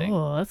something.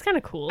 Oh, that's kind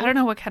of cool. I don't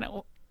know what kind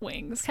of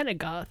wings. It's kind of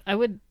goth. I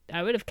would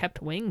have kept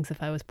wings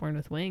if I was born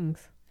with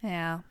wings.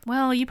 Yeah.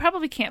 Well, you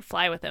probably can't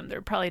fly with them.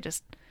 They're probably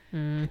just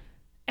Mm,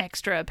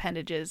 extra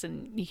appendages,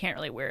 and you can't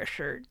really wear a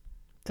shirt.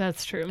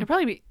 that's true. They're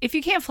probably be, if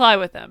you can't fly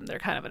with them, they're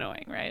kind of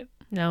annoying, right?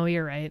 No,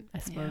 you're right. I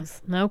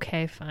suppose.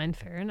 Okay, fine,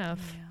 fair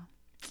enough.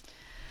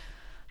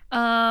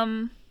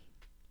 And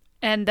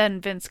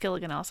then Vince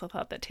Gilligan also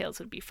thought that tails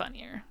would be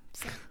funnier.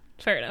 So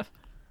Fair enough.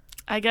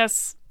 I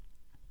guess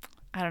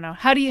I don't know.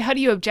 How do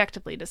you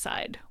objectively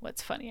decide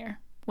what's funnier,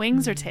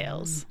 wings or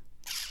tails?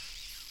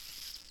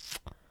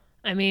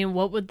 I mean,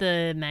 what would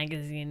the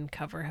magazine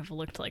cover have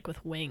looked like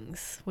with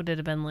wings? Would it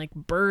have been like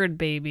bird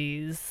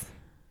babies?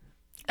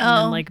 And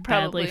then, like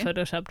probably. badly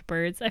photoshopped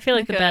birds. I feel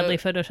like Like the a- badly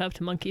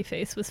photoshopped monkey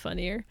face was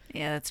funnier.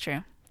 Yeah, that's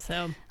true.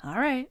 So All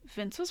right,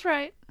 Vince was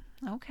right.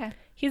 Okay,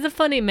 he's a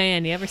funny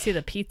man. You ever see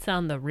the pizza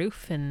on the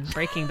roof in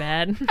Breaking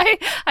Bad?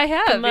 I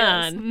have. Come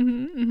yes.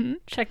 on.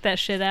 Check that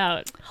shit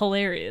out.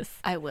 Hilarious.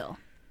 I will.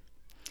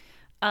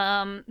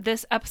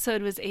 This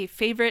episode was a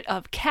favorite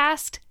of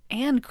cast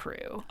and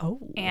crew. Oh.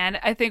 And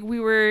I think we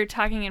were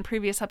talking in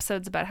previous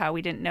episodes about how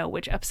we didn't know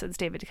which episodes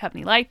David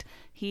Duchovny liked.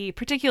 He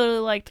particularly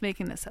liked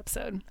making this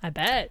episode. I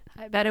bet.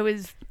 I bet it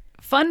was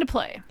fun to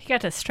play. He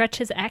got to stretch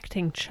his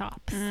acting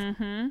chops.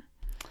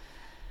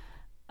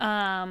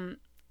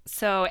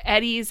 So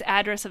Eddie's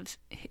address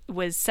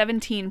was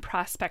 17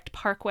 Prospect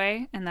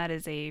Parkway, and that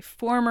is a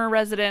former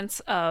residence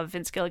of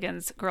Vince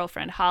Gilligan's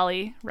girlfriend,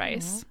 Holly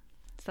Rice.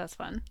 So that's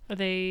fun. Are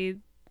they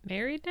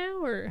married now,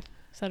 or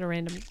is that a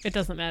random? It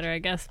doesn't matter, I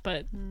guess,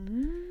 but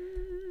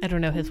I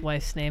don't know his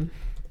wife's name.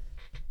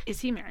 Is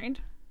he married?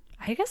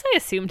 I guess I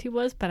assumed he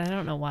was, but I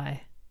don't know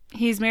why.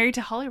 He's married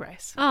to Holly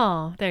Rice.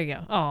 Oh, there you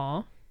go.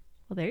 Oh,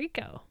 well, there you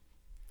go.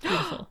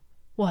 Beautiful.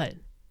 What?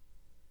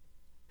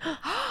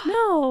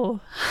 No.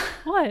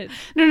 What?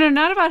 No,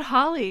 not about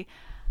Holly.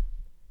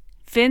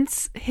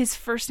 Vince, his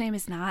first name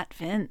is not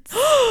Vince.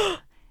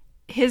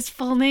 His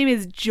full name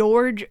is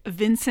George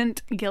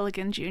Vincent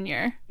Gilligan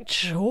Jr.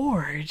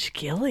 George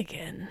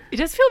Gilligan. It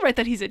does feel right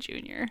that he's a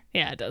junior.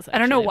 Yeah, it does. I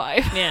don't know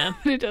actually. why. Yeah.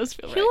 It does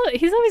feel right.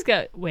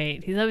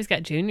 He's always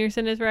got juniors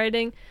in his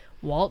writing.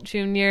 Walt Jr.,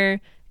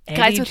 Eddie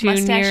Guys with Jr.,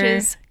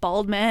 mustaches,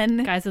 bald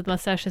men. guys with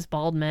mustaches,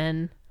 bald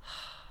men.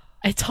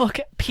 It's all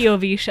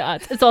POV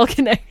shots. It's all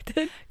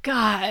connected.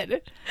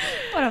 God,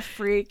 what a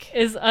freak.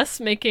 Is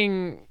us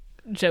making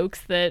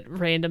jokes that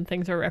random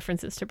things are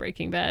references to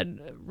Breaking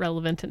Bad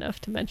relevant enough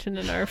to mention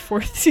in our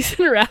 4th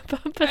season wrap-up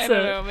episode? I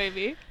don't know,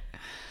 maybe.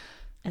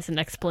 As an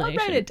I'll explanation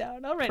write it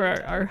down.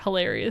 for our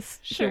hilarious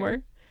Sure.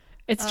 humor.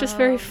 It's just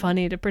very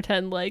funny to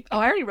pretend like... Oh,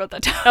 I already wrote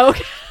that down.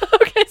 Okay,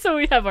 okay, so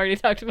we have already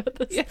talked about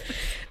this. Yeah.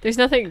 There's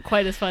nothing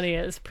quite as funny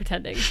as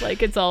pretending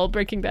like it's all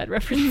Breaking Bad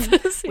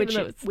references, Which even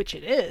though it, it's which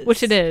it is.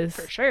 which it is.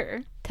 For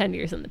sure. 10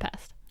 years in the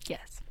past.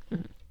 Yes.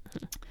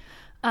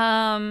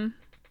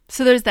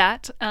 So there's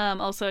that.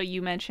 Also,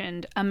 you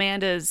mentioned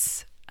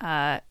Amanda's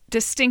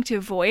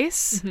distinctive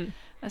voice,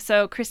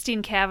 So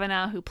Christine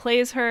Cavanaugh, who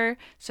plays her,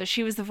 so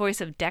she was the voice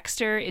of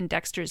Dexter in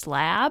Dexter's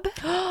Lab.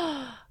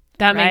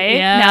 That Right?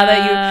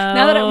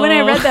 yeah. When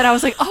I read that, I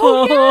was like,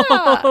 oh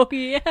yeah, Oh,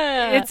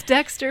 yeah. it's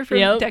Dexter from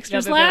Yep,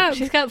 Dexter's yep, yep, yep. Lab.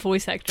 She's got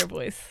voice actor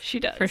voice. She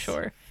does For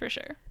sure. for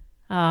sure.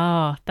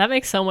 Oh, that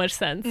makes so much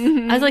sense.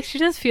 I was like, she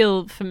does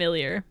feel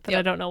familiar, but I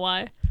Yep. don't know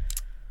why.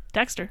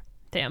 Dexter.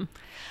 Damn.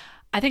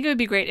 I think it would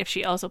be great if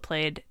she also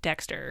played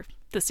Dexter,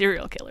 the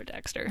serial killer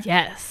Dexter.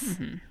 Yes.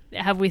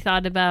 Have we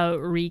thought about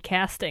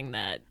recasting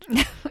that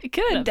We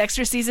could.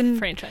 Dexter season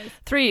franchise?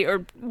 3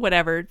 or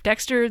whatever.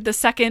 Dexter the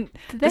second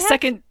they have-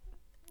 second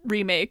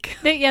remake.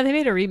 They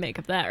made a remake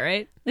of that,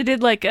 right? They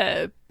did like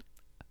I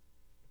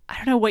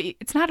don't know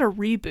it's not a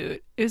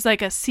reboot. It was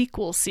like a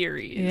sequel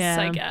series, Yeah.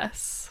 I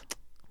guess.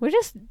 We're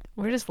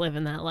just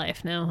living that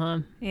life now, huh?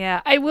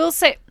 Yeah, I will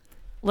say,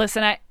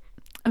 listen,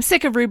 I'm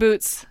sick of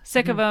reboots,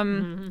 sick of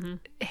them,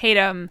 hate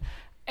them.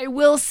 I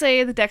will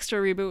say the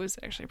Dexter reboot was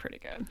actually pretty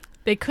good.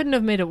 They couldn't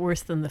have made it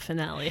worse than the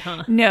finale,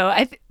 huh? No,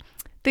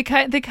 they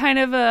kind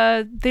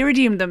of they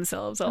redeemed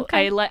themselves.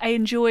 Okay. I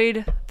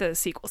enjoyed the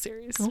sequel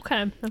series,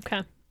 Okay.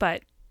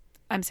 but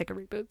I'm sick of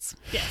reboots.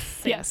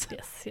 Yes. Yes.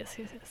 Yes.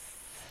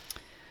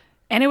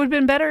 And it would have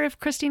been better if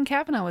Christine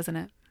Cavanaugh was in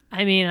it.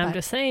 I mean, I'm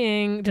just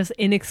saying, just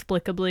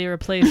inexplicably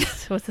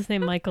replaced, what's his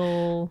name?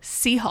 Michael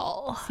C.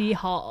 Hall. C.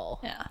 Hall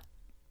Yeah,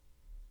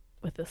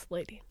 with this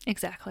lady.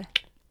 exactly.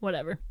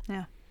 Whatever.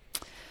 Yeah.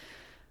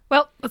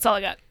 Well, that's all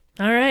I got.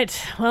 All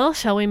right. Well,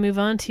 shall we move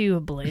on to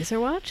Blazer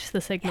Watch,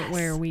 the segment Yes.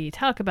 where we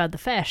talk about the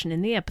fashion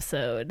in the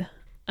episode?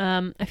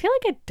 I feel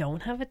like I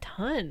don't have a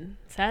ton,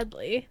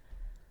 sadly.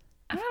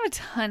 I don't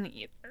have a ton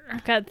either.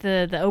 I've got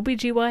the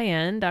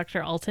OBGYN,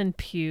 Dr. Alton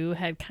Pugh,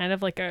 had kind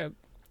of like a...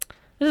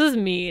 This is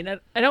mean.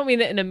 I don't mean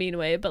it in a mean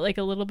way, but like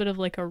a little bit of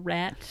like a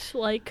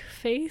rat-like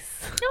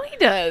face. No, he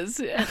does.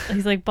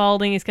 He's like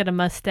balding. He's got a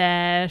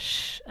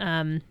mustache.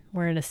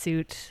 Wearing a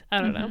suit.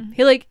 I don't know.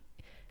 He like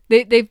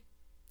they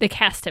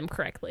cast him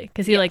correctly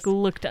because he like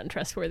looked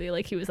untrustworthy,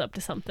 like he was up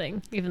to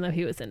something, even though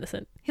he was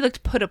innocent. He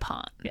looked put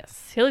upon.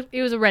 Yes,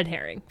 he was a red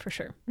herring for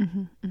sure.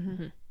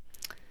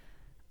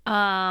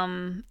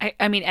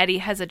 I mean, Eddie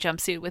has a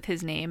jumpsuit with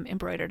his name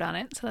embroidered on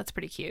it, so that's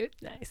pretty cute.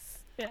 Nice.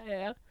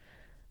 Yeah.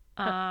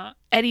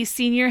 Eddie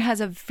Sr.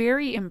 has a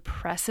very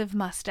impressive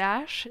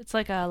mustache. It's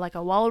like a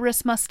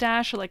walrus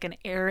mustache or like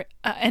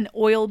an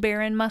oil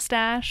baron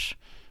mustache.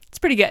 It's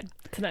pretty good.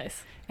 It's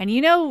nice. And you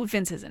know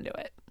Vince is into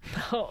it.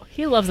 Oh,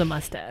 he loves a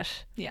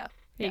mustache. Yeah.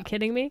 Are you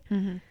kidding me?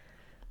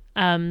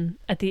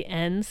 At the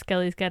end,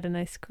 Scully's got a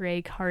nice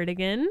gray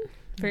cardigan.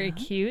 Very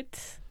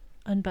cute.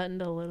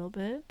 Unbuttoned a little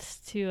bit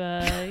to,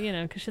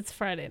 because it's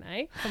Friday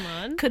night. Come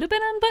on. Could have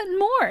been unbuttoned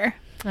more.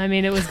 I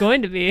mean, it was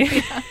going to be.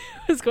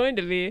 It was going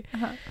to be.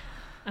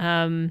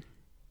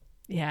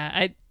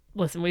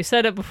 Listen, we've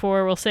said it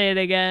before. We'll say it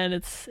again.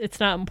 It's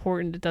not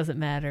important. It doesn't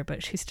matter.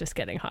 But she's just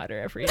getting hotter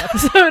every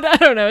episode. I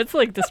don't know. It's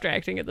like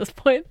distracting at this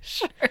point.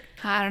 Sure.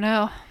 I don't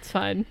know. It's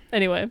fine.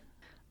 Anyway.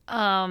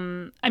 I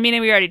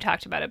mean, we already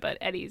talked about it, but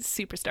Eddie's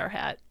superstar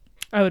hat.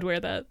 I would wear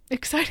that.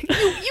 Exciting.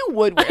 You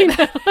would wear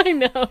that. I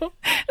know.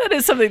 That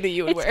is something that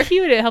you would wear. It's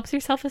cute. It helps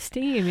your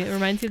self-esteem. It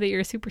reminds you that you're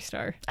a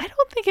superstar. I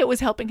don't think it was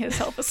helping his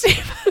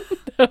self-esteem.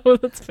 No,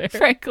 that's fair.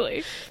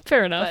 Frankly.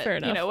 Fair enough. But, fair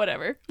enough. You know,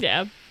 whatever.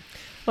 Yeah.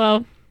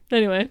 Well,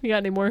 anyway, you got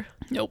any more?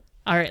 Nope.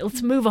 All right,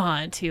 let's move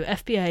on to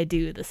FBI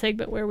Do, the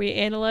segment where we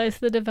analyze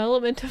the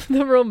development of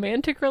the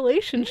romantic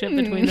relationship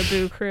between the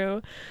Boo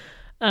Crew.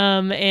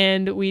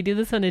 And we do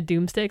this on a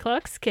doomsday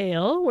clock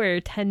scale where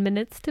 10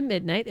 minutes to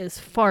midnight is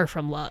far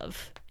from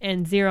love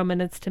and 0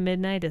 minutes to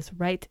midnight is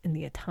right in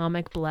the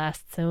atomic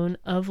blast zone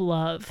of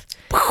love.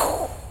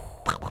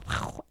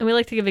 And we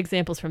like to give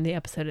examples from the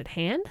episode at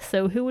hand.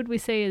 So who would we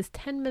say is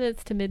 10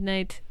 minutes to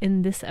midnight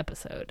in this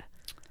episode?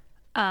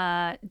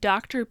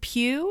 Dr.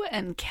 Pugh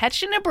and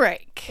Catching a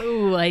Break.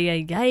 Oh,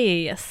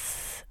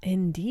 yes,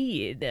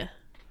 indeed.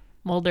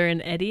 Mulder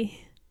and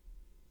Eddie.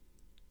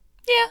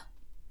 Yeah.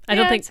 I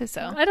don't Yeah, think I'd say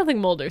so. I don't think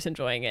Mulder's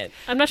enjoying it.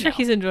 I'm not sure No.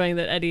 he's enjoying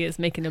that Eddie is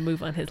making a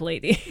move on his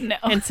lady No.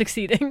 and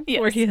succeeding Yes.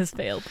 where he has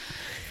failed.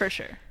 For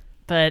sure.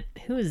 But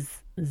who is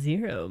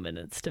 0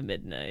 minutes to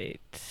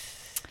midnight?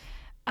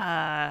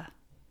 I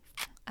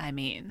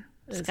mean,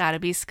 it's got to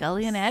be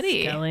Scully and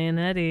Eddie. Scully and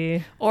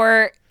Eddie.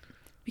 Or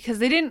because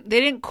they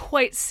didn't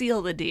quite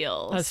seal the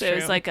deal. That's so it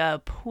was true. like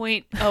a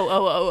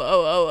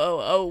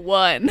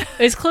 .0000001.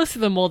 It's closer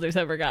than Mulder's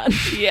ever gotten.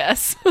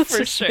 Yes, Let's for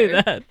just say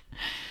sure. that.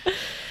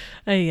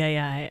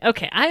 Ay.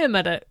 Okay, I am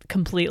at a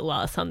complete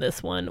loss on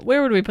this one.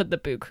 Where would we put the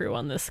Boo Crew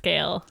on this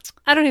scale?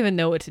 I don't even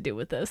know what to do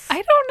with this. I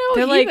don't know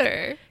They're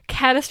either. like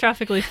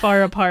catastrophically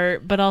far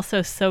apart, but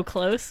also so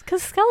close.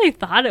 Because Scully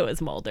thought it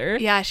was Mulder.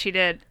 Yeah, she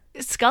did.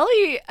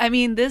 Scully, I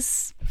mean,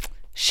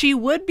 she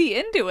would be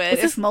into it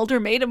if Mulder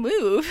made a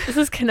move. This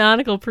is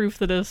canonical proof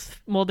that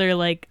if Mulder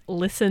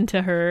listened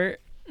to her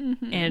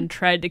and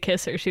tried to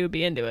kiss her, she would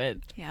be into it.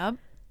 Yep.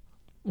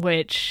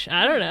 Which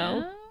I don't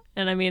know.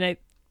 And I mean, I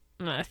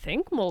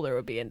think Mulder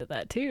would be into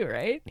that too,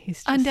 right? He's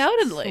just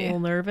Undoubtedly. a little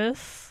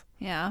nervous.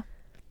 Yeah.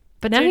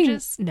 But now They're he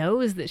just-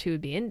 knows that she would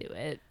be into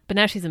it. But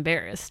now she's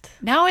embarrassed.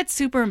 Now it's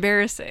super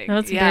embarrassing. Now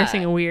it's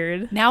embarrassing and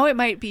weird. Now it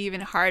might be even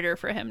harder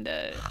for him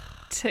to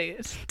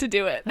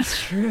do it.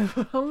 True.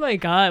 Oh my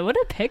god, what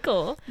a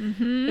pickle.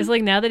 It's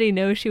like now that he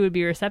knows she would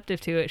be receptive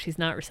to it, she's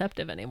not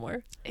receptive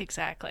anymore.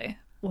 Exactly.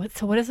 What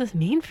does this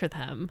mean for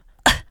them?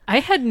 I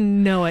had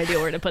no idea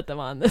where to put them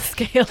on the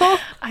scale.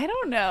 I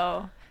don't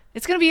know.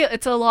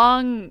 It's a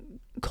long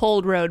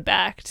cold road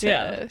back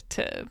to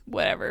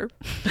wherever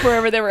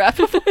they were at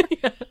before.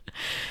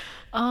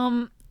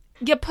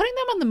 Yeah, putting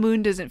them on the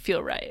moon doesn't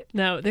feel right.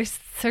 No, there's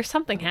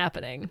something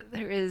happening.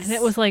 There is. And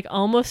it was like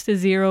almost a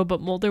 0,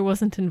 but Mulder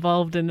wasn't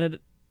involved in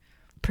it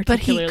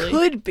particularly. But he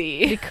could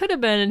be. He could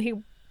have been,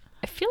 and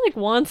I feel like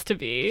wants to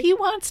be. He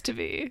wants to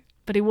be.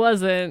 But he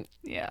wasn't.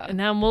 Yeah. And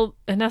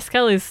now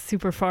Scully's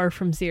super far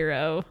from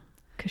 0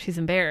 because she's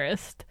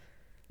embarrassed.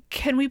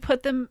 Can we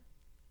put them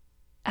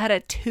at a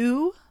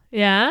 2?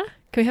 Yeah?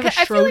 Can we have a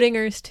I feel like-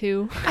 Schrodinger's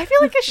 2? I feel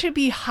like it should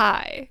be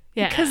high.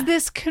 Yeah. Because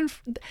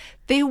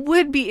they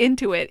would be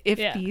into it if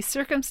Yeah. the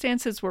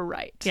circumstances were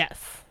right.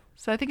 Yes.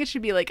 So I think it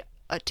should be like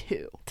a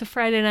 2. It's a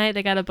Friday night.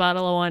 They got a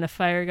bottle of wine, a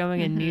fire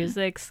going, and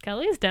music.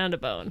 Scully's down to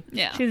bone.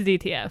 Yeah. She's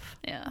DTF.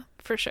 Yeah,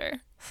 for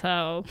sure.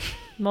 So,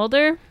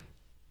 Mulder,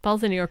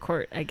 ball's in your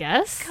court, I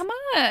guess. Come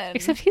on.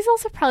 Except he's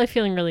also probably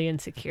feeling really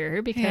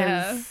insecure because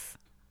Yeah.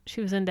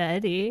 she was into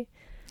Eddie.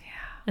 Yeah.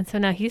 And so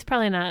now he's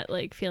probably not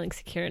like feeling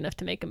secure enough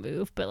to make a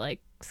move, but like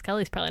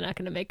Scully's probably not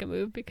going to make a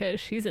move because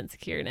she's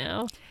insecure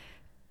now.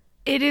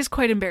 It is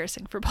quite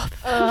embarrassing for both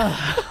of them.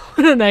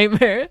 What a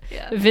nightmare.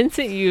 Yeah.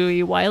 Vincent,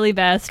 you wily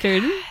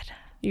bastard.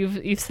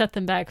 You've set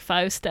them back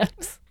 5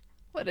 steps.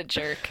 What a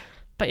jerk.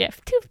 But yeah,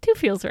 two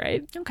feels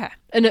right. Okay.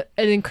 And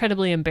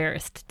incredibly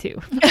embarrassed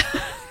too.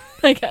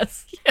 I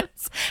guess.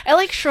 Yes. I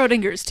like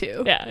Schrodinger's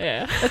too.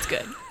 Yeah. That's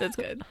good. That's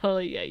good. Oh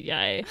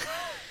yeah.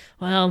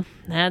 Well,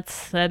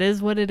 that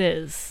is what it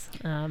is.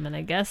 And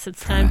I guess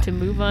it's time to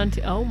move on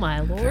to. Oh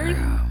my lord,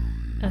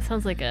 that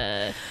sounds like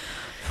a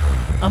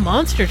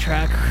monster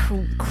truck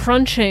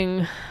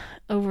crunching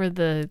over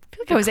the. I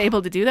feel like I was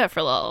able to do that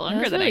for a little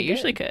longer than I really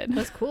usually good. could.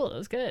 That's cool. That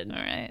was good. All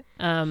right.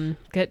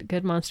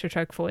 Good monster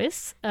truck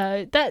voice.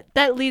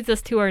 That leads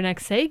us to our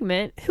next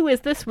segment. Who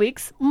is this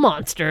week's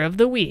monster of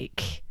the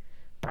week?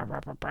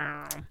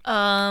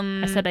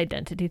 I said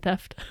identity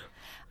theft.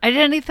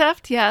 Identity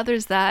theft, yeah,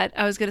 there's that.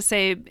 I was going to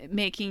say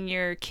making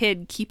your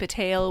kid keep a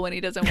tail when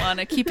he doesn't want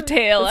to keep a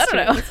tail. I don't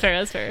know.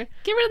 That's fair.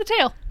 Get rid of the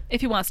tail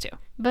if he wants to.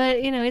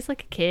 But, he's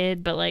like a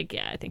kid, but like,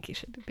 yeah, I think he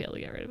should be able to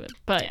get rid of it.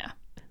 But Yeah.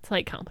 it's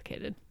like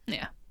complicated.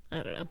 Yeah.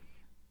 I don't know.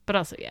 But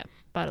also, yeah,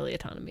 bodily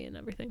autonomy and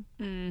everything.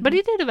 Mhm. But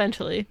he did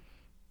eventually.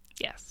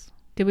 Yes.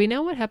 Did we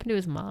know what happened to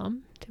his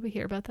mom? Did we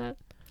hear about that?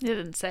 It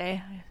didn't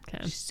say. Okay.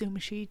 I assume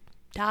she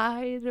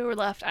died or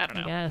left. I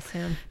don't know. Yes,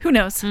 yeah. Who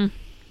knows?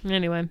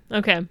 Anyway,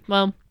 okay.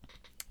 Well,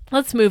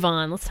 let's move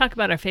on. Let's talk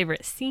about our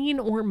favorite scene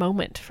or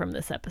moment from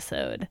this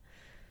episode.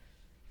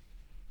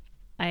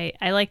 I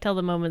liked all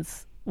the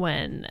moments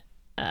when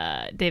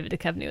David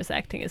Duchovny was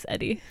acting as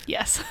Eddie.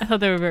 Yes. I thought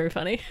they were very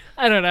funny.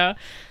 I don't know.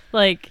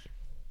 Like,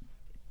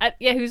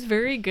 he was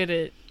very good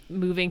at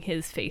moving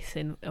his face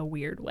in a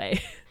weird way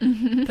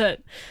that,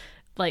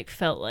 like,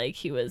 felt like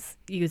he was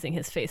using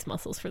his face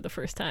muscles for the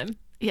first time.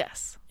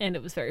 Yes. And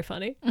it was very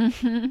funny.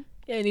 Mm-hmm.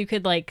 And you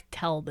could, like,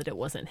 tell that it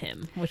wasn't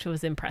him, which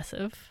was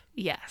impressive,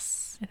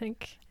 Yes. I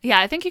think. Yeah,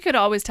 I think you could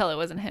always tell it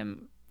wasn't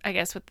him, I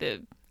guess, with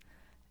the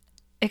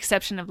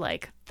exception of,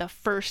 like, the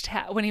first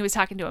half. When he was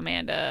talking to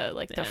Amanda,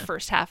 like, the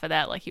first half of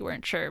that, like, you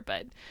weren't sure,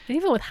 but... And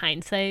even with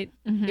hindsight,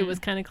 it was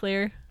kind of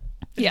clear.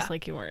 It's Yeah. just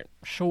like you weren't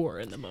sure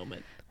in the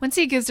moment. Once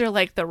he gives her,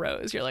 like, the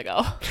rose, you're like,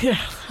 oh. Yeah.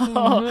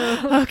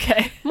 Oh,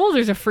 okay.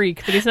 Mulder's a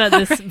freak, but he's not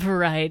this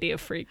variety of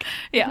freak.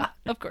 Yeah,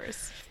 of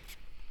course.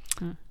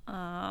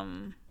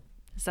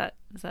 Is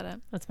that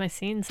it? That's my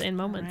scenes and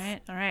moments.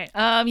 All right.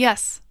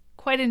 Yes,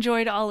 quite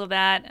enjoyed all of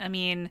that. I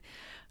mean,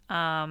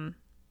 I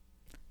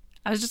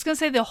was just gonna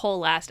say the whole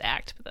last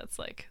act, but that's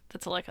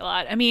a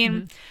lot. I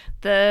mean,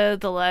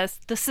 the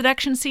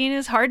seduction scene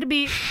is hard to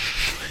beat.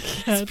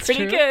 It's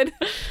pretty good.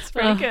 It's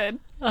pretty good.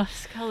 Oh,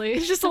 Scully.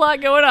 There's just a lot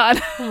going on.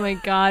 Oh my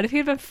god, if he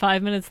had been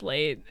 5 minutes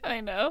late,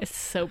 I know. it's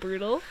so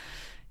brutal.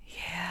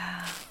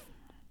 Yeah.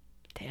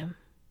 Damn.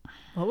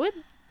 What would...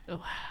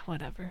 Oh,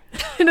 whatever.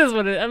 It is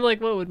what it... I'm like,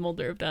 what would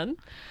Mulder have done?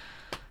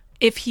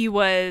 If he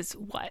was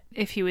what?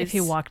 If he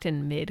walked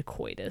in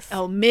mid-coitus.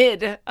 Oh,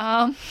 mid.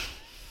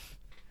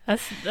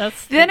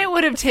 That's Then it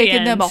would have the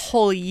taken them a end.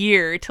 whole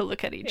year to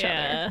look at each Yeah.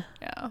 other.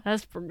 Yeah.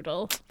 That's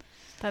brutal.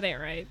 That ain't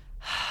right.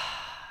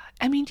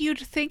 I mean, you'd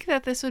think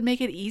that this would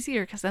make it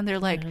easier because then they're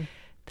like,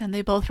 then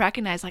they both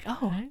recognize, like, oh,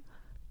 Right.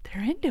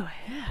 they're into it.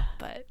 Yeah.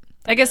 But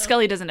I guess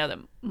Scully doesn't know that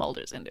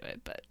Mulder's into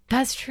it, but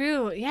That's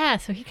true. Yeah,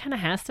 so he kind of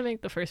has to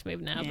make the first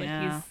move now,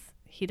 Yeah. but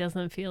he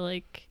doesn't feel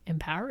like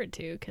empowered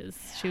to because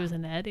she was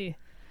an Eddie.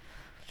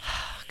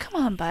 come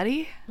on,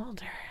 buddy.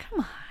 Mulder,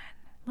 Come on.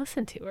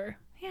 listen to her.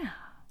 Yeah.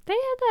 They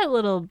had that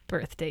little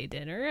birthday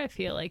dinner. I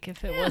feel like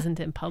if it wasn't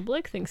in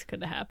public, things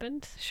could have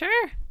happened.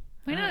 Sure.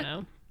 Why I not? don't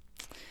know.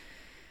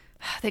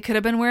 They could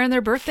have been wearing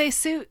their birthday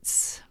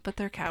suits, but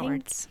they're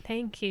cowards.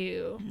 Thank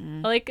you.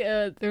 Like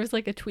there was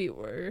like a tweet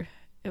where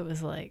it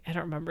was like, I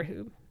don't remember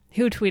who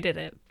tweeted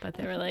it, but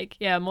they were like,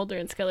 yeah, Mulder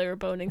and Scully were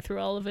boning through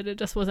all of it. It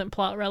just wasn't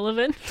plot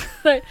relevant.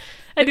 I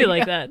do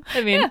like that.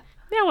 I mean,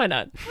 yeah, why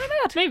not? Why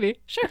not? Maybe.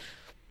 Sure.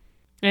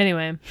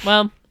 Anyway,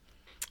 well,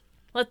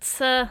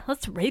 let's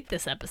rate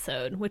this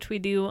episode, which we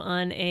do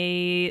on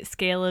a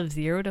scale of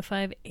 0 to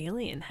 5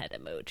 alien head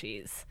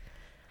emojis.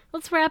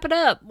 Let's wrap it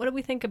up. What do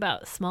we think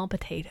about small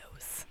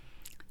potatoes?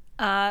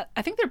 I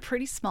think they're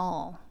pretty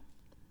small.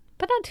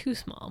 But not too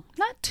small.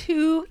 Not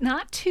too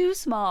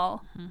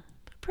small.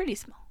 But pretty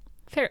small.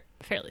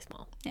 Fairly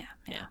small. Yeah.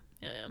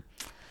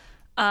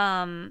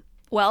 Yeah.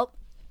 Well,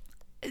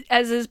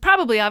 as is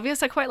probably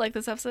obvious, I quite like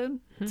this episode.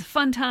 It's a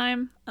fun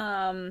time.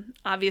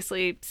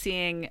 Obviously,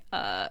 seeing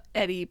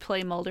Eddie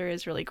play Mulder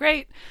is really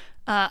great.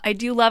 I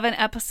do love an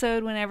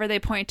episode whenever they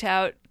point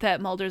out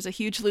that Mulder's a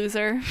huge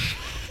loser.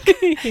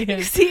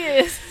 Because he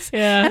is.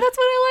 Yeah. And that's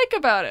what I like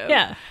about him.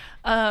 Yeah.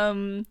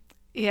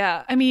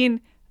 Yeah. I mean,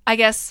 I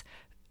guess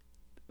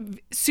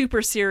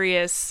super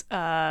serious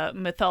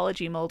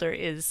mythology Mulder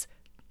is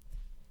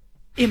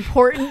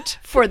important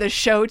for the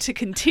show to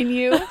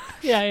continue.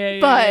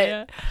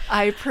 But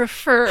I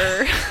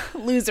prefer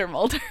loser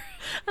Mulder.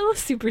 I love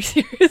super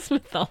serious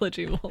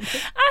mythology Mulder.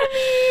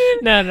 I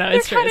mean, no,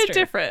 it's kind of true.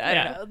 different. I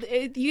don't know.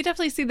 You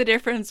definitely see the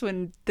difference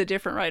when the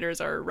different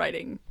writers are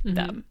writing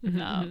them.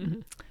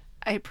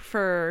 I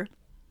prefer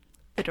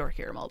the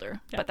dorkier Mulder,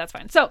 but that's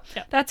fine. So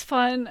that's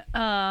fun.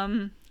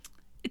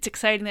 It's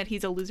exciting that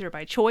he's a loser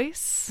by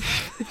choice,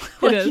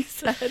 like you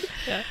said.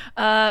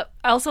 I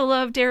also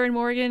love Darren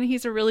Morgan.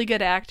 He's a really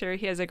good actor.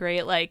 He has a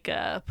great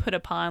put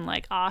upon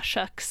aw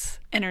shucks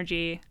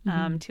energy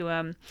to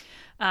him.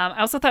 I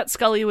also thought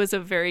Scully was a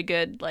very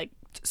good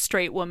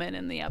straight woman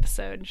in the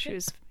episode. She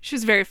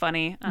was very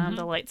funny.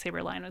 The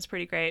lightsaber line was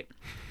pretty great.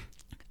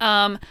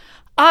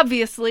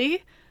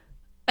 Obviously,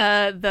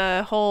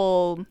 the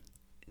whole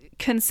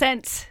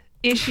consent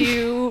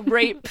issue,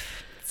 rape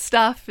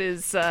stuff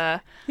is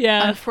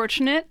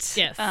unfortunate.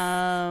 Yes.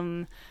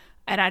 And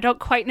I don't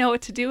quite know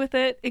what to do with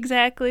it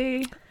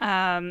exactly.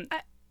 I'm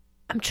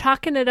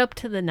chalking it up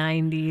to the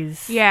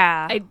 90s.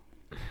 Yeah.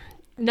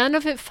 None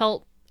of it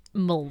felt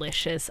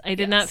malicious. I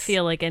did not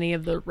feel like any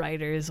of the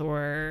writers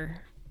or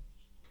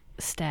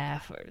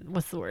staff, or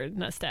what's the word?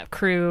 Not staff,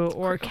 crew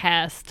or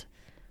cast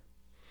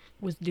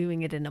was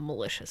doing it in a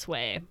malicious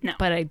way. No.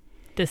 But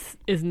this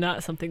is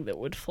not something that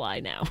would fly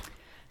now.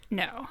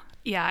 No.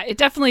 Yeah, it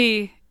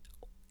definitely...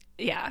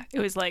 Yeah, it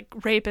was like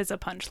rape as a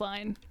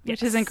punchline,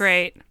 which isn't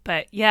great.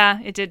 But yeah,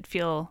 it did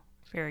feel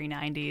very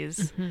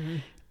 90s.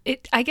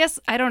 I guess,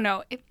 I don't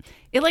know. It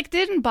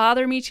didn't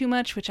bother me too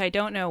much, which I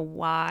don't know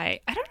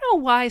why. I don't know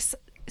why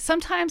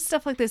sometimes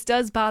stuff like this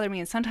does bother me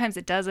and sometimes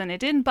it doesn't. It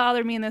didn't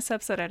bother me in this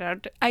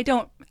episode. I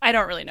don't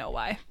really know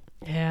why.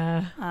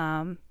 Yeah.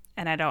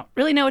 And I don't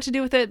really know what to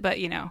do with it, but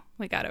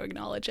we got to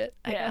acknowledge it,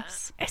 I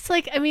guess. It's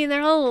like, I mean,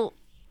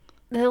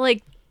 they're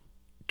like,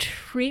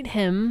 treat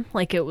him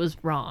like it was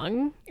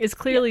wrong. It's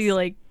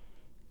clearly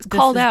it's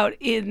called out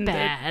in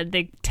bad.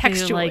 They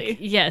textually.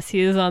 Yes, he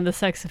is on the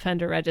sex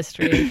offender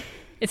registry.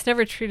 It's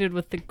never treated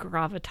with the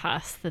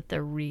gravitas that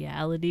the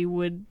reality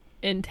would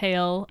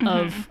entail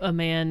of a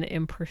man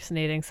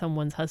impersonating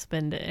someone's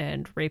husband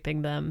and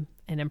raping them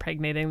and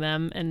impregnating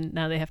them, and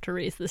now they have to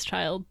raise this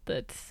child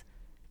that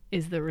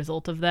is the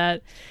result of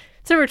that.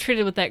 It's never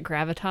treated with that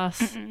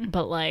gravitas,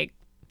 but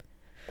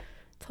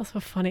it's also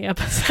a funny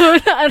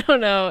episode. I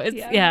don't know.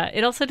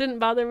 It also didn't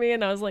bother me,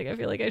 and I was like, I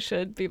feel like I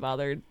should be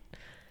bothered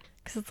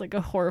because it's like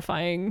a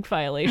horrifying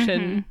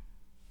violation.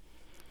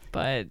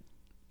 But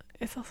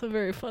it's also a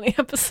very funny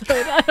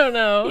episode. I don't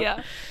know.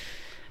 Yeah.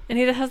 And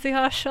he has the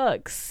aw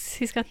shucks.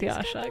 He's got the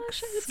aw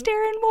shucks. It's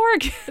Darren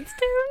Morgan. It's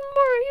Darren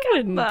Morgan. You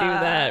wouldn't do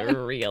that in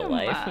real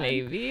life,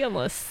 maybe,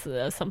 unless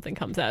something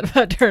comes out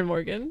about Darren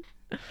Morgan.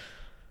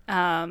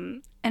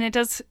 And it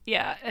does,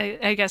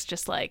 I guess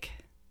just I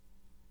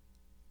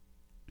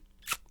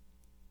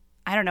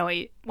don't know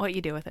what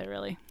you do with it,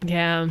 really.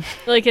 Yeah.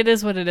 It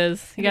is what it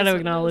is. You got to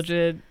acknowledge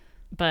it.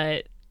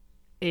 But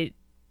if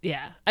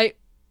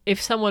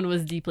someone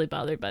was deeply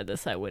bothered by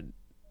this, I would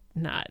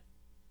not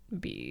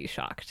be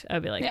shocked.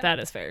 I'd be like, that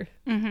is fair.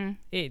 I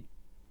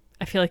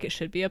feel like it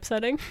should be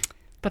upsetting,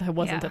 but I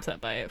wasn't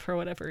upset by it for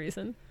whatever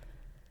reason.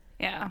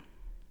 Yeah.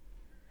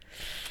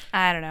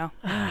 I don't know.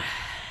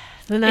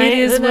 It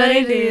is what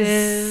it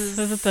is.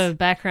 Was it the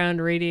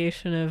background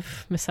radiation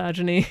of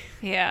misogyny?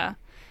 Yeah.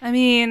 I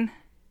mean,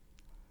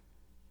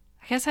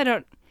 I guess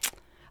I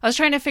was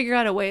trying to figure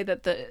out a way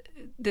that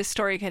this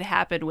story could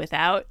happen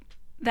without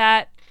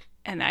that,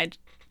 and I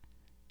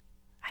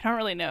don't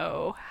really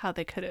know how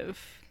they could have.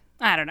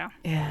 I don't know.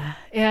 Yeah,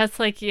 it's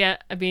I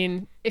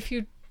mean, if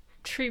you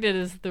treat it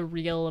as the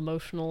real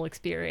emotional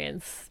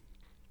experience,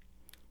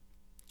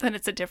 then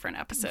it's a different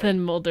episode.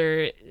 Than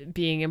Mulder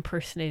being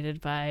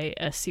impersonated by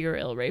a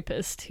serial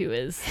rapist who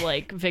is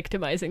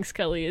victimizing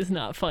Scully is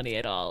not funny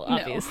at all,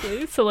 obviously.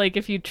 No. So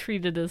if you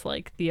treat it as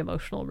the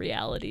emotional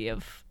reality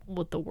of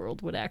what the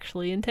world would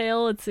actually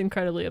entail. It's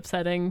incredibly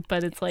upsetting,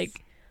 but it's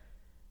like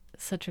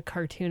such a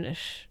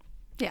cartoonish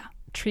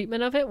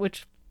treatment of it,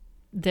 which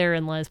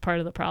therein lies part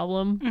of the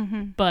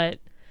problem. But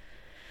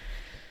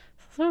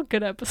so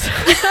good episode.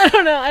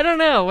 I don't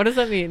know. What does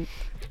that mean?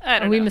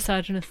 Are we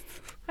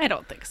misogynists? I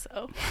don't think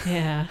so.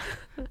 Yeah.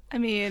 I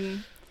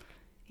mean,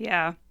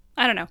 yeah.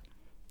 I don't know.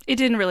 It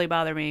didn't really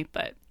bother me,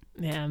 but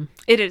Yeah.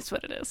 it is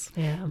what it is.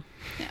 Yeah.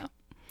 Yeah.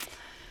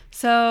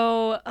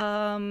 So,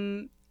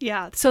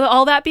 So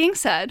all that being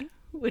said,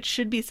 which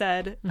should be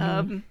said,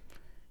 it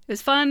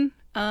was fun.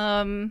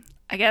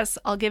 I guess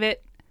I'll give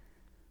it,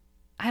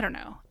 I don't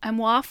know. I'm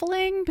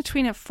waffling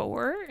between a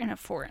 4 and a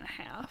 4.5.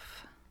 I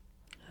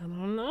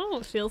don't know.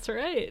 It feels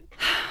right.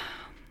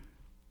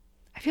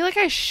 I feel like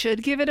I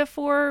should give it a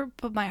 4,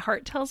 but my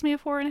heart tells me a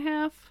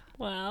 4.5.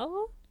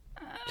 Well,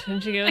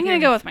 shouldn't you go? I'm gonna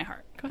go with my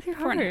heart. Go with your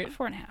 4.5.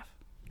 heart. 4.5.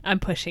 I'm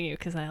pushing you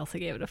because I also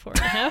gave it a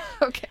 4.5.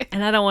 Okay.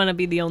 And I don't want to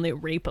be the only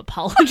rape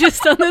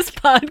apologist on this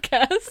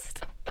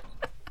podcast.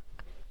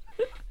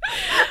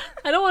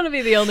 I don't want to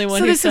be the only one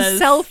So who this says is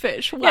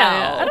selfish. Wow.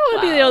 Yeah, I don't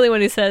want to be the only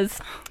one who says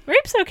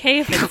rape's okay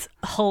if it's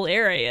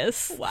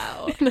hilarious.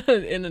 Wow.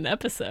 In an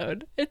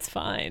episode, it's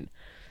fine.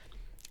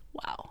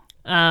 Wow.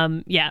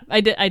 Yeah,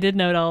 I did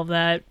note all of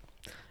that.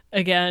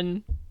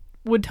 Again,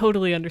 would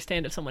totally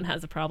understand if someone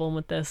has a problem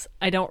with this.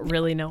 I don't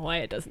really know why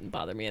it doesn't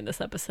bother me in this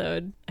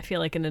episode. I feel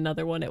like in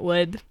another one it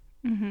would.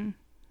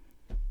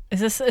 Is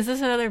this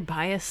another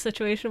bias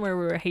situation where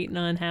we were hating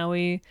on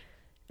Howie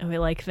and we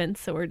like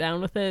Vince, so we're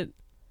down with it?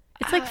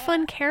 It's like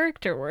fun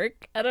character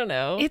work. I don't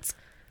know.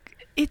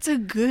 It's a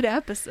good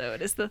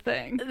episode is the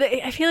thing.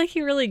 I feel like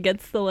he really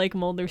gets the like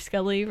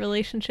Mulder-Scully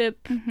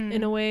relationship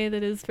in a way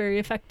that is very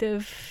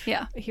effective.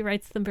 Yeah. He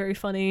writes them very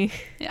funny.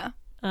 Yeah.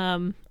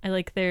 I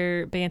like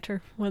their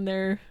banter when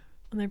they're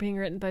being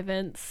written by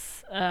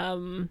Vince. I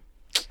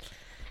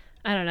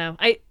don't know.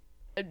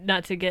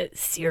 Not to get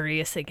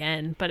serious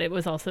again, but it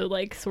was also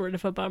like sort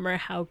of a bummer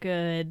how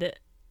good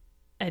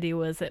Eddie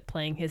was at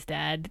playing his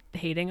dad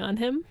hating on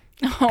him.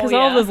 Because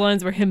all of those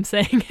lines were him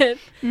saying it.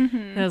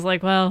 And I was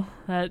like, well,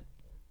 that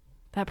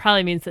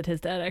probably means that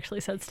his dad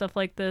actually said stuff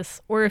like this,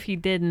 or if he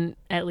didn't,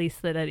 at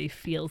least that Eddie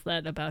feels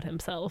that about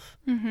himself.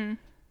 It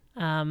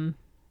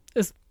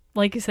was,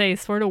 like you say,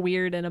 sort of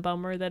weird and a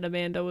bummer that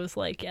Amanda was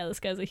like, yeah,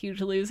 this guy's a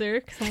huge loser.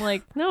 Because I'm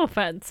like, no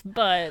offense,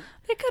 but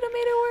They could have made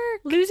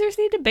it work. losers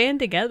need to band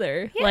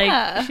together.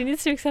 Yeah. Like, she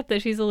needs to accept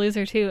that she's a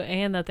loser too,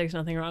 and that there's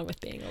nothing wrong with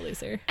being a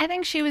loser. I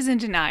think she was in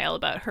denial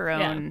about her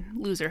own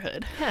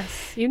loserhood.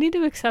 Yes, you need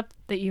to accept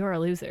that you are a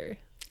loser.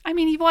 I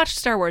mean, you've watched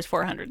Star Wars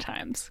 400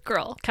 times.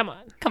 Girl, Come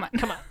on. come on.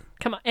 Come on.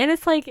 Come on. And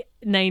it's like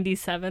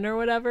 97 or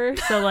whatever.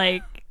 So,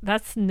 like,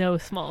 that's no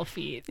small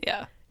feat.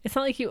 Yeah. It's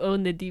not like you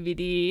own the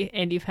DVD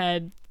and you've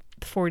had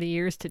 40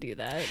 years to do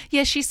that.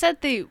 Yeah, she said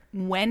they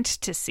went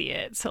to see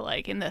it. So,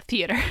 like, in the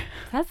theater.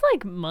 That's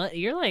like,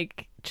 you're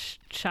like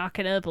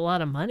chalking up a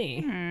lot of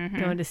money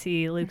going to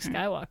see Luke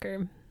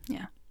Skywalker.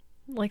 Yeah.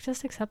 Like,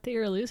 just accept that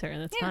you're a loser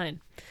and that's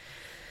fine.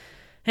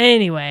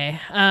 Anyway.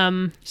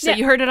 So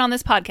you heard it on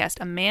this podcast.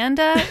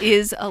 Amanda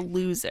is a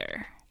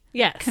loser.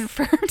 Yes.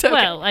 Confirmed. Okay.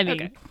 Well, I mean,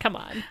 Okay. come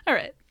on. All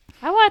right.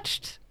 I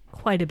watched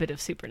quite a bit of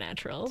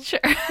Supernatural. Sure.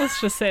 Let's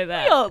just say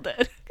that. We all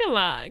did. Come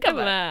on.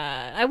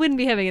 I wouldn't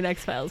be having an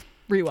X-Files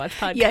rewatch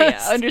podcast.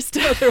 Yeah,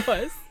 understood.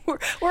 Otherwise.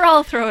 We're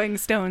all throwing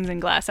stones in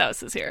glass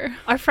houses here.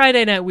 Our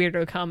Friday Night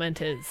Weirdo comment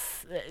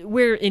is,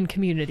 we're in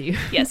community.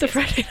 Yes, the yes.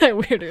 Friday Night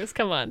Weirdos.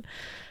 Come on.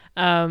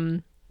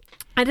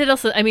 I did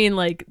also, I mean,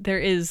 like, there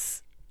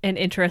is an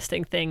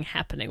interesting thing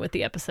happening with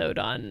the episode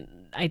on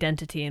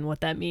identity and what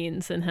that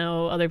means and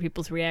how other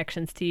people's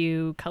reactions to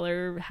you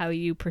color how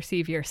you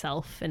perceive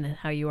yourself and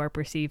how you are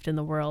perceived in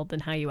the world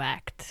and how you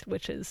act,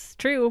 which is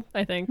true,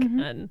 I think.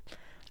 And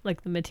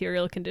like the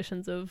material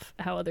conditions of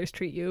how others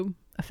treat you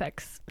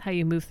affects how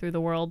you move through the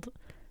world.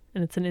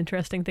 And it's an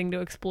interesting thing to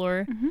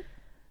explore.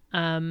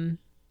 I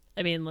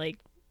mean, like,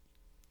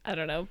 I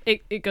don't know.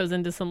 It goes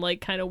into some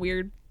like kind of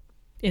weird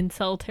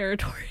incel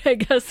territory, I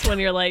guess, when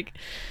you're like,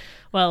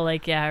 well,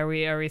 like, yeah, are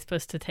we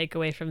supposed to take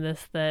away from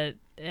this that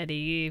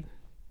Eddie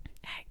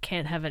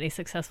can't have any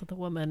success with a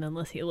woman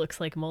unless he looks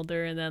like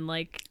Mulder, and then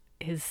like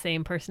his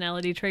same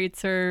personality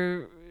traits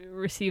are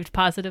received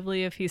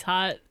positively if he's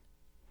hot?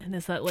 And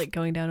is that like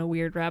going down a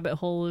weird rabbit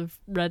hole of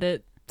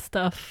Reddit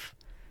stuff?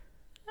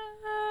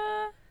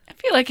 I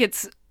feel like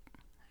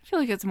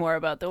it's more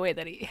about the way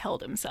that he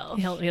held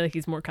himself. Like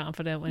he's more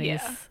confident when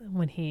Yeah.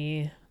 when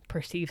he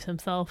perceives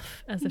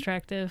himself as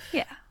attractive.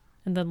 Yeah.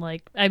 And then,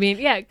 like, I mean,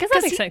 yeah, because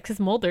that makes sense. Because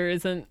Mulder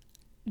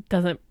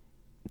doesn't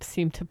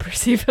seem to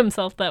perceive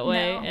himself that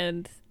way, No.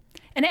 and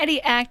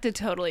Eddie acted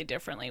totally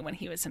differently when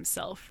he was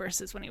himself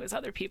versus when he was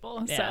other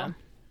people. yeah, So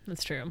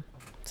that's true.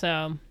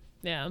 So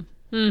yeah,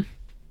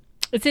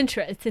 it's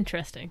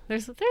interesting.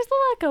 There's a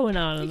lot going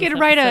on. you in could this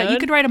write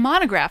episode. a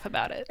monograph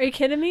about it Are you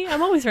kidding me?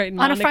 I'm always writing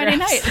on a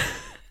monographs.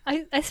 Friday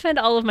night. I spend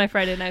all of my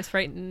Friday nights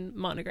writing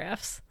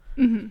monographs.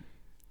 I'm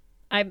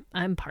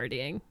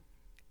partying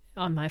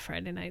on my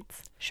Friday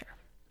nights. Sure.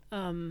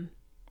 I'm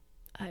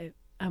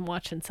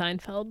watching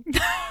Seinfeld.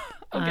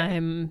 Okay.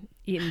 I'm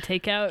eating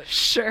takeout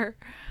Sure.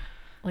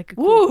 like a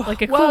Woo! cool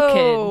kid.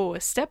 Whoa!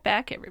 Step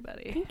back,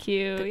 everybody. Thank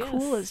you. The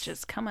cool yes. is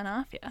just coming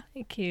off you.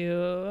 Thank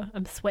you.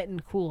 I'm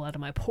sweating cool out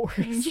of my pores.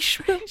 You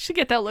should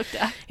get that looked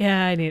at.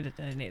 Yeah, I need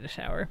a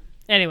shower.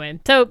 Anyway,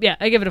 so yeah,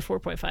 I give it a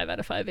 4.5 out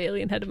of 5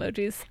 alien head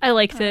emojis. I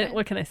liked it. right.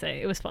 What can I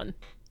say? It was fun.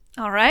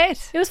 All right.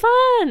 It was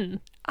fun.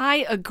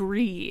 I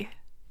agree.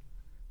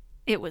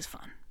 It was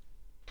fun.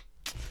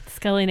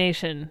 Scully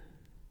Nation.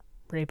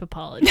 Rape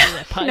apology.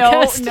 That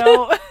podcast.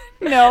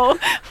 No.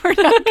 We're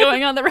not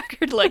going on the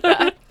record like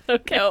that.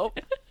 Okay. No.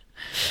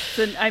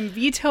 So I'm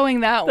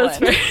vetoing that That's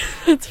one. fair.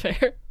 That's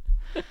fair.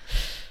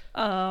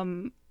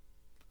 All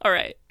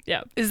right.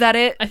 Yeah. Is that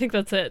it? I think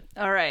that's it.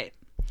 All right.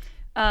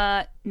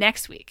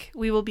 Next week,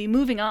 we will be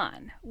moving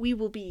on. We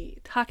will be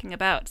talking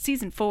about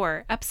season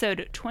 4,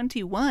 episode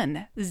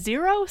 21,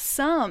 Zero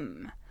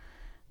Sum.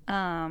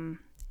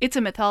 It's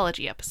a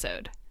mythology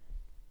episode.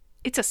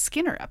 It's a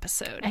Skinner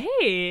episode.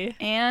 Hey.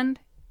 And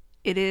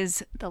it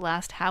is the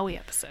last Howie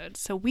episode.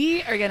 So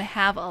we are going to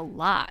have a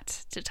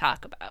lot to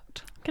talk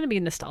about. I'm going to be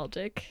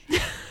nostalgic. I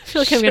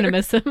feel like I'm going to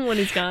miss him when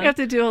he's gone. We have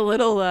to do a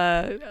little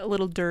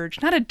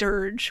dirge. Not a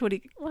dirge. What do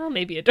you... Well,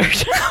 maybe a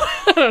dirge.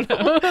 I don't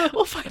know.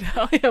 We'll find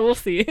out. Yeah, we'll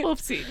see. We'll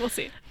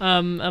see.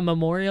 A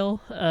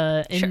memorial,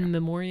 in Sure.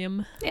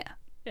 memoriam. Yeah.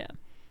 Yeah.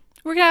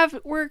 We're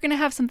gonna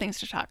have some things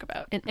to talk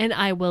about. And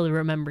I will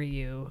remember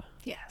you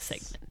Yes.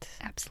 segment.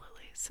 Absolutely.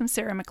 Some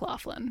Sarah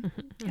McLaughlin.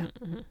 Yeah.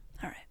 All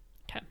right.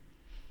 Okay.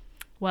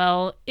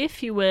 Well,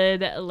 if you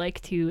would like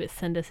to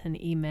send us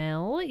an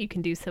email, you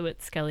can do so at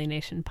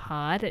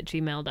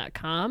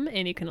scullynationpod@gmail.com.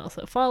 And you can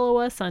also follow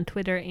us on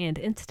Twitter and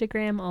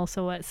Instagram,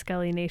 also at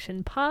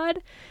scullynationpod.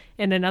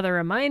 And another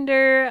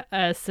reminder,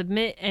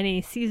 submit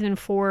any season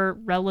 4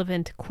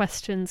 relevant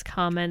questions,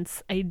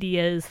 comments,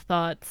 ideas,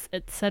 thoughts,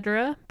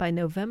 etc. by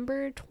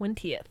November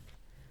 20th.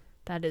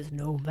 That is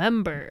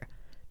November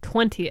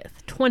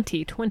 20th,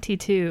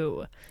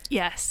 2022.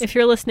 Yes. If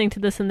you're listening to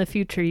this in the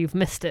future, you've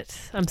missed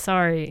it. I'm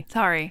sorry.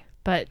 Sorry.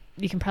 But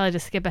you can probably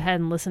just skip ahead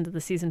and listen to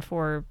the season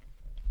 4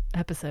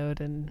 episode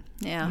and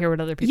Yeah. hear what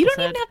other people You don't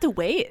said. even have to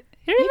wait.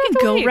 You don't even can have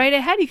to go wait. right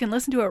ahead. You can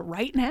listen to it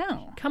right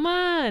now. Come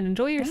on,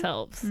 enjoy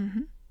yourselves.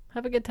 Mm-hmm.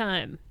 Have a good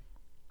time.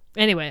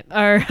 Anyway,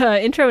 our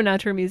intro and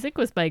outro music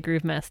was by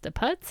Groove Master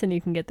Putz, and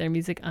you can get their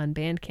music on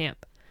Bandcamp.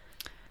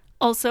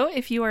 Also,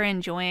 if you are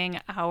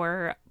enjoying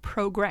our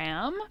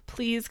program,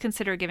 please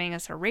consider giving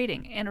us a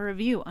rating and a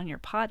review on your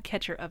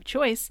podcatcher of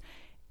choice.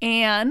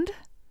 And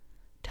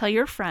tell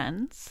your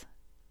friends.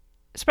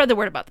 Spread the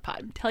word about the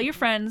pod. Tell your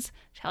friends,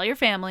 tell your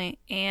family,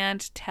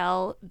 and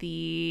tell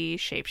the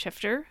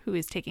shapeshifter who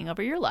is taking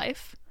over your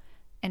life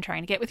and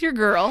trying to get with your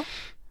girl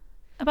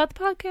about the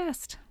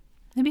podcast.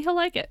 Maybe he'll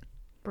like it.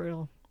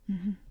 Brutal.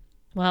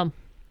 Well,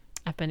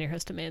 I've been your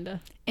host,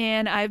 Amanda.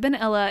 And I've been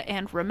Ella,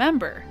 and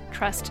remember,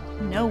 trust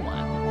no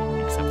one.